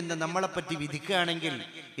സൗന്ദര്യം എന്ന് നമ്മളെപ്പറ്റി വിധിക്കുകയാണെങ്കിൽ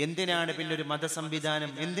എന്തിനാണ് പിന്നെ ഒരു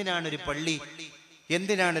മതസംവിധാനം? എന്തിനാണ് ഒരു പള്ളി?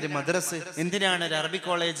 എന്തിനാണ് ഒരു മദ്രസ്? എന്തിനാണ് ഒരു അറബി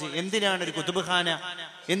കോളേജ്? എന്തിനാണ് ഒരു കുതുബ്ഖാന?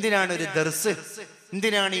 എന്തിനാണ് ഒരു ദർസ്?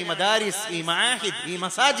 എന്തിനാണ് ഈ മദാരിസ്, ഈ മആഹിദ്, ഈ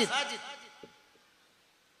മസാജിദ്?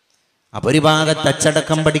 അപരിഭാഗത്ത്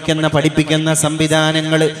അച്ചടക്കം പഠിപ്പിക്കുന്ന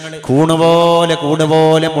സംവിധാനങ്ങൾ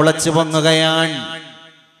കൂടുപോലെ മുളച്ചു പൊങ്ങുകയാണ്.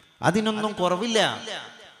 അതിനൊന്നും കുറവില്ല.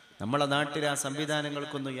 നമ്മളെ നാട്ടിൽ ആ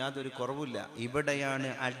സംവിധാനങ്ങൾക്കൊന്നും യാതൊരു കുറവില്ല.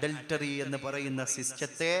 ഇവിടെയാണ് അഡൽട്ടറി എന്ന് പറയുന്ന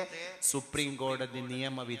സിസ്റ്റത്തെ സുപ്രീം കോടതി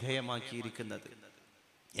നിയമവിധേയമാക്കിയിരിക്കുന്നത്.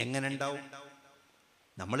 എങ്ങനെ ഉണ്ടാവും?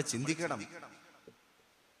 നമ്മൾ ചിന്തിക്കണം.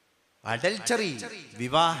 അഡൽട്ടറി,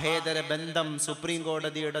 വിവാഹേതര ബന്ധം സുപ്രീം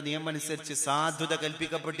കോടതിയുടെ നിയമം അനുസരിച്ച് സാധുത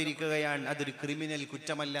കൽപ്പിക്കപ്പെട്ടിരിക്കുകയാണ്. അതൊരു ക്രിമിനൽ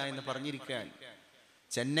കുറ്റമല്ല എന്ന് പറഞ്ഞിരിക്കുകയാണ്.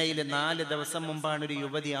 ചെന്നൈയിൽ 4 ദിവസം മുമ്പാണ് ഒരു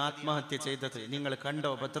യുവതി ആത്മഹത്യ ചെയ്തത്. നിങ്ങൾ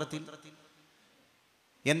കണ്ടോ പത്രത്തിൽ?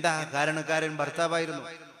 എന്താ കാരണക്കാരൻ? ഭർത്താവായിരുന്നു.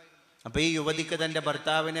 അപ്പൊ ഈ യുവതിക്ക് തന്റെ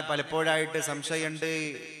ഭർത്താവിനെ പലപ്പോഴായിട്ട് സംശയമുണ്ട്,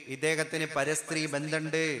 ഇദ്ദേഹത്തിന് പരസ്ത്രീ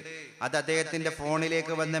ബന്ധമുണ്ട്. അത് അദ്ദേഹത്തിന്റെ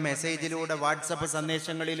ഫോണിലേക്ക് വന്ന മെസ്സേജിലൂടെ, വാട്സപ്പ്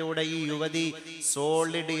സന്ദേശങ്ങളിലൂടെ ഈ യുവതി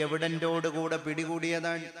സോളിഡ് എവിഡന്റോടുകൂടെ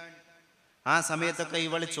പിടികൂടിയതാണ്. ആ സമയത്തൊക്കെ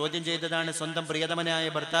ഇവൾ ചോദ്യം ചെയ്തതാണ് സ്വന്തം പ്രിയതമനായ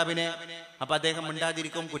ഭർത്താവിനെ. അപ്പൊ അദ്ദേഹം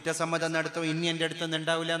മിണ്ടാതിരിക്കും, കുറ്റസമ്മതം നടത്തും, ഇനി എന്റെ അടുത്തൊന്നും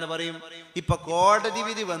ഉണ്ടാവില്ല എന്ന് പറയും. ഇപ്പൊ കോടതി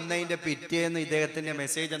വിധി വന്നതിന്റെ പിറ്റേന്ന് ഇദ്ദേഹത്തിന്റെ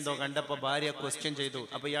മെസ്സേജ് എന്തോ കണ്ടപ്പോ ഭാര്യ ക്വസ്റ്റ്യൻ ചെയ്തു.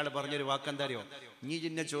 അപ്പൊ ഇയാൾ പറഞ്ഞൊരു വാക്കെന്താ അറിയോ? നീ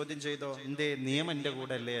ജിന്നെ ചോദ്യം ചെയ്തോ, എന്തേ നിയമം എന്റെ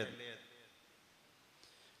കൂടെ അല്ലേ?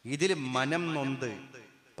 ഇതിൽ മനം നൊന്ത്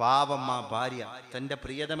പാവം ആ ഭാര്യ തന്റെ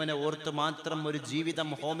പ്രിയതമനെ ഓർത്ത് മാത്രം ഒരു ജീവിതം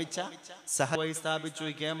ഹോമിച്ച സഹവൈ സ്ഥാപിച്ചു.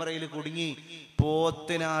 ഈ ക്യാമറയിൽ കുടുങ്ങി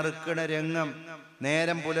പോത്തിനെ അറുക്കണ രംഗം.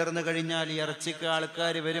 നേരം പുലർന്നു കഴിഞ്ഞാൽ ഇറച്ചിക്ക്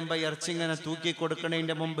ആൾക്കാർ വരുമ്പോ ഇറച്ചി ഇങ്ങനെ തൂക്കി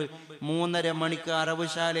കൊടുക്കണതിന്റെ മുമ്പ് 3.5 മണിക്ക്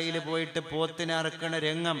അറവുശാലയിൽ പോയിട്ട് പോത്തിനെ അറുക്കണ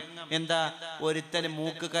രംഗം. എന്താ, ഒരുത്തന്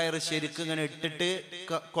മൂക്ക് കയറ് ശരിക്കും ഇങ്ങനെ ഇട്ടിട്ട്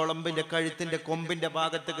കുളമ്പിന്റെ കഴുത്തിന്റെ കൊമ്പിന്റെ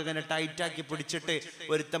ഭാഗത്തേക്ക് ഇങ്ങനെ ടൈറ്റാക്കി പിടിച്ചിട്ട്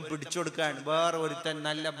ഒരുത്തൻ പിടിച്ചു കൊടുക്കാൻ, വേറെ ഒരുത്തൻ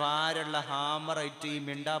നല്ല ഭാരമുള്ള ഹാമറായിട്ട് ഈ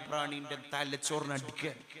മിണ്ടാപ്രാണിന്റെ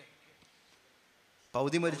തലച്ചോറിനടിക്കാൻ.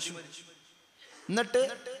 പൗതി മരിച്ചു. എന്നിട്ട്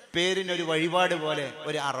പേരിനൊരു വഴിപാട് പോലെ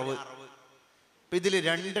ഒരു അറവ്. ഇതിൽ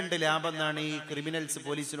 2 ലാഭം എന്നാണ് ഈ ക്രിമിനൽസ്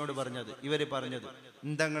പോലീസിനോട് പറഞ്ഞത്. ഇവര് പറഞ്ഞത്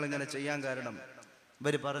എന്താ ഇങ്ങനെ ചെയ്യാൻ കാരണം?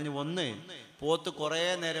 ഇവര് പറഞ്ഞു, ഒന്ന്, പോത്ത് കുറെ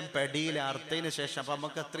നേരം പെടിയിൽ അറുത്തതിന് ശേഷം അപ്പൊ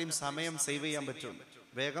നമുക്ക് അത്രയും സമയം സേവ് ചെയ്യാൻ പറ്റും,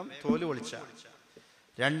 വേഗം തോല് പൊളിച്ച.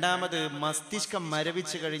 രണ്ടാമത്, മസ്തിഷ്കം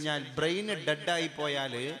മരവിച്ചു കഴിഞ്ഞാൽ, ബ്രെയിന് ഡെഡായി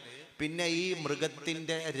പോയാല് പിന്നെ ഈ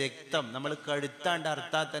മൃഗത്തിന്റെ രക്തം നമ്മൾ കഴുത്താണ്ട്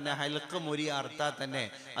അറുത്താൽ തന്നെ, ഹൽക്ക് മുരി അറുത്താൽ തന്നെ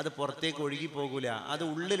അത് പുറത്തേക്ക് ഒഴുകി പോകൂല. അത്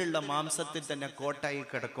ഉള്ളിലുള്ള മാംസത്തിൽ തന്നെ കോട്ടായി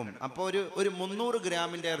കിടക്കും. അപ്പോൾ ഒരു 300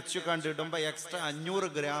 ഗ്രാമിന്റെ ഇറച്ചി കണ്ടിടുമ്പോ എക്സ്ട്രാ 500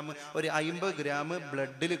 ഗ്രാം, ഒരു 50 ഗ്രാം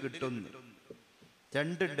ബ്ലഡിൽ കിട്ടുന്നു.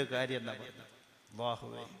 2 കാര്യം എന്നാ പറഞ്ഞത്.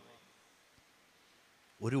 അല്ലാഹുവേ,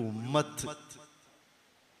 ഒരു ഉമ്മത്ത്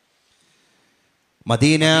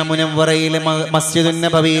മദീന മുനവ്വറയിലെ മസ്ജിദുൻ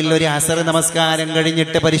നബവിയിൽ ഒരു അസർ നമസ്കാരം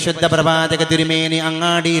കഴിഞ്ഞിട്ട് പരിശുദ്ധ പ്രവാചക തിരുമേനി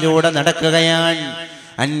അങ്ങാടിയിലൂടെ നടക്കുകയാണ്.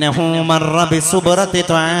 അന്നഹു മർറ ബിസുബ്റതി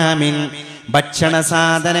തുആമിൻ, ഭക്ഷണ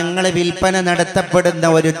സാധനങ്ങൾ വിൽപ്പന നടത്തപ്പെടുന്ന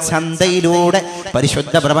ഒരു ചന്തയിലൂടെ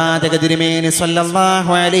പരിശുദ്ധ പ്രവാചക തിരുമേനി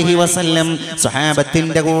സ്വല്ലല്ലാഹു അലൈഹി വസല്ലം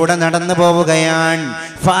സ്വഹാബത്തിന്റെ കൂടെ നടന്നു പോവുകയാണ്.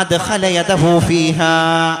 ഫഅദ്ഖല യദഹു ഫീഹാ,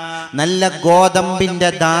 നല്ല ഗോതമ്പിന്റെ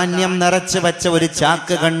ധാന്യം നിറച്ചു വെച്ച ഒരു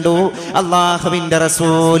ചാക്ക് കണ്ടു അള്ളാഹുവിന്റെ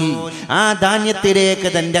റസൂൽ. ആ ധാന്യത്തിലേക്ക്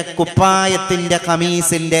തന്റെ കുപ്പായത്തിന്റെ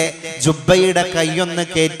ഖമീസിന്റെ ജുബ്ബയുടെ കൈയൊന്ന്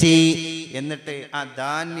കയറ്റി. എന്നിട്ട് ആ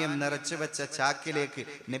ധാന്യം നിറച്ചു വെച്ച ചാക്കിലേക്ക്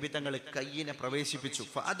നബി തങ്ങൾ കൈയിനെ പ്രവേശിപ്പിച്ചു.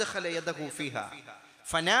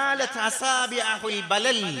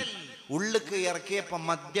 ഉള്ളിക്ക് ഇറക്കിയപ്പോ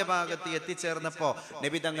മധ്യഭാഗത്ത് എത്തിച്ചേർന്നപ്പോ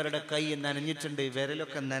നബി തങ്ങളുടെ കൈ നനഞ്ഞിട്ടുണ്ട്,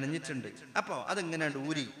 വിരലൊക്കെ നനഞ്ഞിട്ടുണ്ട്. അപ്പോ അതിങ്ങനെ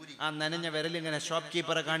ഊരി ആ നനഞ്ഞ വിരൽ ഇങ്ങനെ ഷോപ്പ്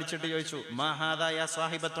കീപ്പറെ കാണിച്ചിട്ട് ചോദിച്ചു, മഹാദായ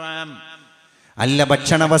സാഹിബത്വാം, അല്ല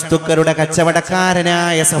ഭക്ഷണ വസ്തുക്കളുടെ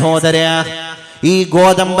കച്ചവടക്കാരനായ സഹോദര, ഈ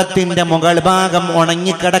ഗോതമ്പത്തിന്റെ മുകൾ ഭാഗം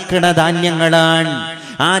ഉണങ്ങിക്കിടക്കുന്ന ധാന്യങ്ങളാണ്.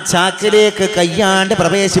 ആ ചാക്കിലേക്ക് കയ്യാണ്ട്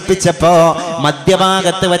പ്രവേശിപ്പിച്ചപ്പോ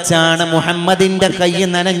മധ്യഭാഗത്ത് വെച്ചാണ് മുഹമ്മദിന്റെ കൈ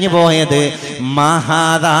നനഞ്ഞു പോയത്.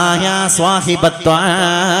 മഹാദായ സ്വാഹിബത്വാം,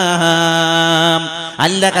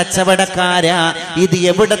 അല്ല കച്ചവടക്കാര, ഇത്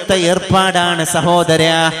എവിടത്തെ ഏർപ്പാടാണ് സഹോദര?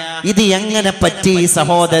 ഇത് എങ്ങനെ പറ്റി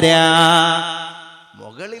സഹോദര?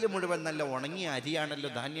 മുകളിൽ മുഴുവൻ നല്ല ഉണങ്ങിയ അരിയാണല്ലോ,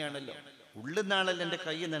 ധാന്യാണല്ലോ, ഉള്ളുന്നാണല്ലോ എന്റെ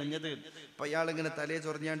കൈ നനഞ്ഞത്. അപ്പൊ അയാളിങ്ങനെ തലയെ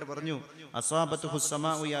ചൊറിഞ്ഞാണ്ട് പറഞ്ഞു, അസാബത്തുഹു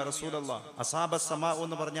സമാഉ യാ റസൂലല്ലാഹ്, അസാബ സമാഉ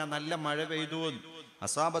എന്ന് പറഞ്ഞാൽ നല്ല മഴ പെയ്തു.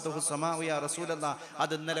 അസാബത്തുഹു സമാഉ യാ റസൂലല്ലാഹ്,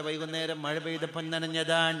 അത് ഇന്നലെ വൈകുന്നേരം മഴ പെയ്തപ്പോൾ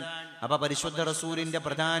നനഞ്ഞതാണ്. അപ്പൊ പരിശുദ്ധ റസൂലിന്റെ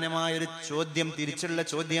പ്രധാനമായ ഒരു ചോദ്യം, തിരിച്ചുള്ള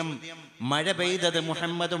ചോദ്യം, മഴ പെയ്തത്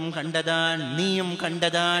മുഹമ്മദും കണ്ടതാണ്, നീയും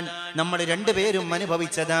കണ്ടതാണ്, നമ്മൾ രണ്ടുപേരും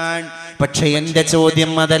അനുഭവിച്ചതാണ്. പക്ഷെ എന്റെ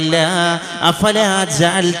ചോദ്യം അതല്ല. അഫലാ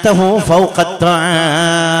ജഅൽതഹു ഫൗഖ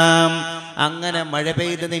ത്വആം, അങ്ങനെ മഴ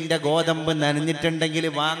പെയ്ത് നിന്റെ ഗോതമ്പ് നനഞ്ഞിട്ടുണ്ടെങ്കിൽ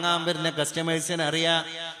വാങ്ങാൻ വരുന്ന കസ്റ്റമേഴ്സിന് അറിയാം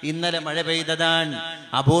ഇന്നലെ മഴ പെയ്തതാണ്.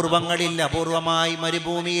 അപൂർവങ്ങളിൽ അപൂർവമായി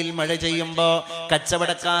മരുഭൂമിയിൽ മഴ ചെയ്യുമ്പോ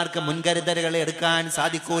കച്ചവടക്കാർക്ക് മുൻകരുതലുകൾ എടുക്കാൻ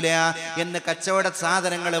സാധിക്കൂല എന്ന് കച്ചവട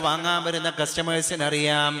സാധനങ്ങൾ വാങ്ങാൻ വരുന്ന കസ്റ്റമേഴ്സിന്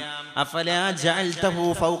അറിയാം. അഫലാ ജഅൽതഹു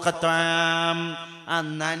ഫൗഖ ത്വആം, ആ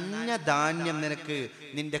നനഞ്ഞ ധാന്യം നിനക്ക്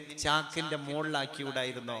നിന്റെ ചാക്കിന്റെ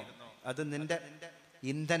മുകളിലാക്കിയൂടായിരുന്നോ? അത് നിന്റെ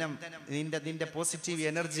ഇന്ധനം, നിന്റെ പോസിറ്റീവ്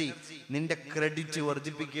എനർജി, നിന്റെ ക്രെഡിറ്റ്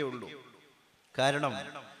വർദ്ധിപ്പിക്കുകയുള്ളൂ. കാരണം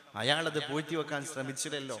അയാളത് പൂഴ്ത്തി വെക്കാൻ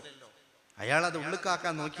ശ്രമിച്ചില്ലല്ലോ, അയാളത്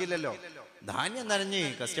ഉള്ളിക്കാക്കാൻ നോക്കിയില്ലല്ലോ. ധാന്യം നനഞ്ഞ്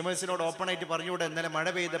കസ്റ്റമേഴ്സിനോട് ഓപ്പൺ ആയിട്ട് പറഞ്ഞുകൂടെ, ഇന്നലെ മഴ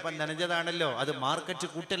പെയ്തപ്പം നനഞ്ഞതാണല്ലോ, അത് മാർക്കറ്റ്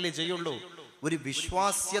കൂട്ടല്ലേ ചെയ്യുള്ളൂ. ഒരു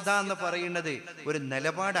വിശ്വാസ്യത എന്ന് പറയുന്നത് ഒരു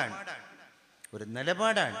നിലപാടാണ്, ഒരു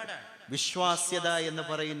നിലപാടാണ്. വിശ്വാസ്യത എന്ന്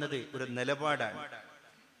പറയുന്നത് ഒരു നിലപാടാണ്.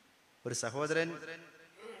 ഒരു സഹോദരൻ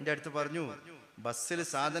എൻ്റെ അടുത്ത് പറഞ്ഞു, ബസ്സിൽ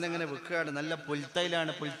സാധനം ഇങ്ങനെ വെക്കുകയാണ്, നല്ല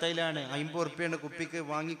പുൽത്തൈലാണ് 50 ഉറുപ്പ്യാണ് കുപ്പിക്ക്,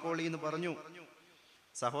 വാങ്ങിക്കോളി എന്ന് പറഞ്ഞു.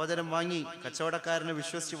 സഹോദരൻ വാങ്ങി, കച്ചവടക്കാരനെ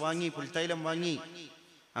വിശ്വസിച്ച് വാങ്ങി, പുൽത്തൈലം വാങ്ങി.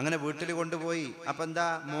 അങ്ങനെ വീട്ടിൽ കൊണ്ടുപോയി. അപ്പൊ എന്താ,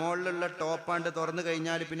 മുകളിലുള്ള ടോപ്പാണ്ട് തുറന്നു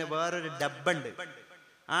കഴിഞ്ഞാൽ പിന്നെ വേറൊരു ഡബ്ബുണ്ട്.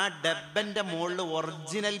 ആ ഡബ്ബന്റെ മുകളിൽ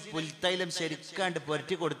ഒറിജിനൽ പുൽത്തൈലം ശരിക്കാണ്ട്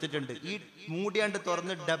പുരട്ടി കൊടുത്തിട്ടുണ്ട്. ഈ മൂടിയാണ്ട്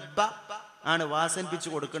തുറന്ന് ഡബ്ബ ആണ് വാസനിപ്പിച്ചു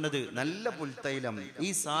കൊടുക്കുന്നത്, നല്ല പുൽത്തൈലം. ഈ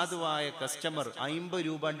സാധുവായ കസ്റ്റമർ 50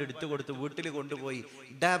 രൂപ എടുത്തു കൊടുത്ത് വീട്ടിൽ കൊണ്ടുപോയി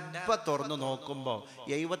ഡബ്ബ തുറന്നു നോക്കുമ്പോ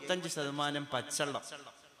 75% പച്ചള്ളം.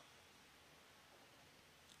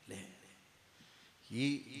 ഈ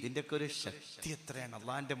ഇതിൻ്റെയൊക്കെ ഒരു ശക്തി എത്രയാണ്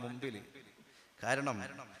അള്ളാന്റെ മുമ്പിൽ. കാരണം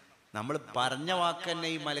നമ്മൾ പറഞ്ഞ വാക്ക് തന്നെ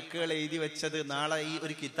ഈ മലക്കുകൾ എഴുതി വെച്ചത്. നാളെ ഈ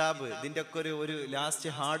ഒരു കിതാബ്, ഇതിൻ്റെ ഒക്കെ ഒരു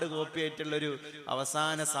ലാസ്റ്റ് ഹാർഡ് കോപ്പി ആയിട്ടുള്ളൊരു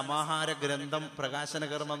അവസാന സമാഹാര ഗ്രന്ഥം പ്രകാശന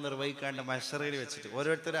കർമ്മം നിർവഹിക്കാണ്ട് മഷറയിൽ വെച്ചിട്ട്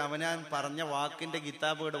ഓരോരുത്തരും അവനാൻ പറഞ്ഞ വാക്കിന്റെ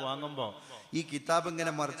കിതാബുകൾ വാങ്ങുമ്പോൾ ഈ കിതാബ്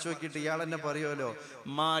ഇങ്ങനെ മറച്ചു നോക്കിയിട്ട് ഇയാൾ തന്നെ പറയുമല്ലോ,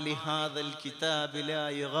 മാ ലിഹാദൽ കിതാബി ലാ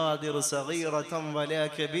യുഗാദിറു സഗീറതൻ വലാ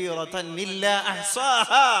കബീറതൻ ഇല്ലാ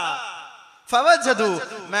അഹ്സാഹാ ഫവജദു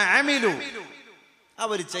മാ അമിലു.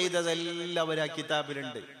 അവർ ചെയ്തതെല്ലാം അവർ ആ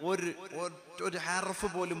കിതാബിലുണ്ട്, ഒരു ഹർഫ്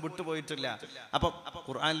പോലും വിട്ടുപോയിട്ടില്ല. അപ്പൊ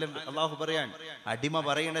ഖുർആനിൽ അള്ളാഹു പറയാൻ, അടിമ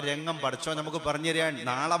പറയുന്ന രംഗം പഠിച്ചോ നമുക്ക് പറഞ്ഞു തരാൻ,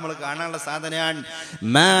 നാളെ നമ്മൾ കാണാനുള്ള സാധനമാണ്.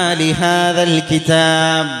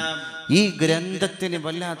 ഈ ഗ്രന്ഥത്തിന്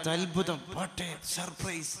വല്ലാത്ത അത്ഭുതം,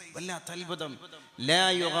 സർപ്രൈസ്, വല്ലാത്ത അത്ഭുതം.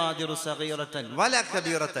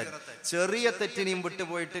 ചെറിയ തെറ്റിനെയും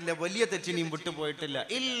വിട്ടുപോയിട്ടില്ല, വലിയ തെറ്റിനെയും വിട്ടുപോയിട്ടില്ല.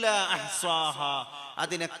 ഇല്ലാ അഹ്സാഹാ,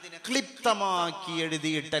 അതിനെ ക്ലിപ്തമാക്കി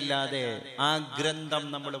എഴുതിയിട്ടല്ലാതെ ആ ഗ്രന്ഥം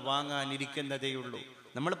നമ്മൾ വാങ്ങാനിരിക്കുന്നതേയുള്ളൂ.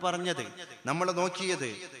 നമ്മൾ പറഞ്ഞത്, നമ്മൾ നോക്കിയത്,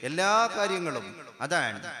 എല്ലാ കാര്യങ്ങളും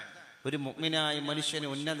അതാണ്. ഒരു മുഅ്മിനായ മനുഷ്യന്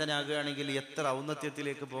ഉന്നതനാകുകയാണെങ്കിൽ എത്ര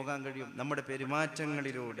ഔന്നത്യത്തിലേക്ക് പോകാൻ കഴിയും? നമ്മുടെ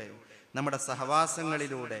പെരുമാറ്റങ്ങളിലൂടെ, നമ്മുടെ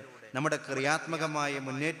സഹവാസങ്ങളിലൂടെ, നമ്മുടെ ക്രിയാത്മകമായ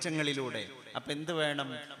മുന്നേറ്റങ്ങളിലൂടെ. അപ്പൊ എന്ത് വേണം?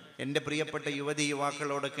 എൻ്റെ പ്രിയപ്പെട്ട യുവതി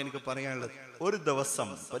യുവാക്കളോടൊക്കെ എനിക്ക് പറയാനുള്ളത്, ഒരു ദിവസം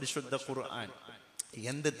പരിശുദ്ധ ഖുർആൻ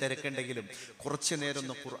എന്ത് തിരക്കുണ്ടെങ്കിലും കുറച്ചു നേരം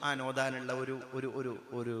ഒന്ന് ഖുർആൻ ഓതാനുള്ള ഒരു ഒരു ഒരു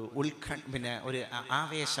ഒരു ഒരു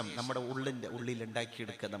ആവേശം നമ്മുടെ ഉള്ളിൽ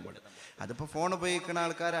ഉണ്ടാക്കിയെടുക്കുക നമ്മൾ. അതിപ്പോൾ ഫോൺ ഉപയോഗിക്കുന്ന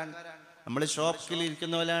ആൾക്കാരാണ്, നമ്മൾ ഷോപ്പിൽ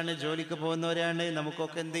ഇരിക്കുന്നവരാണ്, ജോലിക്ക് പോകുന്നവരാണ്.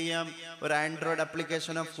 നമുക്കൊക്കെ എന്ത് ചെയ്യാം, ഒരു Android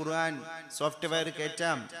application of Quran software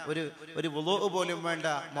കയറ്റാം. ഒരു വുളൂ പോലും വേണ്ട,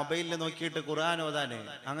 മൊബൈലിൽ നോക്കിയിട്ട് ഖുർആൻ ഓതാന്.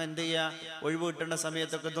 അങ്ങനെ എന്ത് ചെയ്യുക, ഒഴിവ് കിട്ടുന്ന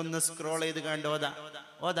സമയത്തൊക്കെ ഇതൊന്ന് സ്ക്രോൾ ചെയ്ത് കണ്ട്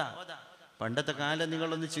ഓതാ. പണ്ടത്തെ കാലം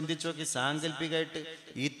നിങ്ങളൊന്ന് ചിന്തിച്ചു നോക്കി, സാങ്കല്പികമായിട്ട്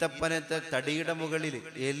ഈത്തപ്പനത്തെ തടിയുടെ മുകളിൽ,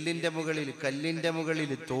 എല്ലിന്റെ മുകളിൽ, കല്ലിന്റെ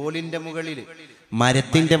മുകളിൽ, തോലിന്റെ മുകളിൽ,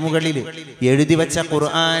 മരത്തിന്റെ മുകളിൽ എഴുതി വെച്ച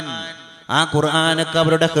ഖുർആൻ, ആ ഖുർആനൊക്കെ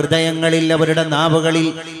അവരുടെ ഹൃദയങ്ങളിൽ, അവരുടെ നാവുകളിൽ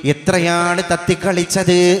എത്രയാണ്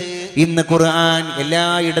തത്തിക്കളിച്ചത്. ഇന്ന് ഖുർആൻ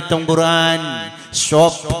എല്ലായിടത്തും ഖുർആൻ,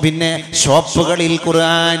 ഷോപ്പുകളിൽ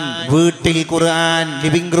ഖുർആൻ, വീട്ടിൽ ഖുർആൻ,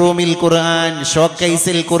 ലിവിംഗ് റൂമിൽ ഖുർആൻ,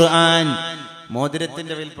 ഷോക്കേസിൽ ഖുർആൻ,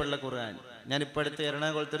 മോതിരത്തിന്റെ വലിപ്പമുള്ള ഖുർആൻ. ഞാനിപ്പോൾ അടുത്ത്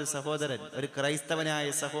എറണാകുളത്ത് ഒരു സഹോദരൻ, ഒരു ക്രൈസ്തവനായ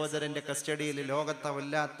സഹോദരന്റെ കസ്റ്റഡിയിൽ ലോകത്തെ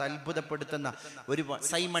വല്ലാത്ത അത്ഭുതപ്പെടുത്തുന്ന ഒരു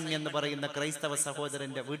സൈമൺ എന്ന് പറയുന്ന ക്രൈസ്തവ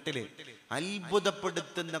സഹോദരന്റെ വീട്ടില്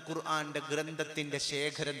അത്ഭുതപ്പെടുത്തുന്ന ഖുർആന്റെ ഗ്രന്ഥത്തിന്റെ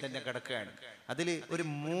ശേഖരം തന്നെ കിടക്കുകയാണ്. അതിൽ ഒരു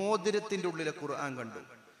മോതിരത്തിന്റെ ഉള്ളിലെ ഖുർആൻ കണ്ടു.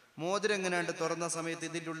 മോതിരം എങ്ങനെയാണ്ട് തുറന്ന സമയത്ത്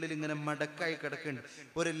ഇതിൻ്റെ ഉള്ളിൽ ഇങ്ങനെ മടക്കായി കിടക്കുന്നുണ്ട്.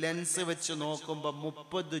 ഒരു ലെൻസ് വെച്ച് നോക്കുമ്പോൾ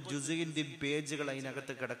 30 ജുസിന്റെ പേജുകൾ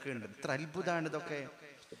അതിനകത്ത് കിടക്കുന്നുണ്ട്. ഇത്ര അത്ഭുതമാണ് ഇതൊക്കെ.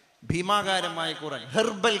 ഭീമാകാരമായ ഖുർആൻ,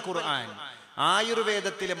 ഹെർബൽ ഖുർആൻ,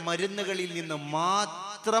 ആയുർവേദത്തിലെ മരുന്നുകളിൽ നിന്ന്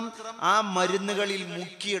മാത്രം ആ മരുന്നുകളിൽ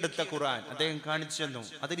മുക്കിയെടുത്ത ഖുർആൻ അദ്ദേഹം കാണിച്ചു തന്നു.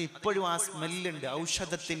 അതിന് ഇപ്പോഴും ആ സ്മെല്ലുണ്ട്,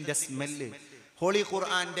 ഔഷധത്തിന്റെ സ്മെല്ല്. ഹോളി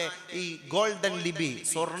ഖുർആന്റെ ഈ ഗോൾഡൻ ലിപി,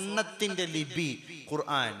 സ്വർണത്തിന്റെ ലിപി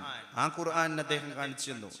ഖുർആൻ, ആ ഖുർആൻ അദ്ദേഹം കാണിച്ചു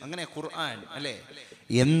തന്നു. അങ്ങനെ ഖുർആൻ അല്ലെ.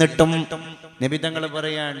 എന്നിട്ടും നബി തങ്ങൾ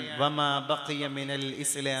പറയാൻ, വമാ ബഖിയ മിനൽ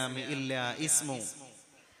ഇസ്ലാമി ഇല്ലാ ഇസ്മു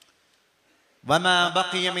വമാ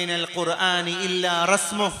ബഖിയ മിനൽ ഖുർആനി ഇല്ലാ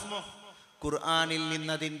റസ്മുഹ്. ഖുർആനിൽ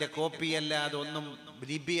നിന്നതിന്റെ കോപ്പിയല്ലാതെ ഒന്നും,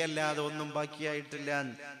 ലിപിയല്ലാതെ ഒന്നും ബാക്കിയായിട്ടില്ല.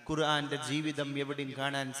 ഖുർആന്റെ ജീവിതം എവിടെയും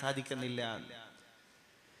കാണാൻ സാധിക്കുന്നില്ല.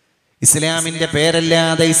 ഇസ്ലാമിന്റെ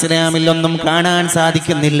പേരല്ലാതെ ഇസ്ലാമിൽ ഒന്നും കാണാൻ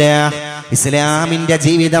സാധിക്കുന്നില്ല. ഇസ്ലാമിന്റെ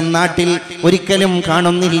ജീവിതം നാട്ടിൽ ഒരിക്കലും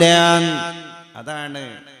കാണുന്നില്ല. അതാണ്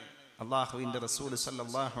അല്ലാഹുവിന്റെ റസൂൽ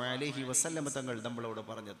സല്ലല്ലാഹു അലൈഹി വസല്ലം തങ്ങൾ നമ്മളോട്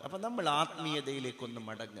പറഞ്ഞത്. അപ്പൊ നമ്മൾ ആത്മീയതയിലേക്കൊന്ന്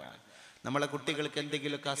മടങ്ങുക. നമ്മളെ കുട്ടികൾക്ക്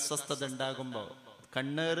എന്തെങ്കിലുമൊക്കെ അസ്വസ്ഥത ഉണ്ടാകുമ്പോൾ,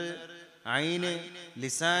 കണ്ണേറ്, ഐന്,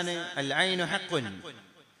 ലിസാന്, അൽ ഐനു ഹഖ്ഉൻ,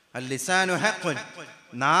 അൽ ലിസാനു ഹഖ്ഉൻ,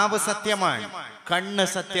 നാവ് സത്യമാണ്, കണ്ണ്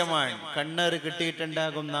സത്യമാണ്. കണ്ണേറ്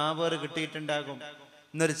കിട്ടിയിട്ടുണ്ടാകും, നാവേറ് കിട്ടിയിട്ടുണ്ടാകും.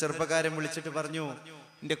 ഇന്നൊരു ചെറുപ്പക്കാരൻ വിളിച്ചിട്ട് പറഞ്ഞു,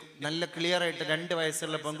 എൻ്റെ നല്ല ക്ലിയർ ആയിട്ട് 2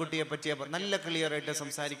 വയസ്സുള്ള പെൺകുട്ടിയെ പറ്റിയ നല്ല ക്ലിയർ ആയിട്ട്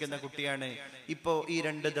സംസാരിക്കുന്ന കുട്ടിയാണ്. ഇപ്പോൾ ഈ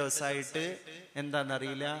 2 ദിവസമായിട്ട്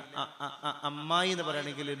എന്താണെന്നറിയില്ല, അമ്മായി എന്ന്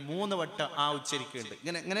പറയുകയാണെങ്കിൽ 3 വട്ടം ആ ഉച്ചരിക്കുന്നുണ്ട്.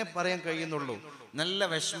 ഇങ്ങനെ പറയാൻ കഴിയുന്നുള്ളൂ. നല്ല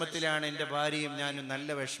വിഷമത്തിലാണ് എൻ്റെ ഭാര്യയും ഞാനും,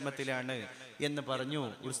 നല്ല വിഷമത്തിലാണ് എന്ന് പറഞ്ഞു.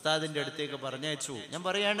 ഉസ്താദിന്റെ അടുത്തേക്ക് പറഞ്ഞയച്ചു. ഞാൻ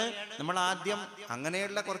പറയാണ്, നമ്മൾ ആദ്യം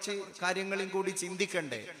അങ്ങനെയുള്ള കുറച്ച് കാര്യങ്ങളും കൂടി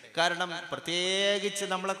ചിന്തിക്കണ്ടേ. കാരണം പ്രത്യേകിച്ച്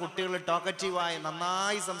നമ്മളെ കുട്ടികൾ ടോക്കറ്റീവായി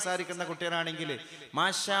നന്നായി സംസാരിക്കുന്ന കുട്ടികളാണെങ്കിൽ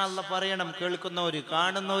മാഷാ അല്ലാഹ് പറയണം, കേൾക്കുന്നവര്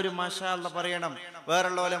കാണുന്നവര് മാഷാ അല്ലാഹ് പറയണം.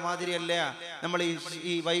 വേറുള്ള മാതിരിയല്ല. നമ്മൾ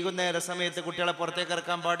ഈ വൈകുന്നേര സമയത്ത് കുട്ടികളെ പുറത്തേക്ക്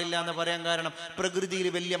ഇറക്കാൻ പാടില്ല എന്ന് പറയാൻ കാരണം പ്രകൃതിയിൽ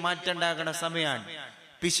വലിയ മാറ്റം ഉണ്ടാകുന്ന സമയമാണ്.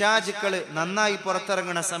 പിശാചുക്കള് നന്നായി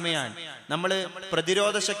പുറത്തിറങ്ങുന്ന സമയമാണ്. നമ്മൾ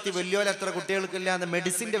പ്രതിരോധ ശക്തി വലിയോലത്ര കുട്ടികൾക്കില്ല എന്ന്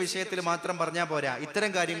മെഡിസിന്റെ വിഷയത്തിൽ മാത്രം പറഞ്ഞാൽ പോരാ,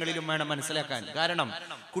 ഇത്തരം കാര്യങ്ങളിലും വേണം മനസ്സിലാക്കാൻ. കാരണം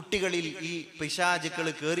കുട്ടികളിൽ ഈ പിശാചുക്കൾ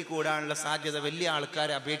കയറിക്കൂടാനുള്ള സാധ്യത വലിയ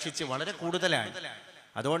ആൾക്കാരെ അപേക്ഷിച്ച് വളരെ കൂടുതലാണ്.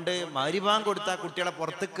 അതുകൊണ്ട് മഗ്‌രിബാങ്ക് കൊടുത്താൽ കുട്ടികളെ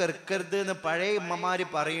പുറത്തേക്ക് ഇറക്കരുത് എന്ന് പഴയ ഉമ്മമാര്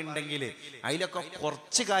പറയുന്നുണ്ടെങ്കിൽ അതിലൊക്കെ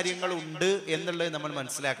കുറച്ച് കാര്യങ്ങളുണ്ട് എന്നുള്ളത് നമ്മൾ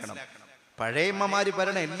മനസ്സിലാക്കണം. പഴയ ഉമ്മമാര്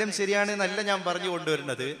പറയണ എല്ലാം ശരിയാണ് എന്നല്ല ഞാൻ പറഞ്ഞു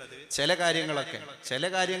കൊണ്ടുവരുന്നത്. ചില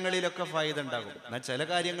കാര്യങ്ങളിലൊക്കെ ഫായിദ ഉണ്ടാകും, എന്നാൽ ചില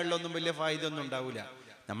കാര്യങ്ങളിലൊന്നും വലിയ ഫായിദ ഒന്നും ഉണ്ടാവില്ല.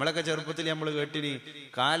 നമ്മളൊക്കെ ചെറുപ്പത്തിൽ നമ്മൾ കേട്ടിനി,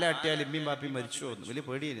 കാലാട്ടിയാൽ ഇമ്മിയും ബാപ്പിയും മരിച്ചു പോകുന്നു, വലിയ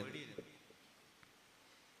പേടിയായിരുന്നു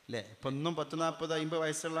അല്ലേ. ഇപ്പൊ ഒന്നും 10, 40, 50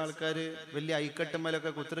 വയസ്സുള്ള ആൾക്കാർ വലിയ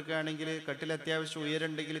ഐക്കട്ടുമ്മലൊക്കെ കുത്തിരിക്കുകയാണെങ്കിൽ കട്ടിൽ അത്യാവശ്യം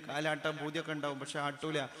ഉയരുണ്ടെങ്കിൽ കാലാട്ടാൻ പൂതിയൊക്കെ ഉണ്ടാവും, പക്ഷെ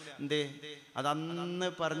ആട്ടൂല. എന്തേ? അതന്ന്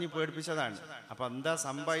പറഞ്ഞ് പേടിപ്പിച്ചതാണ്. അപ്പൊ എന്താ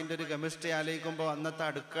സംഭവം? അതിൻ്റെ ഒരു കെമിസ്ട്രി ആലോചിക്കുമ്പോൾ അന്നത്തെ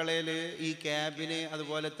അടുക്കളയിൽ ഈ ക്യാബിന്,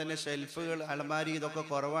 അതുപോലെ തന്നെ ഷെൽഫുകൾ, അലമാരി ഇതൊക്കെ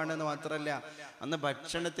കുറവാണെന്ന് മാത്രമല്ല, അന്ന്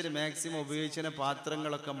ഭക്ഷണത്തിൽ മാക്സിമം ഉപയോഗിച്ചിരുന്ന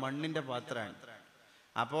പാത്രങ്ങളൊക്കെ മണ്ണിന്റെ പാത്രമാണ്.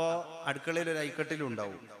 അപ്പോൾ അടുക്കളയിൽ ഒരു ഐക്കട്ടിലും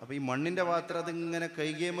ഉണ്ടാവും. അപ്പോൾ ഈ മണ്ണിന്റെ പാത്രം അതിങ്ങനെ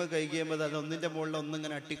കൈകേമ്പ് അതൊന്നിന്റെ മുകളിൽ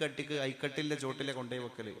ഒന്നിങ്ങനെ അട്ടിക്കട്ടിക്ക് ഐക്കട്ടിലെ ചോട്ടിലെ കൊണ്ടുപോയി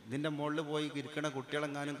വെക്കല്. ഇതിന്റെ മുകളിൽ പോയി ഇരിക്കണ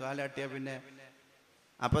കുട്ടികളെങ്ങാനും കാലാട്ടിയാൽ പിന്നെ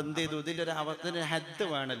അപ്പൊ എന്ത് ചെയ്തു? ഇതിന്റെ ഒരു ഹദ്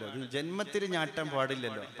വേണമല്ലോ, ഇത് ജന്മത്തിൽ ഞാട്ടാൻ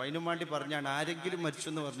പാടില്ലല്ലോ. അപ്പൊ അതിനും വേണ്ടി പറഞ്ഞാണ്, ആരെങ്കിലും മരിച്ചു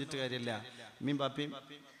എന്ന് പറഞ്ഞിട്ട് കാര്യമില്ല. മീൻ പാപ്പിയും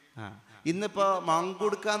ഇന്നിപ്പോ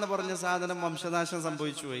മാങ്കുടുക്ക എന്ന് പറഞ്ഞ സാധനം വംശനാശം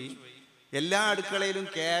സംഭവിച്ചു പോയി. എല്ലാ അടുക്കളയിലും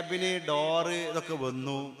ക്യാബിന് ഡോറ് ഇതൊക്കെ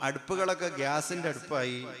വന്നു, അടുപ്പുകളൊക്കെ ഗ്യാസിന്റെ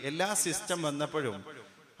അടുപ്പായി, എല്ലാ സിസ്റ്റം വന്നപ്പോഴും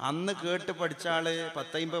അന്ന് കേട്ട് പഠിച്ച ആള്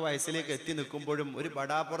 10-50 വയസ്സിലേക്ക് എത്തി നിൽക്കുമ്പോഴും ഒരു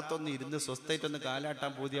ബടാപ്പുറത്തൊന്ന് ഇരുന്ന് സ്വസ്ഥമായിട്ടൊന്ന്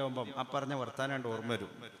കാലാട്ടാൻ പൂതിയാവുമ്പം ആ പറഞ്ഞ വർത്താനാണ്ട് ഓർമ്മ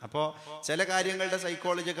വരും. അപ്പോൾ ചില കാര്യങ്ങളുടെ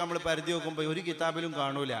സൈക്കോളജിയൊക്കെ നമ്മൾ പരിധി നോക്കുമ്പോൾ ഒരു കിതാബിലും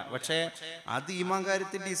കാണൂല. പക്ഷേ അത് ഈമാൻ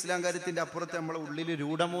കാര്യത്തിന്റെ ഇസ്ലാം കാര്യത്തിന്റെ അപ്പുറത്ത് നമ്മളെ ഉള്ളിൽ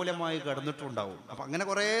രൂഢമൂലമായി കിടന്നിട്ടുണ്ടാവും. അപ്പൊ അങ്ങനെ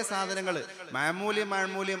കുറെ സാധനങ്ങൾ മാമൂലി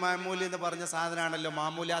എന്ന് പറഞ്ഞ സാധനമാണല്ലോ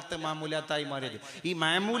മാമൂലാത്തായി മാറിയത്. ഈ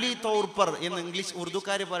മാമൂലി തൗർപ്പർ എന്ന് ഇംഗ്ലീഷ്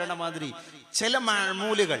ഉറുദുക്കാർ പറയണ മാതിരി ചില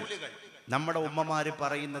മാമൂലുകൾ നമ്മുടെ ഉമ്മമാര്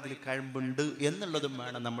പറയുന്നതിൽ കഴിവുണ്ട് എന്നുള്ളതും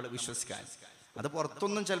വേണം നമ്മൾ വിശ്വസിക്കാൻ. അത്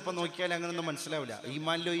പുറത്തൊന്നും ചിലപ്പോൾ നോക്കിയാൽ അങ്ങനൊന്നും മനസ്സിലാവില്ല.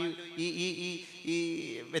 ഈമാനിലും ഈ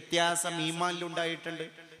വ്യത്യാസം ഈമാനിലുണ്ടായിട്ടുണ്ട്.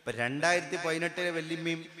 ഇപ്പൊ 2018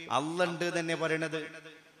 വല്യമ്മയും അള്ളണ്ട് തന്നെ പറയണത്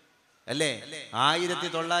അല്ലേ,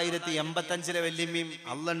 1985 വല്യമ്മയും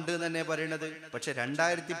അള്ളണ്ട് തന്നെ പറയണത്. പക്ഷെ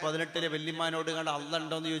 2018 വല്യമ്മാനോട് കണ്ട്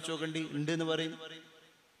അള്ളുണ്ടോന്ന് ചോദിച്ചു നോക്കണ്ടി, ഉണ്ട് എന്ന് പറയും.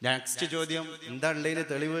 നെക്സ്റ്റ് ചോദ്യം, എന്താ ഉള്ളതിന്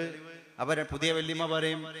തെളിവ്? അവരെ പുതിയ വല്യമ്മ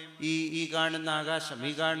പറയും, ഈ കാണുന്ന ആകാശം,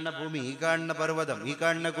 ഈ കാണുന്ന ഭൂമി, ഈ കാണുന്ന പർവ്വതം, ഈ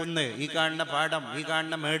കാണുന്ന കുന്ന്, ഈ കാണുന്ന പാടം, ഈ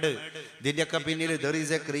കാണുന്ന മേട്, ഇതിന്റെയൊക്കെ പിന്നിൽ there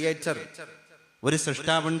is a creator, ഒരു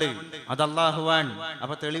സൃഷ്ടാവുണ്ട്, അത് അല്ലാഹുവാൻ.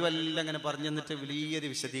 അപ്പൊ തെളിവെല്ലാം ഇങ്ങനെ പറഞ്ഞു തന്നിട്ട് വലിയൊരു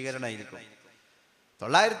വിശദീകരണമായിരിക്കും.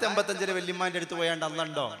 955 വല്യമ്മാന്റെ അടുത്ത് പോയാണ്ട്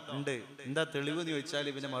അള്ളുണ്ടോ? ഉണ്ട്. എന്താ തെളിവ് എന്ന് ചോദിച്ചാൽ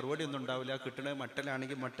പിന്നെ മറുപടി ഒന്നും ഉണ്ടാവില്ല. കിട്ടണ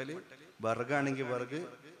മട്ടലാണെങ്കിൽ മട്ടല്, ബർഗാണെങ്കിൽ ബർഗ്,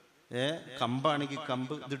 കമ്പാണെങ്കിൽ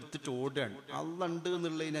കമ്പ്, ഇതെടുത്തിട്ട് ഓടുകയാണ്. അള്ളുണ്ട്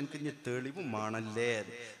എന്നുള്ളതിന് എനിക്ക് ഇനി തെളിവുമാണല്ലേ.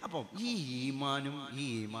 അപ്പം ഈ ഈമാനും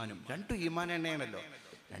രണ്ടും ഈമാൻ തന്നെയാണല്ലോ.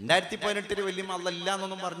 2018 വല്യമ്മ അള്ളല്ല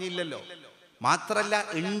എന്നൊന്നും പറഞ്ഞില്ലല്ലോ. മാത്രല്ല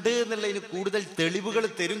ഉണ്ട് എന്നുള്ളതിന് കൂടുതൽ തെളിവുകൾ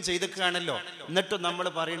തരും ചെയ്തൊക്കെയാണല്ലോ. എന്നിട്ടും നമ്മൾ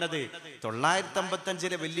പറയണത്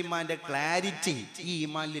 955 വല്യമ്മാന്റെ ക്ലാരിറ്റി ഈ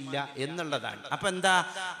ഈമാനിലില്ല എന്നുള്ളതാണ്. അപ്പൊ എന്താ,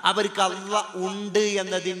 അവർക്ക് അള്ളാ ഉണ്ട്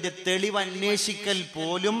എന്നതിന്റെ തെളിവ് അന്വേഷിക്കൽ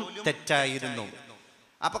പോലും തെറ്റായിരുന്നു.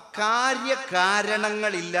 അപ്പൊ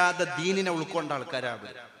കാര്യകാരണങ്ങളില്ലാതെ ദീനിനെ ഉൾക്കൊണ്ട ആൾക്കാരാണ്.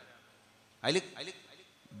 അതിൽ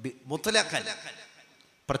മുത്തലഖൻ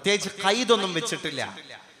പ്രത്യേകിച്ച് കൈതൊന്നും വെച്ചിട്ടില്ല.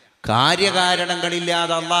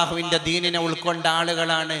 കാര്യകാരണങ്ങളില്ലാതെ അള്ളാഹുവിന്റെ ദീനിനെ ഉൾക്കൊണ്ട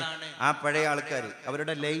ആളുകളാണ് ആ പഴയ ആൾക്കാർ.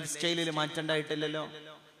 അവരുടെ ലൈഫ് സ്റ്റൈലിൽ മാറ്റം ഉണ്ടായിട്ടില്ലല്ലോ.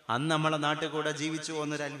 അന്ന് നമ്മളെ നാട്ടിൽ കൂടെ ജീവിച്ചു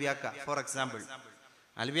പോകുന്നൊരു അൽവിയാക്ക, ഫോർ എക്സാമ്പിൾ,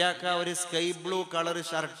 അൽവിയാക്ക ഒരു സ്കൈ ബ്ലൂ കളർ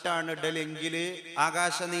ഷർട്ടാണ് ഇടലെങ്കിൽ,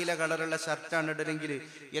 ആകാശനീല കളറുള്ള ഷർട്ടാണ് ഇടലെങ്കിൽ,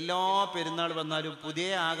 എല്ലാ പെരുന്നാൾ വന്നാലും പുതിയ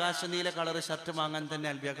ആകാശനീല കളർ ഷർട്ട് വാങ്ങാൻ തന്നെ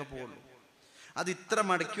അൽവിയാക്ക പോകുള്ളൂ. അത് ഇത്ര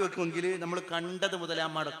മടക്കി വെക്കുമെങ്കിൽ നമ്മൾ കണ്ടത് മുതൽ ആ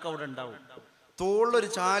മടക്കം അവിടെ ഉണ്ടാവും. തോളിലൊരു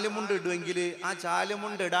ചാലുമുണ്ട് ഇടുമെങ്കിൽ ആ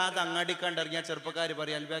ചാലുമുണ്ട് ഇടാതെ അങ്ങാടി കണ്ടിറങ്ങിയ ചെറുപ്പക്കാർ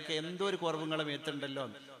പറയും, അൽവിയാക്ക എന്തോ ഒരു കുറവുകളും എത്തുണ്ടല്ലോ,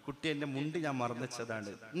 കുട്ടി എന്റെ മുണ്ട് ഞാൻ മറന്നുവെച്ചതാണ്.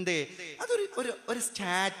 എന്തേ, അതൊരു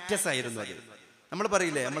സ്റ്റാറ്റസ് ആയിരുന്നു. അത് നമ്മൾ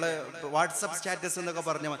പറയില്ലേ, നമ്മള് വാട്സപ്പ് സ്റ്റാറ്റസ് എന്നൊക്കെ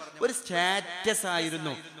പറഞ്ഞ ഒരു സ്റ്റാറ്റസ്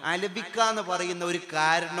ആയിരുന്നു. അലബിക്ക എന്ന് പറയുന്ന ഒരു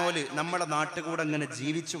കാരണോല് നമ്മുടെ നാട്ടിൽ കൂടെ അങ്ങനെ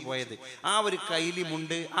ജീവിച്ചു പോയത്. ആ ഒരു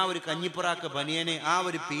കൈലിമുണ്ട്, ആ ഒരു കഞ്ഞിപ്പുറാക്ക് ബനിയന്, ആ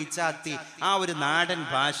ഒരു പീച്ചാത്തി, ആ ഒരു നാടൻ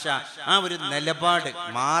ഭാഷ, ആ ഒരു നിലപാട്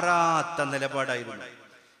മാറാത്ത നിലപാടായിരുന്നു.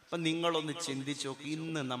 അപ്പൊ നിങ്ങളൊന്ന് ചിന്തിച്ചു നോക്ക്,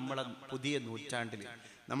 ഇന്ന് നമ്മളെ പുതിയ നൂറ്റാണ്ടിൽ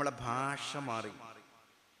നമ്മളെ ഭാഷ മാറി,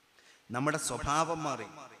 നമ്മുടെ സ്വഭാവം മാറി,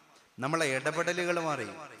 നമ്മളെ ഇടപെടലുകൾ മാറി,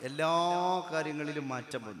 എല്ലാ കാര്യങ്ങളിലും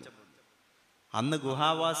മാറ്റം വന്നു. അന്ന്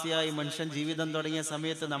ഗുഹാവാസിയായി മനുഷ്യൻ ജീവിതം തുടങ്ങിയ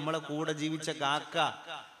സമയത്ത് നമ്മളെ കൂടെ ജീവിച്ച കാക്ക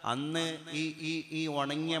അന്ന് ഈ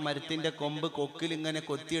ഉണങ്ങിയ മരത്തിന്റെ കൊമ്പ് കൊക്കിൽ ഇങ്ങനെ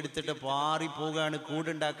കൊത്തിയെടുത്തിട്ട് പാറിപ്പോകാണ്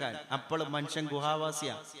കൂടുണ്ടാക്കാൻ. അപ്പോൾ മനുഷ്യൻ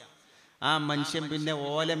ഗുഹാവാസിയാ. ആ മനുഷ്യൻ പിന്നെ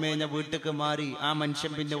ഓലമേഞ്ഞ വീട്ടിക്ക് മാറി, ആ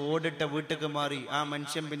മനുഷ്യൻ പിന്നെ ഓടിട്ട വീട്ടിക്ക് മാറി, ആ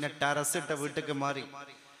മനുഷ്യൻ പിന്നെ ടെറസിട്ട വീട്ടിക്ക് മാറി,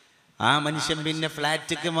 ആ മനുഷ്യൻ പിന്നെ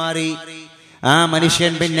ഫ്ലാറ്റിക്ക് മാറി, ആ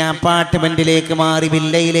മനുഷ്യൻ പിന്നെ അപ്പാർട്ട്മെന്റിലേക്ക് മാറി,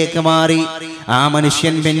 വില്ലയിലേക്ക് മാറി, ആ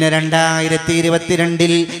മനുഷ്യൻ പിന്നെ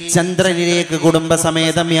 2022 ചന്ദ്രനിലേക്ക്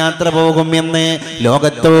കുടുംബസമേതം യാത്ര പോകും എന്ന്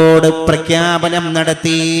ലോകത്തോട് പ്രഖ്യാപനം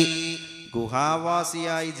നടത്തി.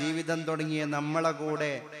 ഗുഹാവാസിയായി ജീവിതം തുടങ്ങിയ നമ്മളെ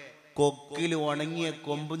കൂടെ കൊക്കിൽ ഉണങ്ങിയ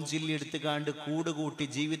കൊമ്പും ചില്ലി എടുത്തുകാണ്ട് കൂടുകൂട്ടി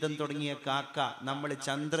ജീവിതം തുടങ്ങിയ കാക്ക നമ്മൾ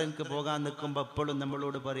ചന്ദ്രൻക്ക് പോകാൻ നിൽക്കുമ്പോൾ എപ്പോഴും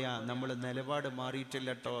നമ്മളോട് പറയാ, നമ്മൾ നിലപാട്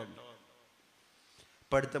മാറിയിട്ടില്ലട്ടോ.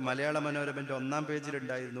 ഇപ്പൊ അടുത്ത മലയാള മനോരമന്റെ 1-ാം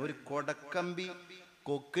പേജിലുണ്ടായിരുന്നു ഒരു കൊടക്കമ്പി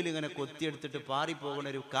കൊക്കിൽ ഇങ്ങനെ കൊത്തിയെടുത്തിട്ട് പാറിപ്പോകുന്ന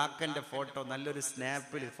ഒരു കാക്കന്റെ ഫോട്ടോ, നല്ലൊരു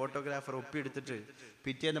സ്നാപ്പിൽ ഫോട്ടോഗ്രാഫർ ഒപ്പിയെടുത്തിട്ട്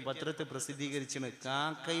പിറ്റേന്ന് പത്രത്തിൽ പ്രസിദ്ധീകരിച്ചാണ്.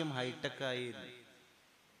 കാക്കയും ഹൈടെക്കായി.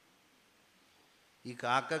 ഈ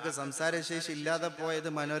കാക്കക്ക് സംസാരശേഷി ഇല്ലാതെ പോയത്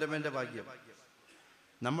മനോരമന്റെ ഭാഗ്യം.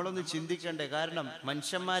 നമ്മളൊന്ന് ചിന്തിക്കണ്ടേ? കാരണം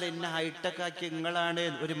മനുഷ്യന്മാരെ എന്നെ ഹൈടെക് ആക്കി നിങ്ങളാണ്.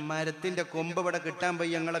 ഒരു മരത്തിന്റെ കൊമ്പ് ഇവിടെ കിട്ടാൻ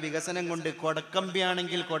പോയി ഞങ്ങളെ വികസനം കൊണ്ട്.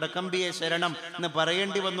 കൊടക്കമ്പിയാണെങ്കിൽ കൊടക്കമ്പിയെ ശരണം എന്ന്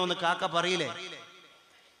പറയേണ്ടി വന്നു എന്ന് കാക്ക പറയില്ലേ?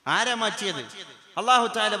 ആരാ മാറ്റിയത്? അല്ലാഹു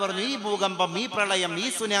തആല പറഞ്ഞു, ഈ ഭൂകമ്പം, ഈ പ്രളയം, ഈ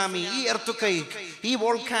സുനാമി, ഈ എർത്തുക്കൈക്ക്, ഈ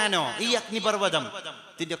വോൾക്കാനോ, ഈ അഗ്നിപർവ്വതം,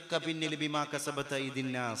 ഇതിന്റെ ഒക്കെ പിന്നിൽ ബിമാ കസബത ഐദിൻ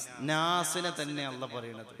നാസ്, നാസിനെ തന്നെ അല്ലാഹു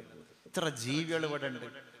പറയുന്നത്. എത്ര ജീവികൾ ഇവിടെ ഉണ്ട്.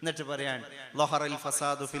 എന്നിട്ട് പറയാൻ ലഹറൽ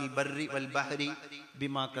ഫസാദു ഫിൽ ബർരി വൽ ബഹരി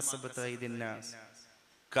ബിമാ കസബത് അയ്ദിൻ നാസ്.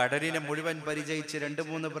 കടലിനെ മുഴുവൻ പരിചയിച്ച്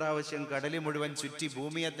 2-3 പ്രാവശ്യം കടല് മുഴുവൻ ചുറ്റി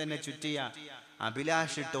ഭൂമിയെ തന്നെ ചുറ്റിയ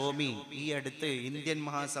അഭിലാഷ് ടോമി ഈ അടുത്ത് ഇന്ത്യൻ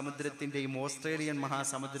മഹാസമുദ്രത്തിന്റെയും ഓസ്ട്രേലിയൻ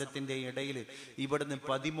മഹാസമുദ്രത്തിന്റെയും ഇടയിൽ ഇവിടുന്ന്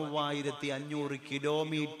 13,500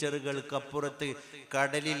 കിലോമീറ്ററുകൾക്കപ്പുറത്ത്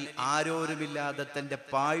കടലിൽ ആരോരുമില്ലാതെ തന്റെ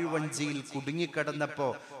പാഴ്വഞ്ചിയിൽ കുടുങ്ങിക്കിടന്നപ്പോ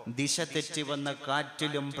ദിശ തെറ്റി വന്ന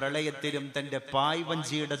കാറ്റിലും പ്രളയത്തിലും തന്റെ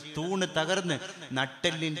പായ്വഞ്ചിയുടെ തൂണ് തകർന്ന്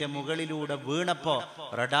നട്ടെല്ലിന്റെ മുകളിലൂടെ വീണപ്പോ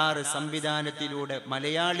റഡാർ സംവിധാനത്തിലൂടെ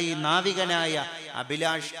മലയാളി നാവികനായ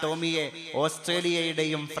അഭിലാഷ് ടോമിയെ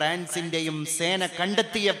ഓസ്ട്രേലിയയുടെയും ഫ്രാൻസിന്റെയും സേന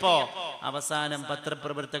കണ്ടെത്തിയപ്പോ അവസാനം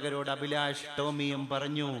പത്രപ്രവർത്തകരോട് അഭിലാഷ് ടോമിയും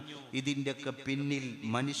പറഞ്ഞു, ഇതിന്റെയൊക്കെ പിന്നിൽ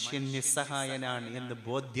മനുഷ്യൻ നിസ്സഹായനാണ് എന്ന്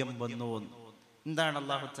ബോധ്യം വന്നു. എന്താണ്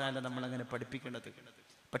അല്ലാഹു തആല നമ്മളങ്ങനെ പഠിപ്പിക്കുന്നത്?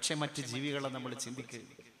 പക്ഷെ മറ്റ് ജീവികളെ നമ്മൾ ചിന്തിക്കുക,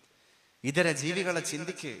 ഇതര ജീവികളെ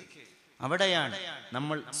ചിന്തിക്കുക. അവിടെയാണ്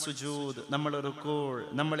നമ്മൾ സുജൂദ്, നമ്മൾ റുകൂഅ്,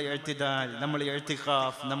 നമ്മൾ ഇഅ്തിദാൽ, നമ്മൾ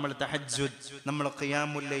ഇഅ്തിഖാഫ്, നമ്മൾ തഹജ്ജുദ്, നമ്മൾ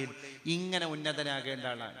ഖിയാമുൽ ലൈൽ, ഇങ്ങനെ ഉന്നതനാകേണ്ട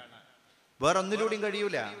ആളാണ്. വേറെ ഒന്നിലൂടെയും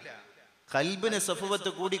കഴിയൂല. ഖൽബിന് സഫുവത്ത്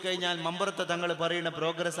കൂടിക്കഴിഞ്ഞാൽ മമ്പറത്തെ തങ്ങൾ പറയുന്ന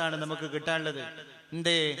പ്രോഗ്രസ് ആണ് നമുക്ക് കിട്ടാനുള്ളത്.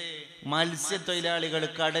 എന്തേ മത്സ്യത്തൊഴിലാളികൾ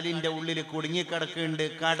കടലിന്റെ ഉള്ളിൽ കുടുങ്ങിക്കിടക്കുന്നുണ്ട്,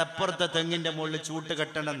 കടപ്പുറത്തെ തെങ്ങിന്റെ മുകളിൽ ചൂട്ട്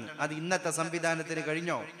കെട്ടണം. അത് ഇന്നത്തെ സംവിധാനത്തിന്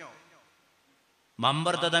കഴിഞ്ഞോ?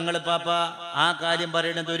 മമ്പർത്ത തങ്ങൾ പാപ്പ ആ കാര്യം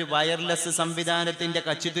പറയുന്നത് ഒരു വയർലെസ് സംവിധാനത്തിന്റെ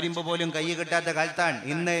കച്ചിത്തുരുമ്പ് പോലും കൈ കിട്ടാത്ത കാലത്താണ്.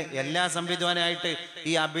 ഇന്ന് എല്ലാ സംവിധാനമായിട്ട്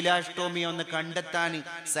ഈ അഭിലാഷ് ടോമി ഒന്ന് കണ്ടെത്താൻ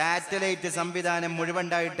സാറ്റലൈറ്റ് സംവിധാനം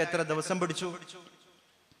മുഴുവനായിട്ട് എത്ര ദിവസം പിടിച്ചു?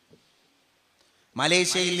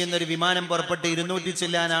 മലേഷ്യയിൽ നിന്നൊരു വിമാനം പുറപ്പെട്ട് 200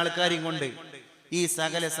 ചില്ലാൻ ആൾക്കാരെയും കൊണ്ട് ഈ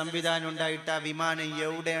സകല സംവിധാനം ഉണ്ടായിട്ട് ആ വിമാനം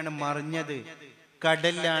എവിടെയാണ് മറിഞ്ഞത്?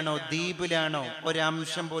 കടലിലാണോ ദ്വീപിലാണോ?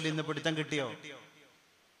 ഒരംശം പോലും ഇന്ന് പിടുത്തം കിട്ടിയോ?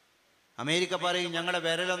 അമേരിക്ക പറയും ഞങ്ങളുടെ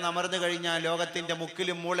വിരലൊന്ന് അമർന്നു കഴിഞ്ഞാൽ ലോകത്തിന്റെ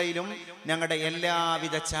മുക്കിലും മൂളയിലും ഞങ്ങളുടെ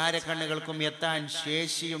എല്ലാവിധ ചാരക്കണ്ണുകൾക്കും എത്താൻ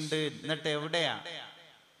ശേഷിയുണ്ട്. എന്നിട്ട് എവിടെയാ?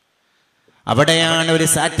 അവിടെയാണ് ഒരു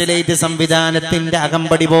സാറ്റലൈറ്റ് സംവിധാനത്തിന്റെ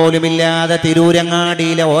അകമ്പടി പോലുമില്ലാതെ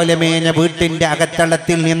തിരൂരങ്ങാടിയിലെ ഓലമേഞ്ഞ വീട്ടിന്റെ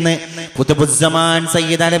അകത്തളത്തിൽ നിന്ന് ഖുതുബുസ്സമാൻ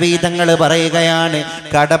സയ്യിദ് അലവി തങ്ങൾ പറയുകയാണ്,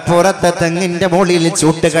 കടപ്പുറത്തെ തെങ്ങിന്റെ മുകളിൽ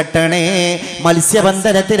ചൂട്ടുകെട്ടണേ.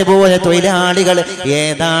 മത്സ്യബന്ധനത്തിന് പോയ തൊഴിലാളികൾ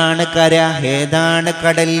ഏതാണ് കര ഏതാണ്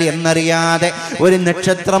കടൽ എന്നറിയാതെ, ഒരു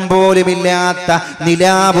നക്ഷത്രം പോലുമില്ലാത്ത,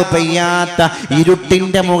 നിലാവ് പെയ്യാത്ത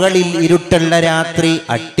ഇരുട്ടിന്റെ മുകളിൽ ഇരുട്ടുള്ള രാത്രി,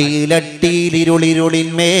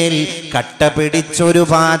 അട്ടിയിലട്ടിയിലിരുളിരുളിന്മേൽ കട്ട പിടിച്ചൊരു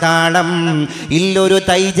പാതാളം, ഇല്ലൊരു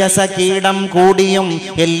തൈജസ കീടം കൂടിയും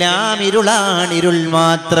എല്ലാം ഇരുളാണിരുൾ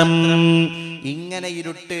മാത്രം. ഇങ്ങനെ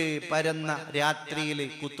ഇരുട്ട് പരന്ന രാത്രിയിൽ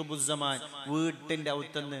ഖുതുബുസ്സമാൻ വീട്ടിന്റെ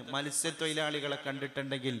ഔത്തന്ന് മത്സ്യത്തൊഴിലാളികളെ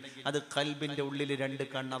കണ്ടിട്ടുണ്ടെങ്കിൽ അത് ഖൽബിന്റെ ഉള്ളിൽ 2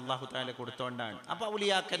 കണ്ണ് അല്ലാഹു തആല കൊടുത്തോണ്ടാണ്. അപ്പൊ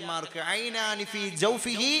ഔലിയാക്കന്മാർക്ക് ഐനാനി ഫീ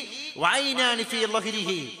ജൗഫിഹി വഐനാനി ഫീ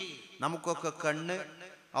ലഹ്രിഹി. നമുക്കൊക്കെ കണ്ണ്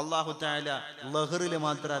അല്ലാഹു തആല ലഹ്റിൽ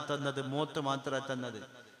മാത്രമാണ് തന്നത്, മോത്ത് മാത്രമാണ് തന്നത്.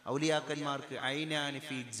 ഔലിയാക്കന്മാർക്ക് ഐനാനി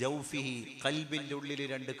ഫീ ജൗഫിഹി, ഖൽബിന്റെ ഉള്ളിൽ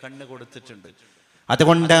 2 കണ്ണ് കൊടുത്തിട്ടുണ്ട്.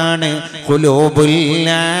 അതുകൊണ്ടാണ് ഖുലൂബുൽ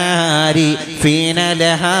നാരി ഫീന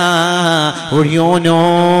ലഹാ ഉയൂനു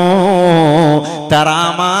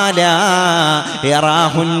തറാമാല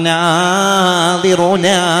യറാഹുൻ നാദിറുന.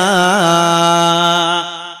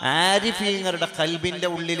 ആരിഫീങ്ങളുടെ ഖൽബിന്റെ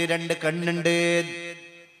ഉള്ളിൽ 2 കണ്ണുണ്ട്.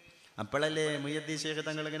 അപ്പോഴല്ലേ മുഹ്യിദ്ദീൻ ശൈഖ്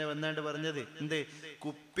തങ്ങൾ ഇങ്ങനെ വന്നാണ്ട് പറഞ്ഞത്, എന്ത്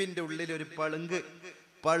കുപ്പിന്റെ ഉള്ളിൽ ഒരു പളുങ്ക്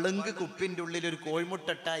കുപ്പിന്റെ ഉള്ളിൽ ഒരു കോഴിമുട്ട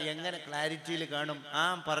എങ്ങനെ ക്ലാരിറ്റിയിൽ കാണും? ആ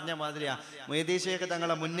പറഞ്ഞ മാതിരിയാ മുഹ്യിദ്ദീൻ ശൈഖ്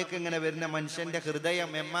തങ്ങളെ മുന്നിക്ക് ഇങ്ങനെ വരുന്ന മനുഷ്യന്റെ ഹൃദയം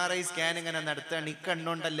MRI സ്കാൻ ഇങ്ങനെ നടത്താണ്. ഈ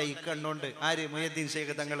കണ്ണുണ്ടല്ല, ഈ കണ്ണുണ്ട്. ആര്? മുഹ്യിദ്ദീൻ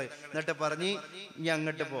ശൈഖ് തങ്ങള്. എന്നിട്ട് പറഞ്ഞ് ഈ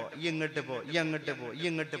അങ്ങോട്ട് പോ, ഈ ഇങ്ങോട്ട് പോ, ഈ അങ്ങോട്ട് പോ, ഈ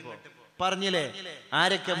ഇങ്ങോട്ട് പോ പറഞ്ഞില്ലേ?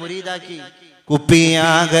 ആരൊക്കെ മുരീദാക്കി?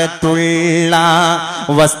 കുപ്പിയാകത്തുള്ള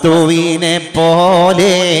വസ്തുവിനെ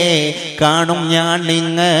പോലെ കാണും ഞാൻ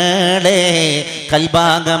നിങ്ങളെ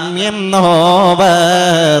കൽഭാഗം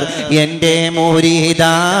എന്നോവർ എൻ്റെ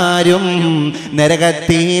മുരീദാരും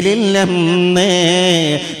നരകത്തിലില്ലെന്ന്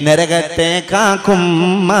നരകത്തെ കാക്കും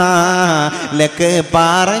മാലക്ക്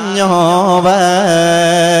പറഞ്ഞോവർ.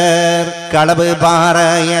 കളവ്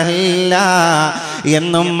പറയല്ല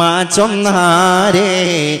എന്നും ആ ചൊന്നാരേ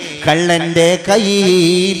കള്ളന്റെ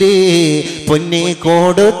കയ്യില് പൊന്നി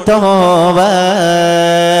കൊടുത്തോവർ.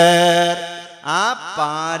 ആ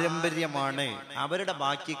പാരമ്പര്യമാണ് അവരുടെ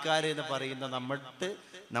ബാക്കിക്കാര് എന്ന് പറയുന്ന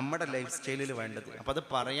നമ്മുടെ ലൈഫ് സ്റ്റൈലിൽ വേണ്ടത്. അപ്പൊ അത്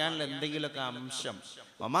പറയാനുള്ള എന്തെങ്കിലുമൊക്കെ അംശം.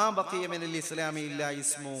 ഇസ്ലാമി ഇല്ല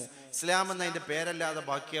ഇസ്മു, ഇസ്ലാം എന്നതിന്റെ പേരല്ലാതെ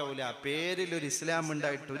ബാക്കിയാവൂല. പേരിൽ ഒരു ഇസ്ലാം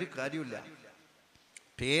ഉണ്ടായിട്ട് ഒരു കാര്യമില്ല.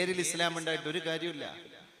 പേരിൽ ഇസ്ലാം ഉണ്ടായിട്ട് ഒരു കാര്യമില്ല.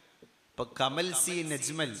 ഇപ്പൊ കമൽസി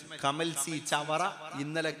നജ്മൽ, കമൽസി ചവറ,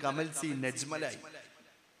 ഇന്നലെ കമൽസി നജ്മലായി.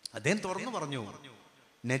 അദ്ദേഹം തുറന്നു പറഞ്ഞു,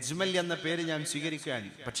 നജ്മൽ എന്ന പേര് ഞാൻ സ്വീകരിക്കുകയാണ്.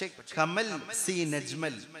 പക്ഷെ കമൽ സി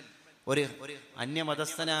നജ്മൽ, ഒരു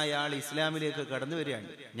അന്യമതസ്ഥനായ ആൾ ഇസ്ലാമിലേക്ക് കടന്നു വരികയാണ്.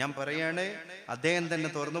 ഞാൻ പറയാണ്, അദ്ദേഹം തന്നെ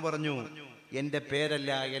തുറന്നു പറഞ്ഞു, എന്റെ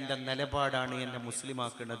പേരല്ല, എന്റെ നിലപാടാണ് എന്നെ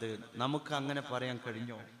മുസ്ലിമാക്കുന്നത്. നമുക്ക് അങ്ങനെ പറയാൻ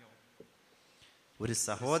കഴിഞ്ഞോ? ഒരു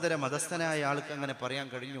സഹോദര മതസ്ഥനായ ആൾക്ക് അങ്ങനെ പറയാൻ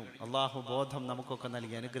കഴിഞ്ഞു? അള്ളാഹു ബോധം നമുക്കൊക്കെ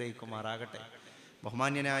നൽകി അനുഗ്രഹിക്കുമാറാകട്ടെ.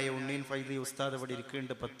 ബഹുമാന്യനായ ഉണ്ണീൻ ഫൈദി ഉസ്താദ് ഇവിടെ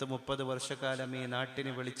ഇരിക്കുന്നുണ്ട്. 10-30 വർഷക്കാലം ഈ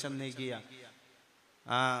നാട്ടിന് വെളിച്ചം നൽകിയ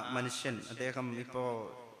ആ മനുഷ്യൻ, അദ്ദേഹം ഇപ്പോ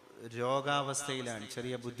രോഗാവസ്ഥയിലാണ്.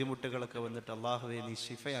 ചെറിയ ബുദ്ധിമുട്ടുകളൊക്കെ വന്നിട്ട് അള്ളാഹുവെ നീ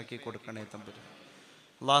ശിഫയാക്കി കൊടുക്കണേ തമ്പുരാൻ.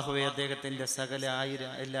 അള്ളാഹുവെ അദ്ദേഹത്തിന്റെ സകല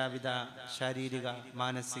എല്ലാവിധ ശാരീരിക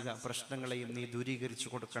മാനസിക പ്രശ്നങ്ങളെയും നീ ദൂരീകരിച്ചു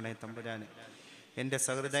കൊടുക്കണേ തമ്പുരാന്. എൻ്റെ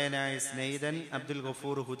സഹൃദയനായ സ്നേഹിതൻ അബ്ദുൽ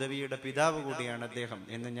ഗഫൂർ ഹുദവിയുടെ പിതാവ് കൂടിയാണ് അദ്ദേഹം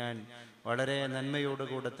എന്ന് ഞാൻ വളരെ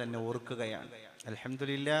നന്മയോടുകൂടെ തന്നെ ഓർക്കുകയാണ്.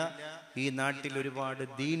 അൽഹംദുലില്ലാ, ഈ നാട്ടിൽ ഒരുപാട്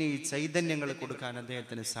ദീനി ചൈതന്യങ്ങൾ കൊടുക്കാൻ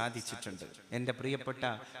അദ്ദേഹത്തിന് സാധിച്ചിട്ടുണ്ട്. എൻ്റെ പ്രിയപ്പെട്ട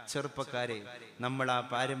ചെറുപ്പക്കാരെ, നമ്മൾ ആ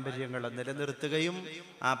പാരമ്പര്യങ്ങൾ നിലനിർത്തുകയും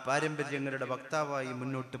ആ പാരമ്പര്യങ്ങളുടെ വക്താവായി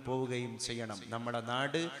മുന്നോട്ട് പോവുകയും ചെയ്യണം. നമ്മുടെ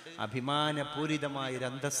നാട് അഭിമാനപൂരിതമായ ഒരു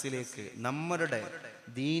അന്തസ്സിലേക്ക് നമ്മളുടെ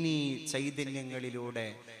ദീനി ചൈതന്യങ്ങളിലൂടെ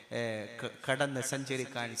കടന്ന്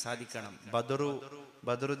സഞ്ചരിക്കാൻ സാധിക്കണം.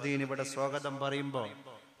 ബദറുദ്ദീൻ ഇവിടെ സ്വാഗതം പറയുമ്പോൾ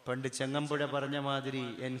പണ്ട് ചെങ്ങമ്പുഴ പറഞ്ഞ മാതിരി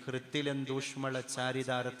എൻ ഹൃത്തിലെന്തൂഷ്മള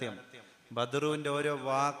ചാരിതാർത്ഥ്യം. ബദറുവിന്റെ ഓരോ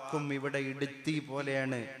വാക്കും ഇവിടെ ഇടുത്തി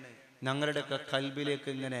പോലെയാണ് ഞങ്ങളുടെയൊക്കെ കൽബിലേക്ക്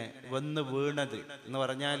ഇങ്ങനെ വന്ന് വീണത് എന്ന്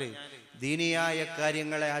പറഞ്ഞാല് ദീനിയായ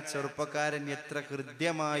കാര്യങ്ങളെ ആ ചെറുപ്പക്കാരൻ എത്ര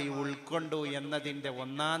കൃത്യമായി ഉൾക്കൊണ്ടു എന്നതിന്റെ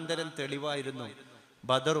ഒന്നാന്തരം തെളിവായിരുന്നു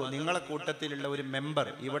ബദറു. നിങ്ങളെ കൂട്ടത്തിലുള്ള ഒരു മെമ്പർ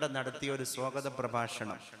ഇവിടെ നടത്തിയ ഒരു സ്വാഗത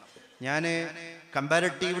പ്രഭാഷണം. ഞാൻ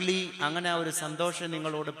കമ്പാരിറ്റീവ്ലി അങ്ങനെ ഒരു സന്തോഷം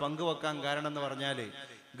നിങ്ങളോട് പങ്കുവെക്കാൻ കാരണം എന്ന് പറഞ്ഞാല്,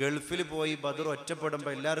 ഗൾഫിൽ പോയി ബദർ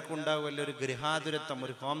ഒറ്റപ്പെടുമ്പോൾ എല്ലാവർക്കും ഉണ്ടാവുമല്ലോ ഒരു ഗൃഹാതുരത്വം,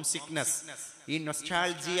 ഒരു ഹോം സിക്നസ്. ഈ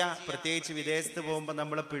നൊസ്റ്റാൾജിയ പ്രത്യേകിച്ച് വിദേശത്ത് പോകുമ്പോൾ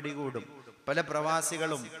നമ്മളെ പിടികൂടും. പല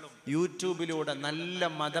പ്രവാസികളും യൂട്യൂബിലൂടെ നല്ല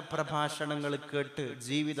മതപ്രഭാഷണങ്ങൾ കേട്ട്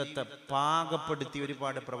ജീവിതത്തെ പാകപ്പെടുത്തിയ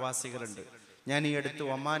ഒരുപാട് പ്രവാസികളുണ്ട്. ഞാൻ ഈ അടുത്ത്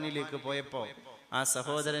ഒമാനിലേക്ക് പോയപ്പോൾ ആ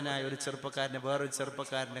സഹോദരനായ ഒരു ചെറുപ്പക്കാരനെ, വേറൊരു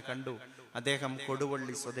ചെറുപ്പക്കാരനെ കണ്ടു. അദ്ദേഹം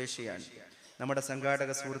കൊടുവള്ളി സ്വദേശിയാണ്. നമ്മുടെ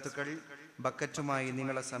സംഘാടക സുഹൃത്തുക്കൾ ബക്കറ്റുമായി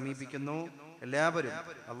നിങ്ങളെ സമീപിക്കുന്നു. എല്ലാവരും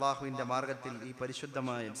അള്ളാഹുവിന്റെ മാർഗത്തിൽ ഈ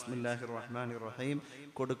പരിശുദ്ധമായ ബിസ്മില്ലാഹിർ റഹ്മാനിർ റഹീം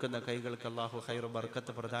കൊടുക്കുന്ന കൈകൾക്ക് അള്ളാഹു ഖൈർ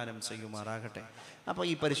ബർക്കത്ത് പ്രദാനം ചെയ്യുമാറാകട്ടെ. അപ്പോൾ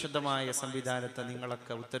ഈ പരിശുദ്ധമായ സംവിധാനത്തെ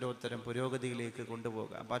നിങ്ങളൊക്കെ ഉത്തരോത്തരം പുരോഗതിയിലേക്ക്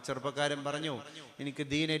കൊണ്ടുപോകുക. അപ്പോൾ ആ ചെറുപ്പക്കാരൻ പറഞ്ഞു, എനിക്ക്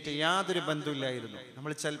ദീനായിട്ട് യാതൊരു ബന്ധമില്ലായിരുന്നു.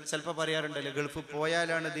 നമ്മൾ ചിലപ്പോൾ പറയാറുണ്ടല്ലോ, ഗൾഫ്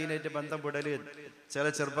പോയാലാണ് ദീനായിട്ട് ബന്ധം വിടല്. ചില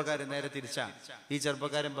ചെറുപ്പക്കാരൻ നേരെ തിരിച്ചാ. ഈ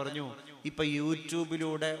ചെറുപ്പക്കാരൻ പറഞ്ഞു, ഇപ്പൊ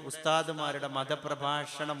യൂട്യൂബിലൂടെ ഉസ്താദുമാരുടെ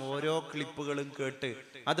മതപ്രഭാഷണം ഓരോ ക്ലിപ്പുകളും കേട്ട്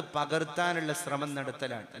അത് പകർത്താനുള്ള ശ്രമം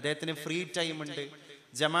നടത്തലാണ്. അദ്ദേഹത്തിന് ഫ്രീ ടൈം ഉണ്ട്,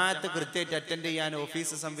 ജമാഅത്ത് കൃത്യമായിട്ട് അറ്റൻഡ് ചെയ്യാൻ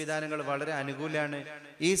ഓഫീസ് സംവിധാനങ്ങൾ വളരെ അനുകൂലമാണ്.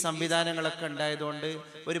 ഈ സംവിധാനങ്ങളൊക്കെ ഉണ്ടായതുകൊണ്ട്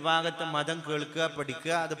ഒരു ഭാഗത്ത് മതം കേൾക്കുക,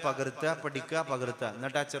 പഠിക്കുക, അത് പകർത്തുക, പഠിക്കുക, പകർത്തുക.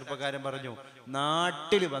 എന്നിട്ട് ആ ചെറുപ്പക്കാരൻ പറഞ്ഞു,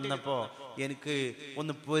 നാട്ടിൽ വന്നപ്പോ എനിക്ക്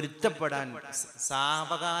ഒന്ന് പൊരുത്തപ്പെടാൻ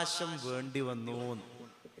സാവകാശം വേണ്ടി വന്നു.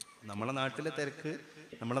 നമ്മളെ നാട്ടിലെ തിരക്ക്,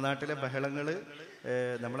 നമ്മളെ നാട്ടിലെ ബഹളങ്ങള്,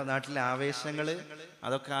 നമ്മളെ നാട്ടിലെ ആവേശങ്ങള്,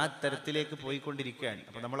 അതൊക്കെ ആ തരത്തിലേക്ക് പോയിക്കൊണ്ടിരിക്കുകയാണ്.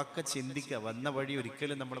 അപ്പൊ നമ്മളൊക്കെ ചിന്തിക്കുക, വന്ന വഴി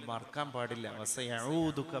ഒരിക്കലും നമ്മൾ മറക്കാൻ പാടില്ല.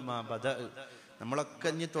 നമ്മളൊക്കെ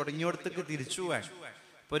ഇനി തുടങ്ങിയോടത്തേക്ക് തിരിച്ചു പോവാൻ.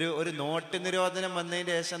 ഇപ്പൊ ഒരു നോട്ട് നിരോധനം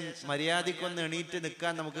വന്നതിന് ശേഷം മര്യാദക്കൊന്ന് എണീറ്റ്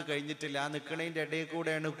നിൽക്കാൻ നമുക്ക് കഴിഞ്ഞിട്ടില്ല. ആ നിൽക്കണതിൻ്റെ ഇടയിൽ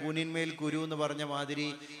കൂടെയാണ് കൂനിന്മേൽ കുരു എന്ന് പറഞ്ഞ മാതിരി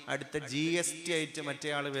അടുത്ത GST ആയിട്ട് മറ്റേ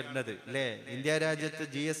ആള് വരുന്നത് അല്ലേ? ഇന്ത്യ രാജ്യത്ത്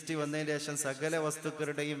GST വന്നതിന് ശേഷം സകല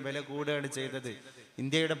വസ്തുക്കളുടെയും വില കൂടുകയാണ് ചെയ്തത്.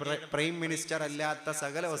 ഇന്ത്യയുടെ പ്രൈം മിനിസ്റ്റർ അല്ലാത്ത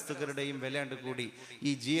സകല വസ്തുക്കളുടെയും വില കണ്ട് കൂടി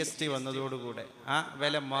ഈ GST വന്നതോടുകൂടെ ആ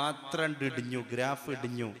വില മാത്രം ഇടിഞ്ഞു, ഗ്രാഫ്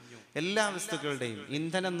ഇടിഞ്ഞു. എല്ലാ വസ്തുക്കളുടെയും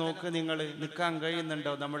ഇന്ധനം നോക്ക്, നിങ്ങൾ നിൽക്കാൻ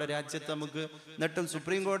കഴിയുന്നുണ്ടോ നമ്മുടെ രാജ്യത്ത്? നമുക്ക് എന്നിട്ടും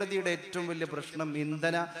സുപ്രീം കോടതിയുടെ ഏറ്റവും വലിയ പ്രശ്നം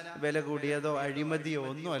ഇന്ധന വില കൂടിയതോ അഴിമതിയോ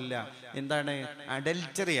ഒന്നുമല്ല. എന്താണ്?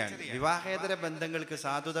 അഡൽറ്ററിയാണ്, വിവാഹേതര ബന്ധങ്ങൾക്ക്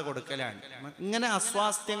സാധുത കൊടുക്കലാണ്. ഇങ്ങനെ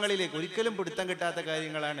അസ്വാസ്ഥ്യങ്ങളിലേക്ക് ഒരിക്കലും പിടുത്തം കിട്ടാത്ത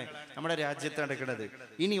കാര്യങ്ങളാണ് നമ്മുടെ രാജ്യത്ത് നടക്കുന്നത്.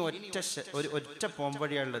 ഇനി ഒറ്റ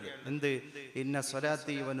പോംവഴിയുള്ളത് എന്ത്? ഇന്ന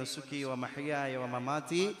സ്വലാത്തി വ നുസുക്കി വ മഹ്യായ വ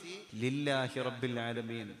മമാതി ലില്ലാഹി റബ്ബിൽ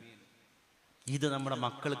ആലമീൻ. ഇത് നമ്മുടെ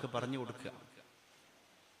മക്കൾക്ക് പറഞ്ഞു കൊടുക്കുക.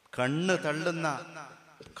 കണ്ണ് തള്ളുന്ന,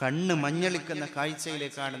 കണ്ണ് മഞ്ഞളിക്കുന്ന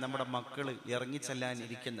കാഴ്ചയിലേക്കാണ് നമ്മുടെ മക്കള്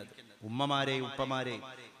ഇറങ്ങിച്ചെല്ലാനിരിക്കുന്നത്. ഉമ്മമാരെ, ഉപ്പമാരെ,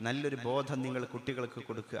 നല്ലൊരു ബോധം നിങ്ങൾ കുട്ടികൾക്ക്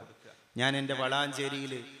കൊടുക്കുക. ഞാൻ എൻ്റെ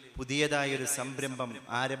വളാഞ്ചേരിയിൽ പുതിയതായൊരു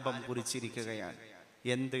ആരംഭം കുറിച്ചിരിക്കുകയാണ്.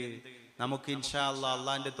 എന്ത്? നമുക്ക് ഇൻഷാ അല്ലാഹ്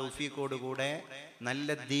അള്ളാന്റെ തൗഫീഖോടുകൂടെ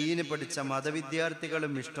നല്ല ദീന് പഠിച്ച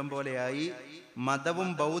മതവിദ്യാർത്ഥികളും ഇഷ്ടം പോലെയായി, മതവും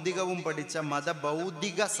ഭൗതികവും പഠിച്ച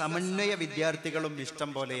മതഭൗതിക സമന്വയ വിദ്യാർത്ഥികളും ഇഷ്ടം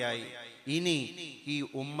പോലെയായി. ഇനി ഈ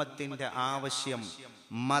ഉമ്മത്തിന്റെ ആവശ്യം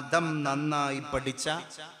മതം നന്നായി പഠിച്ച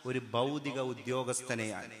ഒരു ഭൗതിക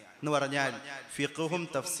ഉദ്യോഗസ്ഥനെയാണ്. എന്ന് പറഞ്ഞാൽ ഫിഖ്ഹും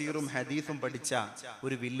തഫ്സീറും ഹദീസും പഠിച്ച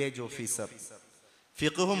ഒരു വില്ലേജ് ഓഫീസർ,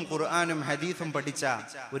 ഫിഖ്ഹും ഖുർആനും ഹദീസും പഠിച്ച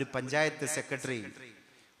ഒരു പഞ്ചായത്ത് സെക്രട്ടറി,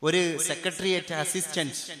 ഒരു സെക്രട്ടേറിയറ്റ്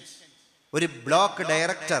അസിസ്റ്റന്റ്, ഒരു ബ്ലോക്ക്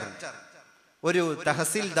ഡയറക്ടർ, ഒരു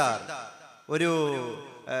തഹസിൽദാർ, ഒരു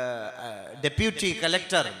ഡെപ്യൂട്ടി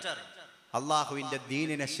കളക്ടർ, അള്ളാഹുവിന്റെ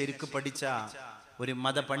ദീനിനെ ശരിക്ക് പഠിച്ച ഒരു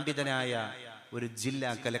മതപണ്ഡിതനായ ഒരു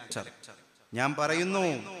ജില്ലാ കളക്ടർ. ഞാൻ പറയുന്നു,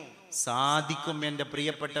 സാധിക്കും എന്റെ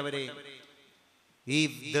പ്രിയപ്പെട്ടവരെ.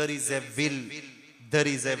 If there is a will, there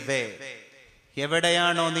is a way.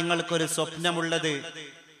 എവിടെയാണോ നിങ്ങൾക്കൊരു സ്വപ്നമുള്ളത്,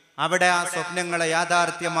 അവിടെ ആ സ്വപ്നങ്ങളെ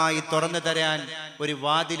യാഥാർത്ഥ്യമായി തുറന്നു തരാൻ ഒരു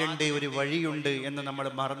വാതിലുണ്ട്, ഒരു വഴിയുണ്ട് എന്ന് നമ്മൾ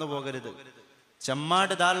മറന്നുപോകരുത്.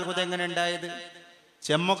 ചെമ്മാട് ദാറുൽ ഹുദ എങ്ങനെ ഉണ്ടായത്?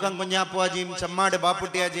 ചെമ്മുക്കം കുഞ്ഞാപ്പുവാജിയും ചെമ്മാട്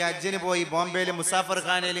ബാപ്പുട്ടിയാജി ഹജ്ജിന് പോയി ബോംബെയിൽ മുസാഫർ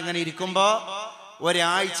ഖാനയിൽ ഇങ്ങനെ ഇരിക്കുമ്പോ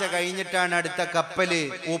ഒരാഴ്ച കഴിഞ്ഞിട്ടാണ് അടുത്ത കപ്പല്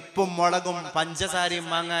ഉപ്പും മുളകും പഞ്ചസാരയും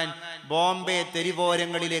വാങ്ങാൻ ബോംബെ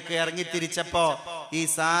തെരുവോരങ്ങളിലേക്ക് ഇറങ്ങിത്തിരിച്ചപ്പോ ഈ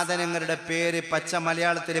സാധനങ്ങളുടെ പേര് പച്ച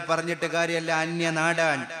മലയാളത്തിൽ പറഞ്ഞിട്ട് കാര്യമല്ല,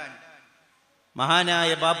 അന്യനാടാൻ.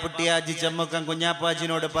 മഹാനായ ബാപ്പുട്ടിയാജി ചെമ്മുക്കം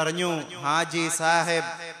കുഞ്ഞാപ്പാജിനോട് പറഞ്ഞു, ഹാജി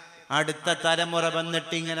സാഹിബ്, അടുത്ത തലമുറ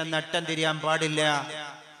വന്നിട്ട് ഇങ്ങനെ നട്ടം തിരിയാൻ പാടില്ല.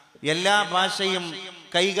 എല്ലാ ഭാഷയും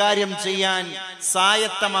കൈകാര്യം ചെയ്യാൻ,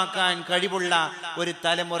 സ്വായത്തമാക്കാൻ കഴിവുള്ള ഒരു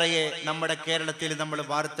തലമുറയെ നമ്മുടെ കേരളത്തിൽ നമ്മൾ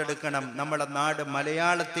വാർത്തെടുക്കണം. നമ്മുടെ നാട്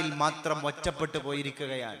മലയാളത്തിൽ മാത്രം ഒറ്റപ്പെട്ടു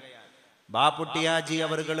പോയിരിക്കുകയാണ്. ബാപ്പുട്ടിയാജി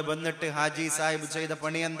അവറുകൾ വന്നിട്ട് ഹാജി സാഹിബ് ചെയ്ത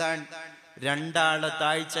പണി എന്താണ്? രണ്ടാള്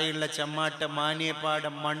താഴ്ചയുള്ള ചെമ്മാട്ട്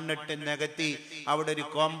മാനിയപ്പാടം മണ്ണിട്ട് നികത്തി അവിടെ ഒരു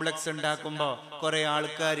കോംപ്ലക്സ് ഉണ്ടാക്കുമ്പോ കുറെ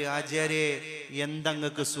ആൾക്കാർ, ആചാര്യെ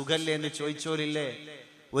എന്തങ്ങൾക്ക് സുഖല്ലേ എന്ന് ചോദിച്ചോലില്ലേ?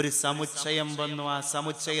 ഒരു സമുച്ചയം വന്നു. ആ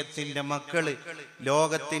സമുച്ചയത്തിന്റെ മക്കള്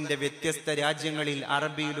ലോകത്തിന്റെ വ്യത്യസ്ത രാജ്യങ്ങളിൽ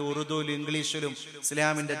അറബിയിലും ഉറുദുവിലും ഇംഗ്ലീഷിലും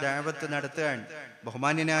ഇസ്ലാമിന്റെ ദഅവത്ത് നടത്തുകയാണ്.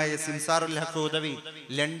 ബഹുമാന്യനായ സിംസാറുൽ ഹഖ് ഉദവി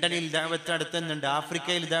ലണ്ടനിൽ ദഅവത്ത് നടത്തുന്നുണ്ട്,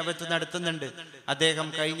 ആഫ്രിക്കയിൽ ദഅവത്ത് നടത്തുന്നുണ്ട്. അദ്ദേഹം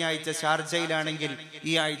കഴിഞ്ഞ ആഴ്ച ഷാർജയിലാണെങ്കിൽ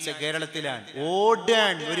ഈ ആഴ്ച കേരളത്തിലാണ്.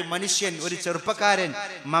 ഓടാൻ ഒരു മനുഷ്യൻ, ഒരു ചെറുപ്പക്കാരൻ,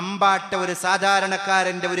 മമ്പാട്ട ഒരു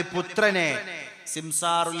സാധാരണക്കാരന്റെ ഒരു പുത്രനെ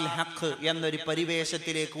സിംസാറുൽ ഹഖ് എന്നൊരു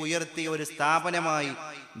പരിവേഷത്തിലേക്ക് ഉയർത്തിയ ഒരു സ്ഥാപനമായി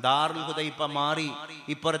ദാറുൽ ഹുദ ഇപ്പൊ മാറി.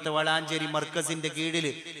 ഇപ്പുറത്ത് വളാഞ്ചേരി മർക്കസിന്റെ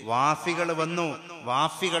കീഴില് വാഫികൾ വന്നു,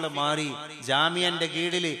 വാഫികൾ മാറി. ജാമിയന്റെ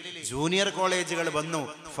കീഴില് ജൂനിയർ കോളേജുകൾ വന്നു,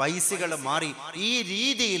 ഫൈസികൾ മാറി. ഈ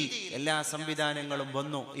രീതിയിൽ എല്ലാ സംവിധാനങ്ങളും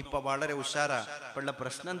വന്നു. ഇപ്പൊ വളരെ ഉഷാറാ. ഇപ്പോഴുള്ള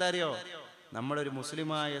പ്രശ്നം എന്താ അറിയോ? നമ്മളൊരു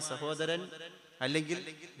മുസ്ലിമായ സഹോദരൻ അല്ലെങ്കിൽ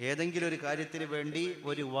ഏതെങ്കിലും ഒരു കാര്യത്തിന് വേണ്ടി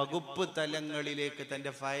ഒരു വകുപ്പ് തലങ്ങളിലേക്ക്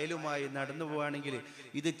തന്റെ ഫയലുമായി നടന്നു പോവുകയാണെങ്കിൽ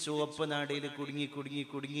ഇത് ചുവപ്പ് നാടയിൽ കുടുങ്ങി കുടുങ്ങി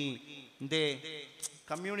കുടുങ്ങി എന്തേ?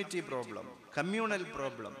 Community problem, communal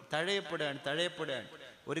problem. തഴയപ്പെടാൻ.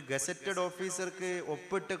 ഒരു ഗസറ്റഡ് ഓഫീസർക്ക്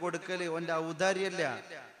ഒപ്പിട്ട് കൊടുക്കല് ഓന്റെ ഔദാര്യമല്ല,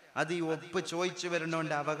 അത് ഈ ഒപ്പ് ചോദിച്ചു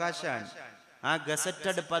വരണോന്റെ അവകാശമാണ്. ആ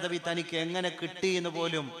ഗസറ്റഡ് പദവി തനിക്ക് എങ്ങനെ കിട്ടി എന്ന്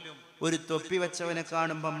പോലും ഒരു തൊപ്പി വെച്ചവനെ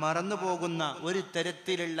കാണുമ്പോൾ മറന്നു പോകുന്ന ഒരു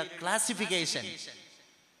തരത്തിലുള്ള ക്ലാസിഫിക്കേഷൻ.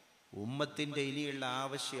 ഉമ്മത്തിന്റെ ഇനിയുള്ള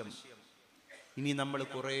ആവശ്യം, ഇനി നമ്മൾ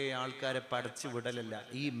കുറെ ആൾക്കാരെ പടച്ചു വിടലല്ല,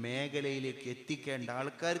 ഈ മേഖലയിലേക്ക് എത്തിക്കേണ്ട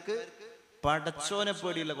ആൾക്കാർക്ക് പടച്ചോനെ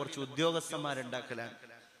പേടിയുള്ള കുറച്ച് ഉദ്യോഗസ്ഥന്മാരുണ്ടാക്കലാണ്.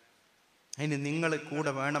 അതിന് നിങ്ങൾ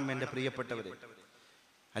കൂടെ വേണം എൻ്റെ പ്രിയപ്പെട്ടവരെ.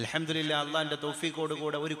 അൽഹംദുലില്ലാ, അള്ളാന്റെ തൗഫീഖോട്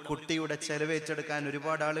കൂടെ ഒരു കുട്ടിയുടെ ചെലവേറ്റെടുക്കാൻ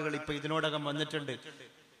ഒരുപാട് ആളുകൾ ഇപ്പൊ ഇതിനോടകം വന്നിട്ടുണ്ട്.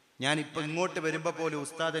 ഞാൻ ഇപ്പൊ ഇങ്ങോട്ട് വരുമ്പോ പോലും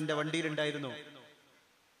ഉസ്താദ് എന്റെ വണ്ടിയിലുണ്ടായിരുന്നു.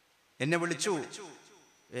 എന്നെ വിളിച്ചു.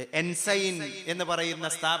 എൻസൈൻ എന്ന് പറയുന്ന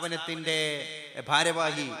സ്ഥാപനത്തിന്റെ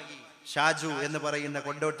ഭാരവാഹി ഷാജു എന്ന് പറയുന്ന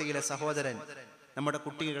കൊണ്ടോട്ടിയിലെ സഹോദരൻ നമ്മുടെ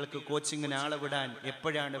കുട്ടികൾക്ക് കോച്ചിങ്ങിന് ആളെ വിടാൻ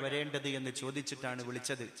എപ്പോഴാണ് വരേണ്ടത് എന്ന് ചോദിച്ചിട്ടാണ്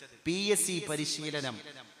വിളിച്ചത്. PSC പരിശീലനം.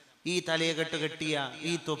 ഈ തലയെകെട്ട് കെട്ടിയ,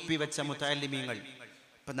 ഈ തൊപ്പി വെച്ച മുതഅല്ലിമീങ്ങൾ.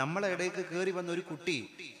 ഇപ്പൊ നമ്മളെ ഇടയ്ക്ക് കയറി വന്ന ഒരു കുട്ടി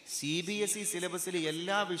CBSE സിലബസിൽ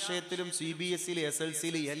എല്ലാ വിഷയത്തിലും, CBSE SLC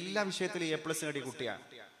എല്ലാ വിഷയത്തിലും A+ നേടിയ കുട്ടിയാണ്.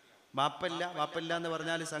 വാപ്പല്ല എന്ന്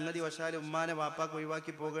പറഞ്ഞാൽ സംഗതി വശാൽ ഉമ്മാനെ വാപ്പാക്ക്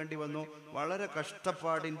ഒഴിവാക്കി പോകേണ്ടി വന്നു. വളരെ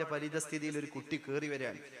കഷ്ടപ്പാടിന്റെ പരിതസ്ഥിതിയിൽ ഒരു കുട്ടി കയറി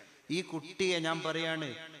വരികയാണ്. ഈ കുട്ടിയെ ഞാൻ പറയാണ്,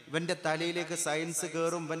 ഇവന്റെ തലയിലേക്ക് സയൻസ്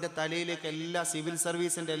കയറും, ഇവന്റെ തലയിലേക്ക് എല്ലാ സിവിൽ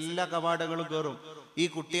സർവീസിന്റെ എല്ലാ കവാടങ്ങളും കയറും. ഈ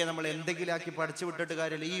കുട്ടിയെ നമ്മൾ എന്തെങ്കിലും ആക്കി പഠിച്ചു വിട്ടിട്ട്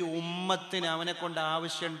കാര്യമില്ല. ഈ ഉമ്മത്തിന് അവനെ കൊണ്ട്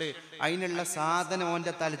ആവശ്യമുണ്ട്. അതിനുള്ള സാധനം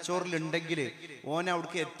ഓന്റെ തലച്ചോറിലുണ്ടെങ്കിൽ ഓനെ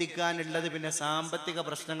അവിടേക്ക് എത്തിക്കാനുള്ളത് പിന്നെ സാമ്പത്തിക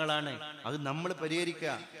പ്രശ്നങ്ങളാണ്. അത് നമ്മൾ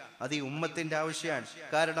പരിഹരിക്കുക. അത് ഈ ഉമ്മത്തിന്റെ ആവശ്യമാണ്.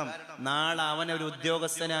 കാരണം നാളെ അവനൊരു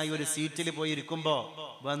ഉദ്യോഗസ്ഥനായി ഒരു സീറ്റിൽ പോയി ഇരിക്കുമ്പോ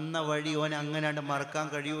വന്ന വഴി ഓൻ അങ്ങനെ മറക്കാൻ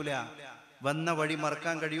കഴിയൂല.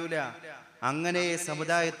 അങ്ങനെ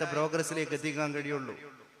സമുദായത്തെ പ്രോഗ്രസിലേക്ക് എത്തിക്കാൻ കഴിയുള്ളൂ.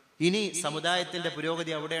 ഇനി സമുദായത്തിന്റെ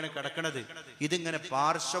പുരോഗതി അവിടെയാണ് കിടക്കുന്നത്. ഇതിങ്ങനെ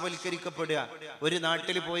പാർശ്വവൽക്കരിക്കപ്പെടുക. ഒരു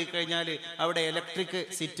നാട്ടിൽ പോയി കഴിഞ്ഞാൽ അവിടെ ഇലക്ട്രിക്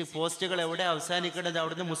സിറ്റ് പോസ്റ്റുകൾ എവിടെ അവസാനിക്കുന്നത്?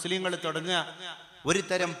 അവിടുന്ന് മുസ്ലിങ്ങൾ തുടങ്ങുക. ഒരു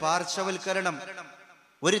തരം പാർശ്വവൽക്കരണം.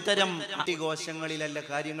 ഒരു തരം കോശങ്ങളിലല്ല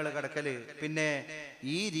കാര്യങ്ങൾ കിടക്കല്. പിന്നെ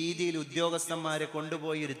ഈ രീതിയിൽ ഉദ്യോഗസ്ഥന്മാരെ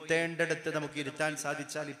കൊണ്ടുപോയി ഇരുത്തേണ്ടടുത്ത് നമുക്ക് ഇരുത്താൻ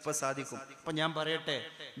സാധിച്ചാൽ ഇപ്പൊ സാധിക്കും. ഇപ്പൊ ഞാൻ പറയട്ടെ,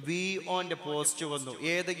 VOന്റെ പോസ്റ്റ് വന്നു,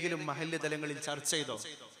 ഏതെങ്കിലും മഹല്ല് തലങ്ങളിൽ ചർച്ച ചെയ്തോ?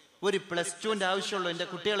 ഒരു +2ന്റെ ആവശ്യമുള്ളൂ. എൻ്റെ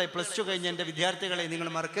കുട്ടികളെ, +2 കഴിഞ്ഞ എൻ്റെ വിദ്യാർത്ഥികളെ നിങ്ങൾ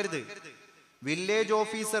മറക്കരുത്. വില്ലേജ്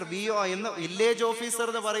ഓഫീസർ VO എന്ന്, വില്ലേജ് ഓഫീസർ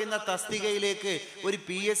എന്ന് പറയുന്ന തസ്തികയിലേക്ക് ഒരു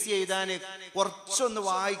PSC എഴുതാൻ കുറച്ചൊന്ന്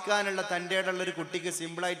വായിക്കാനുള്ള തൻ്റെ ഇടമുള്ള ഒരു കുട്ടിക്ക്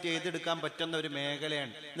സിമ്പിളായിട്ട് എഴുതെടുക്കാൻ പറ്റുന്ന ഒരു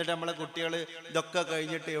മേഖലയാണ്. എന്നിട്ട് നമ്മളെ കുട്ടികൾ ഇതൊക്കെ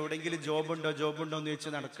കഴിഞ്ഞിട്ട് എവിടെയെങ്കിലും ജോബുണ്ടോ എന്ന് ചോദിച്ച്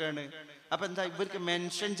നടക്കുകയാണ്. അപ്പൊ എന്താ, ഇവർക്ക്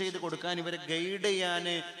മെൻഷൻ ചെയ്ത് കൊടുക്കാൻ, ഇവരെ ഗൈഡ് ചെയ്യാൻ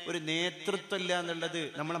ഒരു നേതൃത്വം ഇല്ല എന്നുള്ളത്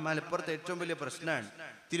നമ്മളെ മലപ്പുറത്ത് ഏറ്റവും വലിയ പ്രശ്നമാണ്.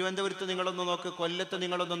 തിരുവനന്തപുരത്ത് നിങ്ങളൊന്ന് നോക്ക്, കൊല്ലത്ത്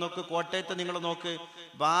നിങ്ങളൊന്ന് നോക്ക്, കോട്ടയത്ത് നിങ്ങൾ നോക്ക്.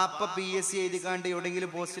 ബാപ്പ PSC എഴുതിക്കാണ്ട് എവിടെയെങ്കിലും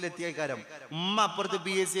പോസ്റ്റിലെത്തിയേക്കാരം, ഉമ്മ അപ്പുറത്ത്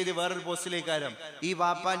PSC എഴുതി വേറൊരു പോസ്റ്റിലേക്കാരം. ഈ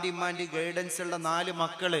ബാപ്പാന്റെ ഇമ്മാന്റെ ഗൈഡൻസ് ഉള്ള 4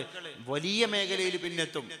 മക്കള് വലിയ മേഖലയിൽ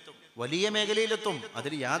പിന്നെത്തും, വലിയ മേഖലയിലെത്തും,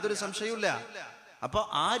 അതിൽ യാതൊരു സംശയവുമില്ല. അപ്പൊ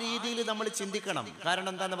ആ രീതിയിൽ നമ്മൾ ചിന്തിക്കണം. കാരണം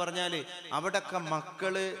എന്താന്ന് പറഞ്ഞാല് അവിടൊക്കെ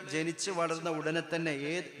മക്കള് ജനിച്ച് വളർന്ന ഉടനെ തന്നെ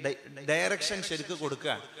ഡയറക്ഷൻ ശരിക്ക്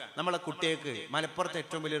കൊടുക്കുക നമ്മളെ കുട്ടികൾക്ക്. മലപ്പുറത്ത്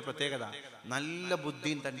ഏറ്റവും വലിയൊരു പ്രത്യേകത, നല്ല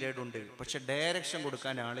ബുദ്ധിയും തൻ്റെ ഉണ്ട്, പക്ഷെ ഡയറക്ഷൻ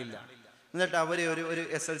കൊടുക്കാൻ ആളില്ല. എന്നിട്ട് അവര് ഒരു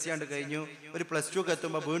SLC ആണ്ട് കഴിഞ്ഞു, ഒരു +2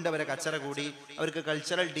 എത്തുമ്പോൾ വീണ്ടും അവരെ കച്ചറ കൂടി, അവർക്ക്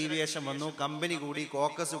കൾച്ചറൽ ഡീവിയേഷൻ വന്നു, കമ്പനി കൂടി,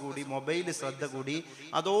 കോക്കസ് കൂടി, മൊബൈൽ ശ്രദ്ധ കൂടി,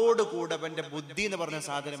 അതോടുകൂടെ അവന്റെ ബുദ്ധി എന്ന് പറഞ്ഞ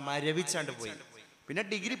സാധനം മരവിച്ചാണ്ട് പോയി. പിന്നെ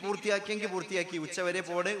ഡിഗ്രി പൂർത്തിയാക്കിയെങ്കിൽ പൂർത്തിയാക്കി, ഉച്ച വരെ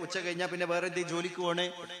പോണ്, ഉച്ച കഴിഞ്ഞാൽ പിന്നെ വേറെ എന്തെങ്കിലും ജോലിക്ക് പോണ്.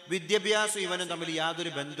 വിദ്യാഭ്യാസം ഇവനും തമ്മിൽ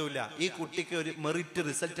യാതൊരു ബന്ധവുമില്ല. ഈ കുട്ടിക്ക് ഒരു മെറിറ്റ്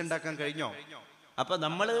റിസൾട്ട് ഉണ്ടാക്കാൻ കഴിഞ്ഞോ? അപ്പൊ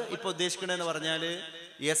നമ്മൾ ഇപ്പൊ ഉദ്ദേശിക്കണെന്ന് പറഞ്ഞാല്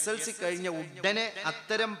SLC കഴിഞ്ഞ ഉടനെ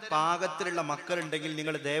അത്തരം പാകത്തിലുള്ള മക്കളുണ്ടെങ്കിൽ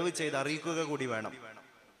നിങ്ങൾ ദയവ് ചെയ്ത് അറിയിക്കുക കൂടി വേണം.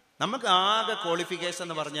 നമുക്ക് ആകെ ക്വാളിഫിക്കേഷൻ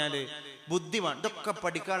എന്ന് പറഞ്ഞാല് ബുദ്ധി വേണം, ഇതൊക്കെ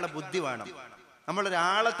പഠിക്കാനുള്ള ബുദ്ധി വേണം.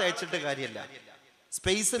 നമ്മളൊരാളെ തയ്ച്ചിട്ട് കാര്യമല്ല,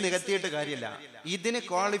 സ്പേസ് നികത്തിയിട്ട് കാര്യമില്ല. ഇതിന്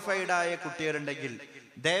ക്വാളിഫൈഡ് ആയ കുട്ടികളുണ്ടെങ്കിൽ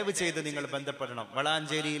ദയവ് ചെയ്ത് നിങ്ങൾ ബന്ധപ്പെടണം.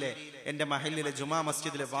 വളാഞ്ചേരിയിലെ എൻ്റെ മഹല്ലിലെ ജുമാ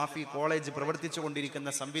മസ്ജിദിലെ വാഫി കോളേജ് പ്രവർത്തിച്ചു കൊണ്ടിരിക്കുന്ന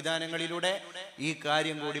സംവിധാനങ്ങളിലൂടെ ഈ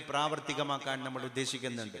കാര്യം കൂടി പ്രാവർത്തികമാക്കാൻ നമ്മൾ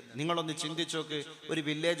ഉദ്ദേശിക്കുന്നുണ്ട്. നിങ്ങളൊന്ന് ചിന്തിച്ചു നോക്ക്, ഒരു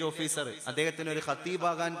വില്ലേജ് ഓഫീസർ, അദ്ദേഹത്തിന് ഒരു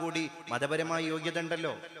ഖത്തീബാകാൻ കൂടി മതപരമായ യോഗ്യത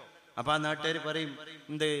ഉണ്ടല്ലോ. അപ്പൊ ആ നാട്ടുകാർ പറയും,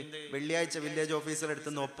 എന്ത് വെള്ളിയാഴ്ച വില്ലേജ് ഓഫീസർ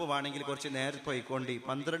അടുത്തുനിന്ന് ഒപ്പുവാണെങ്കിൽ കുറച്ച് നേരത്തെ പോയിക്കൊണ്ടി,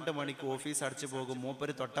 12 മണിക്ക് ഓഫീസ് അടച്ചു പോകും,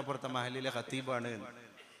 മൂപ്പര് തൊട്ടപ്പുറത്തെ മഹലിലെ ഖത്തീബാണ്.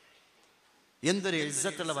 എന്തൊരു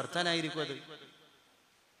ഇസ്സത്തുള്ള വർത്താനായിരിക്കും അത്.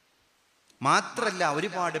 മാത്രല്ല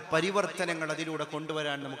ഒരുപാട് പരിവർത്തനങ്ങൾ അതിലൂടെ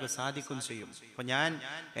കൊണ്ടുവരാൻ നമുക്ക് സാധിക്കും ചെയ്യും. അപ്പൊ ഞാൻ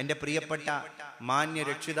എൻ്റെ പ്രിയപ്പെട്ട മാന്യ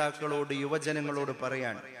രക്ഷിതാക്കളോട്, യുവജനങ്ങളോട്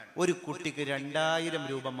പറയാൻ, ഒരു കുട്ടിക്ക് 2000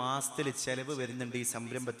 രൂപ മാസത്തിൽ ചെലവ് വരുന്നുണ്ട് ഈ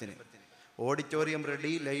സംരംഭത്തിന്. ഓഡിറ്റോറിയം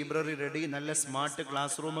റെഡി, ലൈബ്രറി റെഡി, നല്ല സ്മാർട്ട്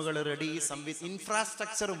ക്ലാസ് റൂമുകൾ റെഡി,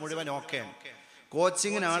 ഇൻഫ്രാസ്ട്രക്ചർ മുഴുവൻ ഓക്കെയാണ്,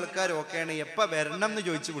 കോച്ചിങ്ങിന് ആൾക്കാർ ഓക്കെയാണ്, എപ്പോൾ വരണം എന്ന്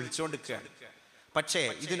ചോദിച്ച് വിളിച്ചുകൊണ്ടിരിക്കുകയാണ്. പക്ഷേ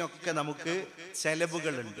ഇതിനൊക്കെ നമുക്ക്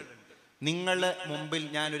ചെലവുകളുണ്ട്. നിങ്ങളുടെ മുമ്പിൽ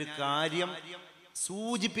ഞാനൊരു കാര്യം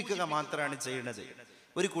സൂചിപ്പിക്കുക മാത്രമാണ് ചെയ്യുന്നത്.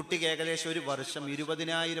 ഒരു കുട്ടിക്ക് ഏകദേശം ഒരു വർഷം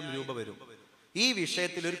 20,000 രൂപ വരും. ഈ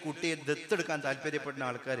വിഷയത്തിൽ ഒരു കുട്ടിയെ ദത്തെടുക്കാൻ താല്പര്യപ്പെടുന്ന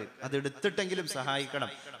ആൾക്കാർ അത് എടുത്തിട്ടെങ്കിലും സഹായിക്കണം.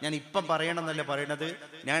 ഞാൻ ഇപ്പം പറയണം എന്നല്ല പറയണത്,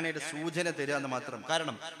 ഞാനതിൻ്റെ സൂചന തരിക എന്ന് മാത്രം.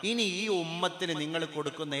 കാരണം ഇനി ഈ ഉമ്മത്തിന് നിങ്ങൾ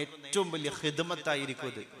കൊടുക്കുന്ന ഏറ്റവും വലിയ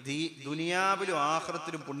ഖിദ്മത്തായിരിക്കും ഇത്. ദുനിയാവിലും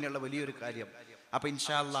ആഖിറത്തിലും പുണ്യമുള്ള വലിയൊരു കാര്യം. അപ്പൊ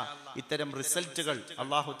ഇൻഷാ അല്ലാഹ് ഇത്തരം റിസൾട്ടുകൾ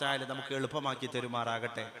അല്ലാഹു തആല നമുക്ക് എളുപ്പമാക്കി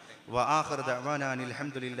തരുമാറാകട്ടെ. വആഖിറു ദഅ്വാനാ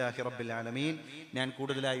അൽഹംദുലില്ലാഹി റബ്ബിൽ ആലമീൻ. ഞാൻ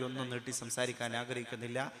കൂടുതലായി ഒന്നും നീട്ടി സംസാരിക്കാൻ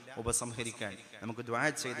ആഗ്രഹിക്കുന്നില്ല, ഉപസംഹരിക്കാൻ നമുക്ക് ദുആ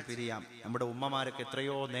ചെയ്ത് പിരിയാം. നമ്മുടെ ഉമ്മമാരൊക്കെ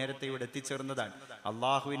എത്രയോ നേരത്തെ ഇവിടെ എത്തിച്ചേർന്നതാണ്.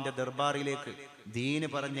 അള്ളാഹുവിന്റെ ദർബാറിലേക്ക് ദീന്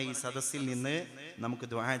പറഞ്ഞ ഈ സദസ്സിൽ നിന്ന് നമുക്ക്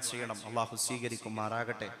ദുആ ചെയ്യണം. അള്ളാഹു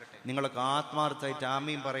സ്വീകരിക്കുമാറാകട്ടെ. നിങ്ങളൊക്കെ ആത്മാർത്ഥമായിട്ട്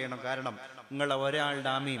ആമീൻ പറയണം. കാരണം നിങ്ങളെ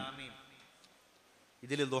ഒരാളുടെ ആമീൻ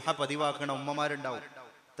ഇതിൽ ദുഹ പതിവാക്കണ ഉമ്മമാരുണ്ടാവും,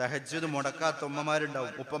 തഹജ്ജുദ് മുടക്കാത്ത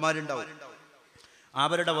ഉമ്മമാരുണ്ടാവും, ഉപ്പമാരുണ്ടാവും.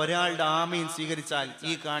 അവരുടെ ഒരാളുടെ ആമീൻ സ്വീകരിച്ചാൽ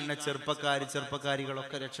ഈ കാണുന്ന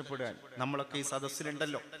ചെറുപ്പക്കാരികളൊക്കെ രക്ഷപ്പെടുകയാണ്. നമ്മളൊക്കെ ഈ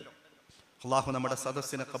സദസ്സിലുണ്ടല്ലോ. അള്ളാഹു നമ്മുടെ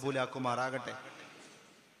സദസ്സിനെ കബൂലാക്കുമാറാകട്ടെ.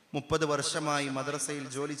 30 വർഷമായി മദ്രസയിൽ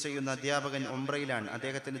ജോലി ചെയ്യുന്ന അധ്യാപകൻ ഉംറയിലാണ്.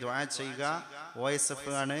 അദ്ദേഹത്തിന് ദുആ ചെയ്യുക. OSF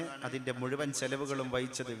ആണ് അതിന്റെ മുഴുവൻ ചെലവുകളും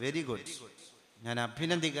വഹിച്ചത്. Very good. ഞാൻ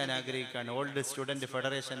അഭിനന്ദിക്കാൻ ആഗ്രഹിക്കുകയാണ് ഓൾഡ് സ്റ്റുഡൻറ്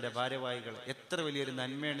ഫെഡറേഷന്റെ ഭാരവാഹികൾ. എത്ര വലിയൊരു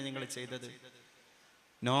നന്മയാണ് നിങ്ങൾ ചെയ്തത്.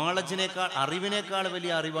 നോളജിനേക്കാൾ, അറിവിനേക്കാൾ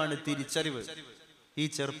വലിയ അറിവാണ് തിരിച്ചറിവ്. ഈ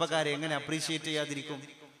ചെറുപ്പക്കാരെ എങ്ങനെ അപ്രീഷിയേറ്റ് ചെയ്യാതിരിക്കും?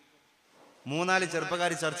 3-4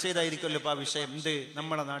 ചെറുപ്പക്കാർ ചർച്ച ചെയ്തായിരിക്കുമല്ലോ ഇപ്പൊ ആ വിഷയം. എന്ത്,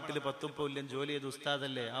 നമ്മുടെ നാട്ടിൽ 10-30 കൊല്ലം ജോലി ചെയ്ത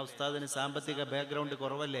ഉസ്താദല്ലേ, ആ ഉസ്താദിന് സാമ്പത്തിക ബാക്ക്ഗ്രൗണ്ട്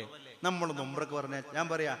കുറവല്ലേ, നമ്മളൊന്ന് ഉംറക്ക് പറഞ്ഞാൽ, ഞാൻ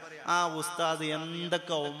പറയാ ആ ഉസ്താദ്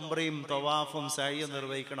എന്തൊക്കെ ഉംറയും തവാഫും സഅയും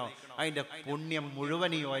നിർവഹിക്കണോ അതിന്റെ പുണ്യം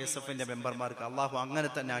മുഴുവൻ ഈ OSFന്റെ മെമ്പർമാർക്ക് അള്ളാഹു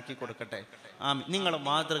അങ്ങനെ തന്നെ ആക്കി കൊടുക്കട്ടെ. നിങ്ങൾ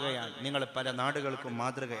മാതൃകയാണ്, നിങ്ങൾ പല നാടുകൾക്കും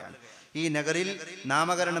മാതൃകയാണ്. ഈ നഗറിൽ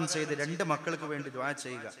നാമകരണം ചെയ്ത് 2 മക്കൾക്ക് വേണ്ടി ദുആ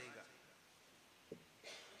ചെയ്യുക.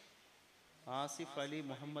 ആസിഫ് അലി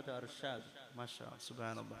മുഹമ്മദ് അർഷാദ് മാഷാ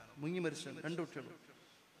സുബ്ഹാനല്ലാഹ് മുങ്ങി മരിച്ച 2 കുട്ടികളും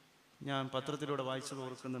ഞാൻ പത്രത്തിലൂടെ വായിച്ചത്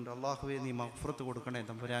ഓർക്കുന്നുണ്ട്. അള്ളാഹുവേ നീ മഗ്ഫിറത്ത് കൊടുക്കണേ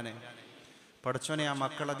തമ്പുരാനെ. പടച്ചോനെ ആ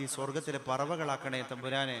മക്കളെ നീ സ്വർഗത്തിലെ പറവകളാക്കണേ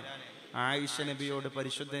തമ്പുരാനെ. ആയിഷ നബിയോട്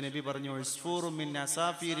പരിശുദ്ധ നബി പറഞ്ഞു, ഉസ്ഫൂറും മിൻ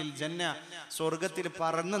അസാഫീരിൽ ജന്ന, സ്വർഗത്തിൽ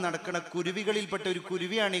പറന്ന് നടക്കുന്ന കുരുവികളിൽപ്പെട്ട ഒരു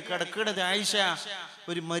കുരുവിയാണ് ഈ കിടക്കുന്നത്. ആയിഷ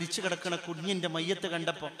ഒരു മരിച്ചു കിടക്കുന്ന കുഞ്ഞിന്റെ മയ്യത്ത്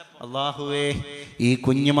കണ്ടപ്പോ, അല്ലാഹുവേ ഈ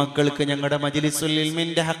കുഞ്ഞു മക്കൾക്ക് ഞങ്ങളുടെ മജ്ലിസുൽ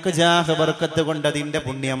ഇൽമിന്റെ ഹഖ് ജാഹ് ബർക്കത്ത് കൊണ്ട് അതിന്റെ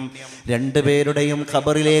പുണ്യം രണ്ടുപേരുടെയും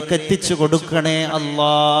ഖബറിലേക്ക് എത്തിച്ചു കൊടുക്കണേ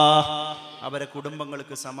അല്ലാഹ്. അവരെ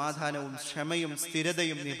കുടുംബങ്ങൾക്ക് സമാധാനവും ക്ഷമയും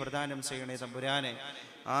സ്ഥിരതയും നീ പ്രദാനം ചെയ്യണേ തമ്പുരാനെ.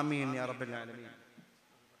 ആമീൻ യാ റബ്ബൽ ആലമീൻ.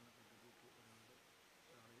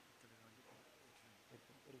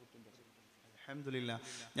 അൽഹംദുലില്ലാ,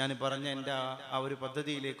 ഞാൻ പറഞ്ഞ എൻ്റെ ആ ഒരു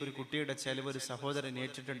പദ്ധതിയിലേക്ക് ഒരു കുട്ടിയുടെ ചെലവ് ഒരു സഹോദരൻ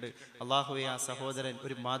ഏറ്റിട്ടുണ്ട്. അള്ളാഹുവേ ആ സഹോദരൻ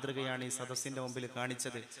ഒരു മാതൃകയാണ് ഈ സദസ്സിന്റെ മുമ്പിൽ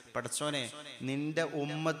കാണിച്ചത്. പടച്ചോനെ, നിന്റെ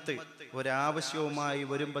ഉമ്മത്ത് ഒരാവശ്യവുമായി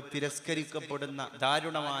വരുമ്പോൾ തിരസ്കരിക്കപ്പെടുന്ന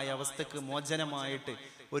ദാരുണമായ അവസ്ഥക്ക് മോചനമായിട്ട്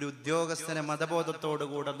ഒരു ഉദ്യോഗസ്ഥനെ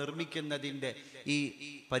മതബോധത്തോടുകൂടെ നിർമ്മിക്കുന്നതിൻ്റെ ഈ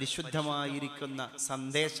പരിശുദ്ധമായിരിക്കുന്ന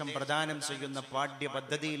സന്ദേശം പ്രദാനം ചെയ്യുന്ന പാഠ്യ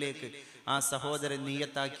പദ്ധതിയിലേക്ക് ആ സഹോദരൻ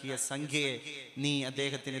നീയത്താക്കിയ സംഖ്യയെ നീ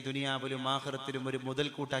അദ്ദേഹത്തിന് ദുനിയാവിലും ആഖിറത്തിലും ഒരു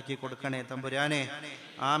മുതൽക്കൂട്ടാക്കി കൊടുക്കണേ തമ്പുരാനെ.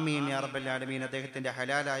 ആമീൻ യാ റബ്ബൽ ആലമീൻ. അദ്ദേഹത്തിന്റെ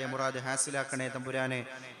ഹലാലായ മുറാദ് ഹാസിലാക്കണേ തമ്പുരാനെ.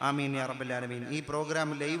 ആമീൻ യാ റബ്ബൽ ആലമീൻ. ഈ പ്രോഗ്രാം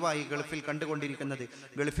ലൈവായി ഗൾഫിൽ കണ്ടുകൊണ്ടിരിക്കുന്നത്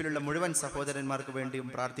ഗൾഫിലുള്ള മുഴുവൻ സഹോദരന്മാർക്ക് വേണ്ടിയും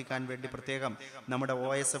പ്രാർത്ഥിക്കാൻ വേണ്ടി പ്രത്യേകം നമ്മുടെ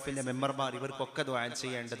OSFന്റെ മെമ്പർമാർ ഇവർക്കൊക്കെ ദുആ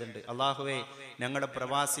ചെയ്യേണ്ടതുണ്ട്. അല്ലാഹുവേ, ഞങ്ങളുടെ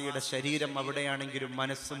പ്രവാസിയുടെ ശരീരം അവിടെയാണെങ്കിലും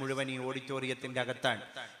മനസ്സ് മുഴുവൻ ഈ ഓഡിറ്റോറിയത്തിന്റെ അകത്താണ്.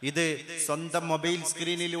 ഇത് സ്വന്തം മൊബൈൽ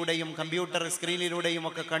സ്ക്രീനിലൂടെയും കമ്പ്യൂട്ടർ സ്ക്രീനിലൂടെയും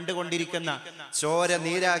ഒക്കെ കണ്ടുകൊണ്ടിരിക്കുന്ന ചോര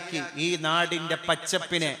നീരാക്കി ഈ നാടിന്റെ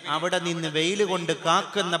പച്ചപ്പിനെ അവിടെ നിന്ന് വെയിൽ കൊണ്ട്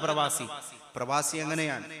കാക്കുന്ന പ്രവാസി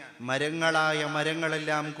എങ്ങനെയാണ്? മരങ്ങളായ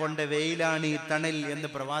മരങ്ങളെല്ലാം കൊണ്ട് വെയിലാണ് ഈ തണൽ എന്ന്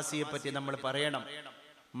പ്രവാസിയെ പറ്റി നമ്മൾ പറയണം.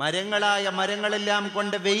 മരങ്ങളായ മരങ്ങളെല്ലാം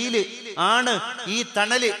കൊണ്ട് വെയില് ആണ് ഈ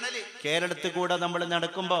തണല്. കേരളത്തിൽ കൂടെ നമ്മൾ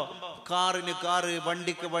നടക്കുമ്പോ കാറിന് കാറ്,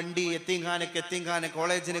 വണ്ടിക്ക് വണ്ടി, എത്തിങ്കാനക്ക് എത്തിങ്കാന,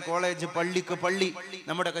 കോളേജിന് കോളേജ്, പള്ളിക്ക് പള്ളി.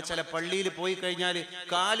 നമ്മുടെയൊക്കെ ചില പള്ളിയിൽ പോയി കഴിഞ്ഞാൽ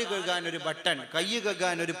കാല് കഴുകാൻ ഒരു ബട്ടൺ, കൈ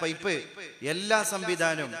കഴുകാൻ ഒരു പൈപ്പ്, എല്ലാ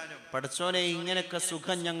സംവിധാനവും. പടച്ചോനെ, ഇങ്ങനെയൊക്കെ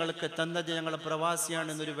സുഖം ഞങ്ങൾക്ക് തന്നത് ഞങ്ങൾ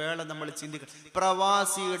പ്രവാസിയാണെന്നൊരു വേള നമ്മൾ ചിന്തിക്കണം.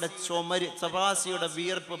 പ്രവാസിയുടെ ചുമര്, പ്രവാസിയുടെ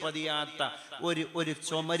വിയർപ്പ് പതിയാത്ത ഒരു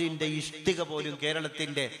ചുമരിന്റെ ഇഷ്ടിക പോലും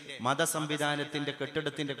കേരളത്തിന്റെ മതസംവിധാനത്തിന്റെ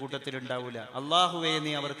കെട്ടിടത്തിന്റെ കൂട്ടത്തിൽ ഉണ്ടാവില്ല. അള്ളാഹുവേ,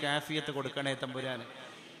 നീ അവർക്ക് ആഫിയത്ത് കൊടുക്കണേ തമ്പുരാനെ.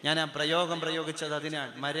 ഞാൻ ആ പ്രയോഗം പ്രയോഗിച്ചത്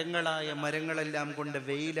അതിനാണ്. മരങ്ങളായ മരങ്ങളെല്ലാം കൊണ്ട്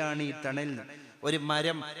വെയിലാണ് ഈ തണലിന്. ഒരു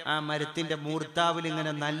മരം, ആ മരത്തിന്റെ മൂർത്താവിൽ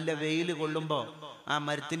ഇങ്ങനെ നല്ല വെയിൽ കൊള്ളുമ്പോ ആ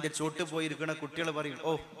മരത്തിന്റെ ചോട്ട് പോയിരിക്കണ കുട്ടികൾ പറയും,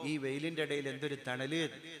 ഓ ഈ വെയിലിന്റെ ഇടയിൽ എന്തൊരു തണല്.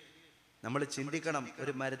 നമ്മൾ ചിന്തിക്കണം,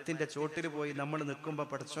 ഒരു മരത്തിന്റെ ചോട്ടിൽ പോയി നമ്മൾ നിൽക്കുമ്പോ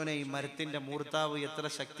പടച്ചോനെ, ഈ മരത്തിന്റെ മൂർത്താവ് എത്ര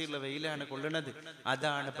ശക്തിയുള്ള വെയിലാണ് കൊള്ളുന്നത്.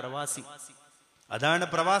 അതാണ്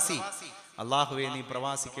പ്രവാസി. അള്ളാഹുവേ, നീ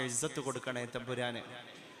പ്രവാസിക്ക് ഇസ്സത്ത് കൊടുക്കണേ തമ്പുരാനെ.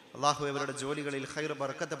 അള്ളാഹു അവരുടെ ജോലികളിൽ ഖൈർ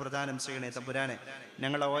ബർക്കത്ത് പ്രദാനം ചെയ്യണേ തമ്പുരാനെ.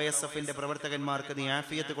 ഞങ്ങളെ OSFന്റെ പ്രവർത്തകന്മാർക്ക് നീ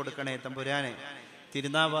ആഫിയത്ത് കൊടുക്കണേ തമ്പുരാനെ.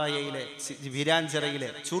 തിരുനാവായയിലെ, വീരാഞ്ചിറയിലെ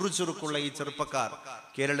ചുറുചുറുക്കുള്ള ഈ ചെറുപ്പക്കാർ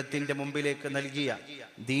കേരളത്തിന്റെ മുമ്പിലേക്ക് നൽകിയ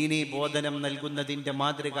ദീനീ ബോധനം നൽകുന്നതിന്റെ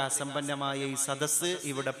മാതൃകാ സമ്പന്നമായ ഈ സദസ്സ്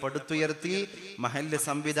ഇവിടെ പടുത്തുയർത്തി മഹല്ല്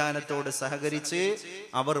സംവിധാനത്തോട് സഹകരിച്ച്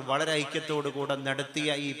അവർ വളരെ ഐക്യത്തോടുകൂടെ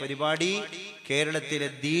നടത്തിയ ഈ പരിപാടി കേരളത്തിലെ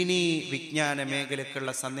ദീനീ വിജ്ഞാന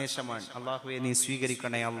മേഖലക്കുള്ള സന്ദേശമാണ്. അള്ളാഹുവെ, നീ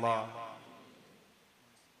സ്വീകരിക്കണേ അല്ലാഹ്.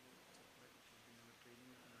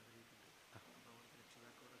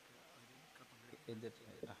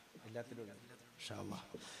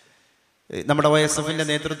 നമ്മുടെ OSFന്റെ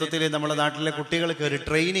നേതൃത്വത്തിൽ നമ്മുടെ നാട്ടിലെ കുട്ടികൾക്ക് ഒരു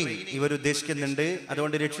ട്രെയിനിങ് ഇവർ ഉദ്ദേശിക്കുന്നുണ്ട്.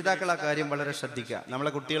 അതുകൊണ്ട് രക്ഷിതാക്കൾ ആ കാര്യം വളരെ ശ്രദ്ധിക്കുക.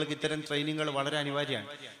 നമ്മളെ കുട്ടികൾക്ക് ഇത്തരം ട്രെയിനിങ്ങുകൾ വളരെ അനിവാര്യമാണ്.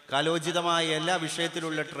 കാലോചിതമായ എല്ലാ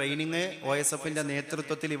വിഷയത്തിലുള്ള ട്രെയിനിങ് OSFന്റെ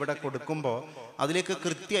നേതൃത്വത്തിൽ ഇവിടെ കൊടുക്കുമ്പോൾ അതിലേക്ക്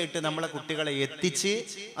കൃത്യമായിട്ട് നമ്മളെ കുട്ടികളെ എത്തിച്ച്,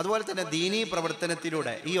 അതുപോലെ തന്നെ ദീനീ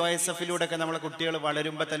പ്രവർത്തനത്തിലൂടെ ഈ OSFലൂടെ ഒക്കെ നമ്മളെ കുട്ടികൾ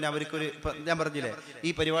വളരുമ്പോൾ തന്നെ അവർക്കൊരു, ഞാൻ പറഞ്ഞില്ലേ,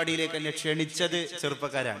 ഈ പരിപാടിയിലേക്ക് എന്നെ ക്ഷണിച്ചത്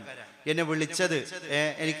ചെറുപ്പക്കാരാണ്. എന്നെ വിളിച്ചത്,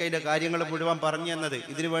 എനിക്കതിൻ്റെ കാര്യങ്ങൾ മുഴുവൻ പറഞ്ഞു തന്നത്,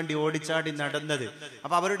 ഇതിനു വേണ്ടി ഓടിച്ചാടി നടന്നത്.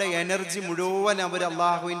 അപ്പൊ അവരുടെ എനർജി മുഴുവൻ അവർ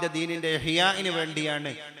അള്ളാഹുവിന്റെ ദീനിന്റെ ഇഹ്യാഇന്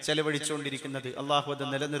വേണ്ടിയാണ് ചെലവഴിച്ചുകൊണ്ടിരിക്കുന്നത്. അള്ളാഹു അത്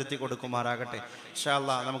നിലനിർത്തി കൊടുക്കുമാറാകട്ടെ. ഇൻഷാ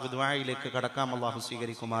അല്ലാഹ് നമുക്ക് ദുആയിലേക്ക് കടക്കാം. അള്ളാഹു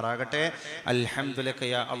സ്വീകരിക്കുമാറാകട്ടെ. അൽഹംദുലില്ലാഹി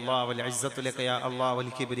യാ അല്ലാഹ് വൽ ഇസ്സത്തു ലക യാ അല്ലാഹ്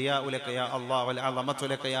വൽ കിബ്രിയാഉ ലക യാ അല്ലാഹ് വൽ അളമത്തു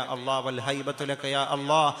ലക യാ അല്ലാഹ് വൽ ഹൈബത്തു ലക യാ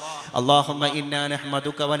അല്ലാഹ്. അല്ലാഹുമ്മ ഇന്നാ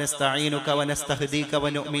നഹ്മദുക വ നസ്തഈനുക വ നസ്തഹ്ദീക വ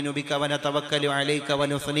നുഅ്മിനു ബിക വ നതവക്കലു അലൈക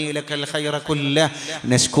വ നുസ്നി ലക الخير كله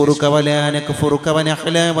نشكرك ولا نكفرك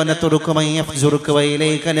ونخلى ونترك من يفجرك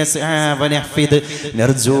وإليك نسعى ونحفد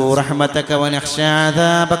نرجو رحمتك ونخشى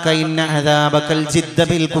عذابك إن عذابك الجد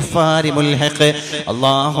بالكفار ملحق.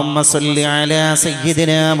 الله اللهم صل على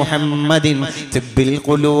سيدنا محمد طب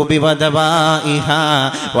القلوب ودوائها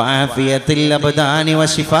وعافية الأبدان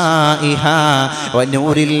وشفائها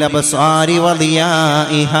ونور الأبصار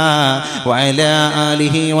وضيائها وعلى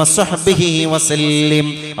آله وصحبه وسلم.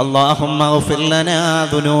 اللهم اغفر لنا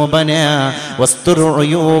ذنوبنا واستر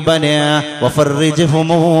عيوبنا وفرج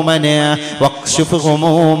همومنا واكشف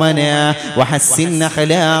غمومنا وحسن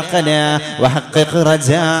أخلاقنا وحقق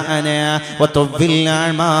رجاءنا وطول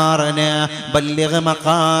أعمارنا بلغ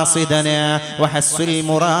مقاصدنا وحسن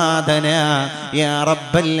مرادنا يا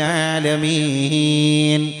رب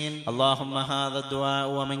العالمين. اللهم هذا الدعاء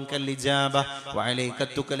ومنك الإجابة وعليك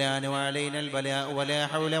التكلان وعلينا البلاء ولا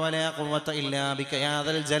حول ولا قوة إلا بك يا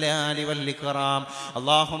ذا الجلال والإكرام.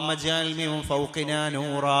 اللهم اجعل من فوقنا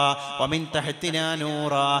نورا ومن تحتنا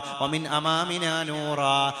نورا ومن أمامنا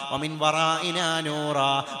نورا ومن ورائنا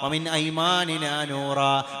نورا ومن أيماننا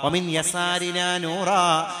نورا ومن يسارنا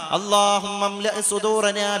نورا. اللهم املأ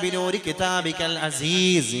صدورنا بنور كتابك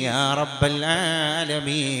العزيز يا رب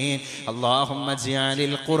العالمين. اللهم اجعل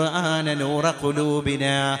القرآن نور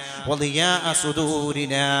قلوبنا وضياء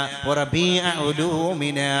صدورنا وربيع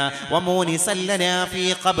علومنا ومونسا لنا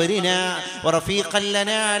في قبرنا ورفيقا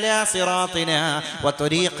لنا على صراطنا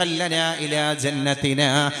وطريقا لنا إلى جنتنا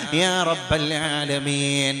يا رب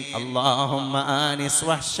العالمين. اللهم آنس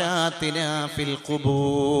وحشاتنا في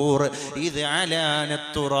القبور إذ علانا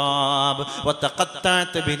التراب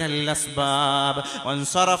وتقطعت بنا الأسباب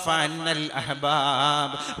وانصرف عنا الأحباب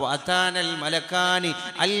وأتانا الملكان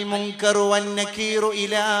المنكر والنكير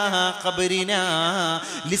إلى قبرنا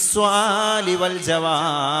للسؤال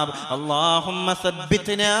والجواب. اللهم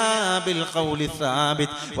ثبتنا بالقول الثابت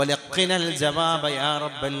ولقنا الجواب يا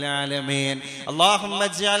رب العالمين. اللهم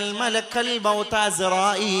اجعل ملك الموت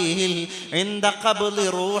عزرائيل عند قبض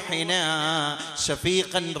روحنا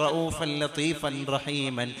شفيقا رؤوفا لطيفا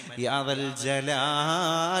رحيما يا ذا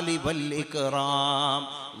الجلال والإكرام.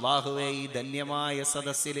 അല്ലാഹുവേ, ഈ ധന്യമായ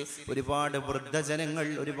സദസ്സിൽ ഒരുപാട് വൃദ്ധജനങ്ങൾ,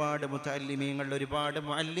 ഒരുപാട് മുതഅല്ലിമീങ്ങൾ, ഒരുപാട്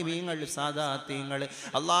മുഅല്ലിമീങ്ങൾ, സാദാത്യങ്ങൾ,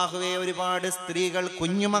 അല്ലാഹുവേ ഒരുപാട് സ്ത്രീകൾ,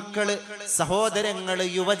 കുഞ്ഞുമക്കൾ, സഹോദരങ്ങൾ,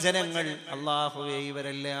 യുവജനങ്ങൾ, അല്ലാഹുവേ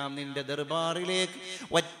ഇവരെല്ലാം നിന്റെ ദർബാറിലേക്ക്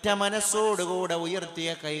ഒറ്റ മനസ്സോടുകൂടെ ഉയർത്തിയ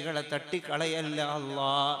കൈകളെ തട്ടിക്കളയല്ല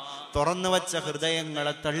അല്ലാ, തുറന്നു വച്ച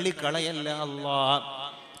ഹൃദയങ്ങളെ തള്ളിക്കളയല്ല അല്ലാ.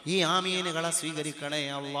 ഈ ആമീനുകളെ സ്വീകരിക്കണേ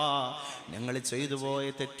അല്ലാ. ഞങ്ങൾ ചെയ്തു പോയ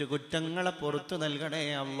തെറ്റുകുറ്റങ്ങളെ പുറത്തു നൽകണേ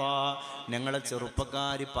അല്ലാ. ഞങ്ങളെ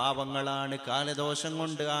ചെറുപ്പക്കാരി പാവങ്ങളാണ്, കാലദോഷം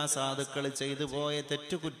കൊണ്ട് ആ സാധുക്കൾ ചെയ്തു പോയ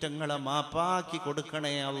തെറ്റുകുറ്റങ്ങളെ മാപ്പാക്കി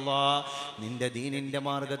കൊടുക്കണേ അല്ലാ. നിന്റെ ദീനിന്റെ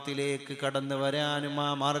മാർഗത്തിലേക്ക് കടന്നു വരാനും ആ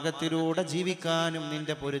മാർഗത്തിലൂടെ ജീവിക്കാനും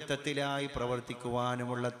നിന്റെ പൊരുത്തത്തിലായി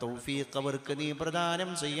പ്രവർത്തിക്കുവാനുമുള്ള തൗഫീഖ് അവർക്ക് നീ പ്രദാനം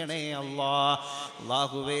ചെയ്യണേ അല്ലാ.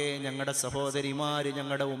 അല്ലാഹുവേ, ഞങ്ങളുടെ സഹോദരിമാര്,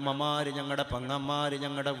 ഞങ്ങളുടെ ഉമ്മമാര്, ഞങ്ങളുടെ പെങ്ങന്മാര്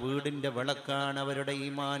ഞങ്ങളുടെ വീടിന്റെ വിളക്കാണ്. അവരുടെ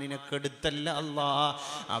ഈമാനിനെ കെടുത്തല്ല അല്ലാ.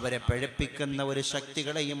 അവരെ പിഴപ്പിക്കുന്ന ഒരു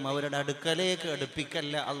ശക്തികളെയും അവരുടെ അടുക്കലേക്ക്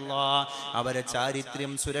അടുപ്പിക്കല്ല അല്ലാ. അവരെ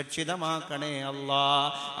ചാരിത്രം സുരക്ഷിതമാക്കണേ അല്ലാ.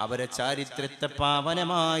 അവരെ ചാരിത്രത്തെ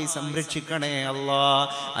പാവനമായി സംരക്ഷിക്കണേ അല്ലാ.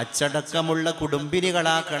 അച്ചടക്കമുള്ള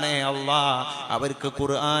കുടുംബിനികളാക്കണേ അല്ലാ. അവർക്ക്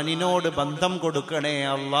ഖുർആനിനോട് ബന്ധം കൊടുക്കണേ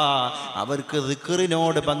അല്ലാ. അവർക്ക്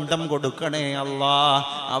ദിക്റിനോട് ബന്ധം കൊടുക്കണേ അല്ലാ.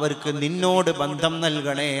 അവർക്ക് നിന്നോട് ബന്ധം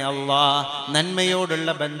നൽകണേ അല്ലാ. നന്മയോടുള്ള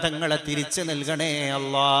ബന്ധങ്ങളെ തിരിച്ചു നൽകണേ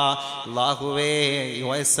അല്ലാ. അല്ലാഹുവേ,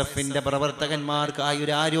 യുഎസ്എഫിന്റെ പ്രവർത്തകന്മാർക്ക്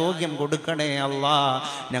ആയുരാരോഗ്യം കൊടുക്കണേ അല്ലാ.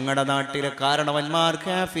 ഞങ്ങളുടെ നാട്ടിലെ കാരണവന്മാർക്ക്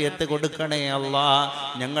ആഫിയത്ത് കൊടുക്കണേ അല്ലാ.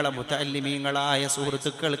 ഞങ്ങളെ മുതഅല്ലിമീങ്ങളായ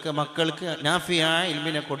സുഹൃത്തുക്കൾക്ക്, മക്കൾക്ക് നാഫിയായ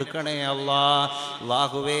ഇൽമിനെ കൊടുക്കണേ അല്ലാ.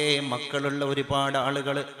 അല്ലാഹുവേ, മക്കളുള്ള ഒരുപാട്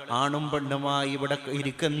ആളുകൾ ആണും പെണ്ണുമായി ഇവിടെ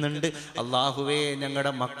ഇരിക്കുന്നുണ്ട്. അല്ലാഹുവേ,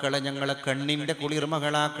 ഞങ്ങളുടെ മക്കളെ ഞങ്ങളെ കണ്ണിന്റെ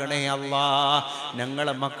കുളിർമകളാക്കണേ അല്ലാ.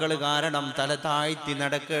 ഞങ്ങളെ മക്കൾ കാരണം തല താഴ്ത്തി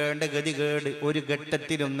നടക്കേണ്ട ഗതികേട് ഒരു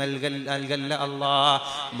ഘട്ടത്തിലും നൽകല്ല അല്ലാ.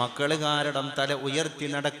 മക്കള് കാരണം തല ഉയർത്തി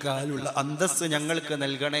നടക്കാനുള്ള അന്തസ്സ് ഞങ്ങൾക്ക്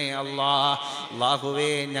നൽകണേ അല്ലാ. അല്ലാഹുവേ,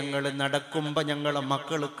 ഞങ്ങൾ നടക്കുമ്പോ ഞങ്ങളെ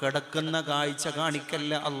മക്കൾ കിടക്കുന്ന കാഴ്ച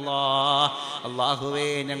കാണിക്കല്ല അല്ലാ. അല്ലാഹുവേ,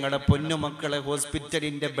 ഞങ്ങളുടെ പൊന്നുമക്കളെ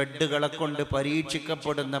ഹോസ്പിറ്റലിന്റെ ബെഡുകളെ കൊണ്ട്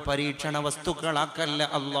പരീക്ഷിക്കപ്പെടുന്ന പരീക്ഷണ വസ്തുക്കളാക്കല്ല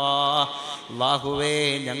അല്ലാ. അല്ലാഹുവേ,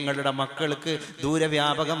 ഞങ്ങളുടെ മക്കൾക്ക്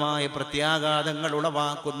ദൂരവ്യാപകമായ പ്രത്യാഘാതങ്ങൾ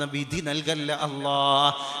ഉളവാക്കുന്ന വിധി നൽകല്ല അല്ലാ.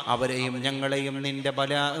 അവരെയും ഞങ്ങളെയും നിന്റെ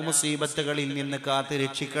ബലാ മുസീബത്തുകളിൽ നിന്ന് കാത്ത്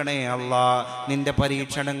രക്ഷിക്കണേ അല്ലാ. നിന്റെ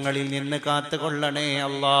പരീക്ഷണങ്ങളിൽ നിന്ന് കാത്തുകൊള്ളണേ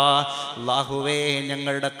അല്ലാ. അല്ലാഹുവേ,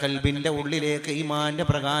 ഞങ്ങളുടെ കൽബിന്റെ ഉള്ളിലേക്ക് ഈമാന്റെ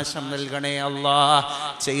പ്രകാശം നൽകണേ അല്ലാ.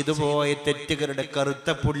 ചെയ്തു പോയ തെറ്റുകളുടെ കറുത്ത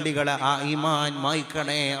പുള്ളികളെ ആ ഈമാൻ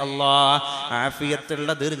മായ്ക്കണേ അല്ലാ.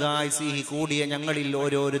 ആഫിയത്തുള്ള ദീർഘായുസ്സി കൂടിയ ഞങ്ങളിൽ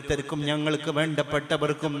ഓരോരുത്തർക്കും ഞങ്ങൾക്ക്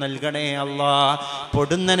വേണ്ടപ്പെട്ടവർക്കും നൽകണേ അല്ലാ.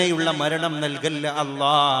 പൊടുന്നനെയുള്ള മരണം നൽകല്ല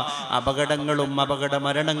അല്ലാ. അപകടങ്ങളും അപകട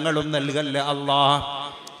മരണങ്ങളും നൽകല്ല അല്ലാ.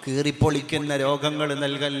 കീറിപ്പൊളിക്കുന്ന രോഗങ്ങൾ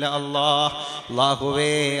നൽകല്ല അല്ലാ.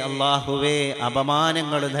 അല്ലാഹുവേ അല്ലാഹുവേ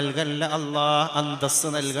അപമാനങ്ങൾ നൽകല്ല അല്ലാ. അന്തസ്സ്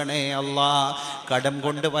നൽകണേ അല്ലാ. കടം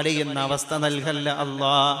കൊണ്ട് വലയുന്ന അവസ്ഥ നൽകല്ല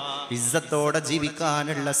അല്ലാ. ഇസ്സത്തോടെ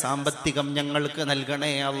ജീവിക്കാനുള്ള സാമ്പത്തികം ഞങ്ങൾക്ക്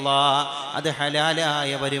നൽകണേ അല്ലാ. അത്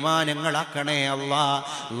ഹലാലായ വരുമാനങ്ങളാക്കണേ അല്ലാ.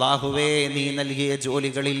 അല്ലാഹുവേ നീ നൽകിയ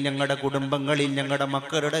ജോലികളിൽ, ഞങ്ങളുടെ കുടുംബങ്ങളിൽ, ഞങ്ങളുടെ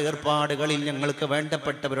മക്കളുടെ ഏർപ്പാടുകളിൽ, ഞങ്ങൾക്ക്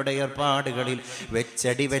വേണ്ടപ്പെട്ടവരുടെ ഏർപ്പാടുകളിൽ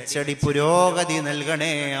വെച്ചടി പുരോഗതി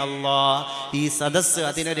നൽകണേ അല്ലാ. ഈ സദസ്സ്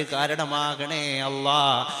അതിനൊരു കാരണമാകണേ അല്ലാ.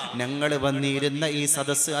 ഞങ്ങൾ വന്നിരുന്ന ഈ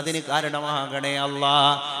സദസ്സ് അതിന് കാരണമാകണേ അല്ലാ.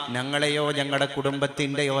 ഞങ്ങളെയോ ഞങ്ങളുടെ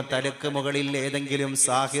കുടുംബത്തിൻ്റെയോ തലക്ക് മുകളിൽ ഏതെങ്കിലും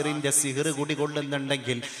സാഹിറിൻ്റെ സിഹിർ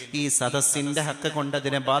കുടികൊള്ളുന്നുണ്ടെങ്കിൽ ഈ സദസ്സിൻ്റെ ഹക്ക്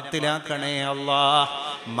കൊണ്ടതിനെ ബാത്തിലാക്കണേ അല്ലാ.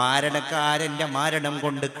 മാരണക്കാരൻ്റെ മാരണം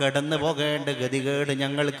കൊണ്ട് കടന്നു പോകേണ്ട ഗതികേട്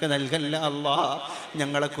ഞങ്ങൾക്ക് നൽകല്ല അല്ലാ.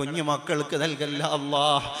 ഞങ്ങളെ കുഞ്ഞു മക്കൾക്ക് നൽകല്ല അല്ലാ.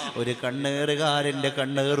 ഒരു കണ്ണേറുകാരൻ്റെ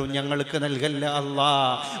കണ്ണേറും ഞങ്ങൾക്ക് നൽകല്ല അല്ലാ.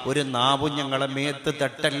 ഒരു നാവും ഞങ്ങളെ മേത്ത്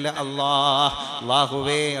തട്ടല്ല അല്ലാ.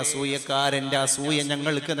 അല്ലാഹുവേ അസൂയക്കാരൻ്റെ അസൂയ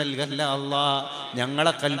ഞങ്ങൾക്ക് നൽകല്ല അല്ലാ.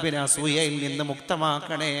 ഞങ്ങളെ കൽബിനെ അസൂയയിൽ നിന്ന്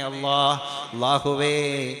മുക്തമാക്കണേ അല്ലാ. അല്ലാഹുവേ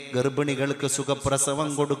ഗർഭിണികൾക്ക് സുഖപ്രസവം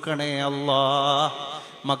കൊടുക്കണേ അല്ലാ.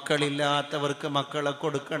 മക്കളില്ലാത്തവർക്ക് മക്കളെ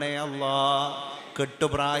കൊടുക്കണേ അല്ലാ.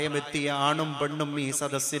 കെട്ടുപ്രായമെത്തിയ ആണും പെണ്ണും ഈ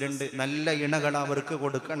സദസ്സിലുണ്ട്. നല്ല ഇണകൾ അവർക്ക്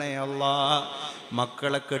കൊടുക്കണേ അല്ലാ.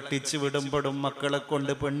 മക്കളെ കെട്ടിച്ചു വിടുമ്പോഴും മക്കളെ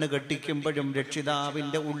കൊണ്ട് പെണ്ണ് കെട്ടിക്കുമ്പോഴും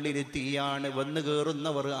രക്ഷിതാവിൻ്റെ ഉള്ളിന് തീയാണ്. വന്നു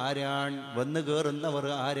കയറുന്നവർ ആരാണ്? വന്നു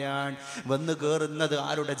കയറുന്നത്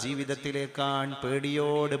ആരുടെ ജീവിതത്തിലേക്കാണ്?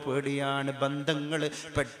 പേടിയോട് പേടിയാണ്. ബന്ധങ്ങൾ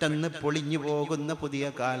പെട്ടെന്ന് പൊളിഞ്ഞു പോകുന്ന പുതിയ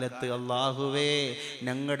കാലത്ത് അല്ലാഹുവേ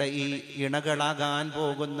ഞങ്ങളുടെ ഈ ഇണകളാകാൻ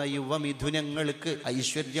പോകുന്ന യുവമിഥുനങ്ങൾക്ക്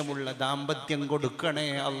ഐശ്വര്യമുള്ള ദാമ്പത്യം കൊടുക്കണേ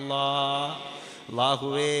അല്ലാ.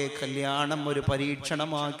 അല്ലാഹുവേ കല്യാണം ഒരു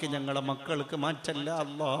പരീക്ഷണമാക്കി ഞങ്ങളെ മക്കൾക്ക് മാറ്റല്ല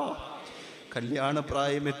അല്ലാ. കല്യാണ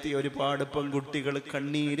പ്രായമെത്തിയ ഒരുപാട് പെൺകുട്ടികൾ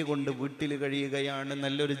കണ്ണീര് കൊണ്ട് വീട്ടിൽ കഴിയുകയാണ്.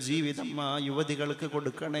 നല്ലൊരു ജീവിതം ആ യുവതികൾക്ക്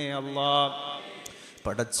കൊടുക്കണേ അല്ലാ.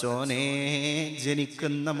 പടച്ചോനെ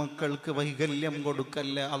ജനിക്കുന്ന മക്കൾക്ക് വൈകല്യം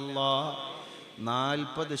കൊടുക്കല്ല അല്ലാ.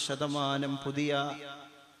 40% പുതിയ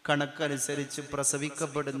കണക്കനുസരിച്ച്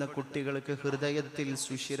പ്രസവിക്കപ്പെടുന്ന കുട്ടികൾക്ക് ഹൃദയത്തിൽ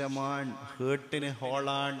സുഷിരമാണ്, ഹേർട്ടിന്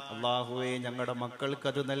ഹോളാണ്. അല്ലാഹുവേ ഞങ്ങളുടെ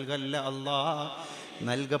മക്കൾക്കത് നൽകല്ല അല്ലാ.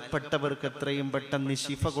 നൽകപ്പെട്ടവർക്ക് എത്രയും പെട്ടെന്ന്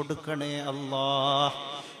ശിഫ കൊടുക്കണേ അല്ലാ.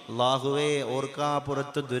 അല്ലാഹുവേ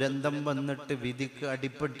ഓർക്കാപ്പുറത്ത് ദുരന്തം വന്നിട്ട് വിധിക്ക്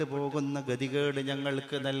അടിപ്പെട്ടു പോകുന്ന ഗതികേട്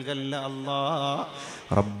ഞങ്ങൾക്ക് നൽകല്ല അല്ലാ.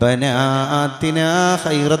 റബ്ബനാ ആതിനാ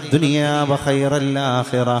ഖൈറദ് ദുനിയാ വഖൈറൽ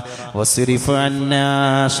ആഖിറ വസ്രിഫ് അന്നാ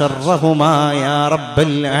ശർറഹുമാ യാ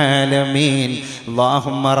റബ്ബൽ ആലമീൻ.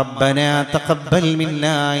 اللهم ربنا تقبل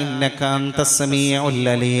منا إنك أنت السميع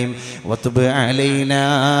العليم وتب علينا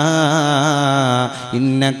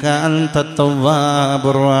إنك أنت التواب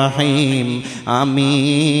الرحيم.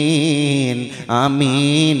 آمين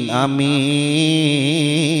آمين آمين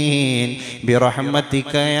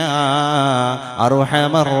برحمتك يا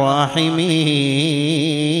أرحم الراحمين.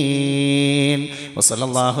 وصلى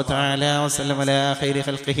الله تعالى وسلم على خير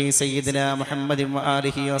خلقه سيدنا محمد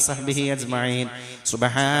وآله وصحبه أجمعين.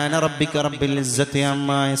 سبحان ربك رب العزة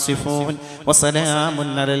عما يصفون وسلام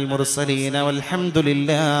على المرسلين والحمد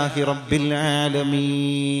لله رب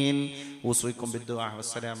العالمين. ഊസ്വിക്കും ബിദ്ദുആ.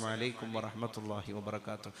 വസ്സലാമു അലൈക്കും വറഹ്മത്തുള്ളാഹി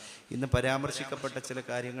വബറകാതുഹു. ഇന്ന് പരാമർശിക്കപ്പെട്ട ചില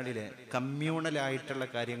കാര്യങ്ങളിലെ കമ്മ്യൂണലായിട്ടുള്ള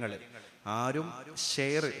കാര്യങ്ങൾ ആരും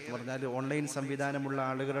ഷെയർ എന്ന് പറഞ്ഞാൽ ഓൺലൈൻ സംവിധാനമുള്ള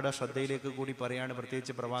ആളുകളുടെ ശ്രദ്ധയിലേക്ക് കൂടി പറയാണ്.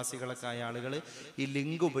 പ്രത്യേകിച്ച് പ്രവാസികളൊക്കെ ആയ ആളുകൾ ഈ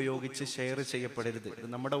ലിങ്ക് ഉപയോഗിച്ച് ഷെയർ ചെയ്യപ്പെടരുത്. ഇത്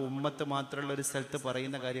നമ്മുടെ ഉമ്മത്ത് മാത്രമുള്ള ഒരു സ്ഥലത്ത്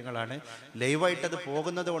പറയുന്ന കാര്യങ്ങളാണ്. ലൈവായിട്ടത്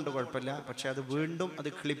പോകുന്നത് കൊണ്ട് കുഴപ്പമില്ല. പക്ഷെ അത് വീണ്ടും അത്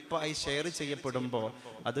ക്ലിപ്പായി ഷെയർ ചെയ്യപ്പെടുമ്പോൾ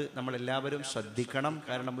അത് നമ്മളെല്ലാവരും ശ്രദ്ധിക്കണം.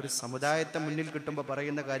 കാരണം ഒരു സമുദായത്തെ മുന്നിൽ കിട്ടുമ്പോൾ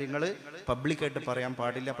പറയുന്ന കാര്യങ്ങൾ പബ്ലിക്കായിട്ട് പറയാൻ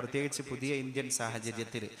പാടില്ല, പ്രത്യേകിച്ച് പുതിയ ഇന്ത്യൻ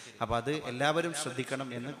സാഹചര്യത്തിൽ. അപ്പോൾ അത് എല്ലാവരും ശ്രദ്ധിക്കണം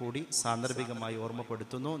എന്ന് കൂടി സാന്ദർഭികമായി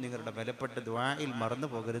ഓർമ്മപ്പെടുത്തുന്നു. നിങ്ങളുടെ വിലപ്പെട്ട ദുആയിൽ മറന്നു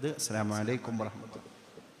പോകരുത്. അസ്സലാമു അലൈക്കും വറഹ്മത്തുള്ളാഹി.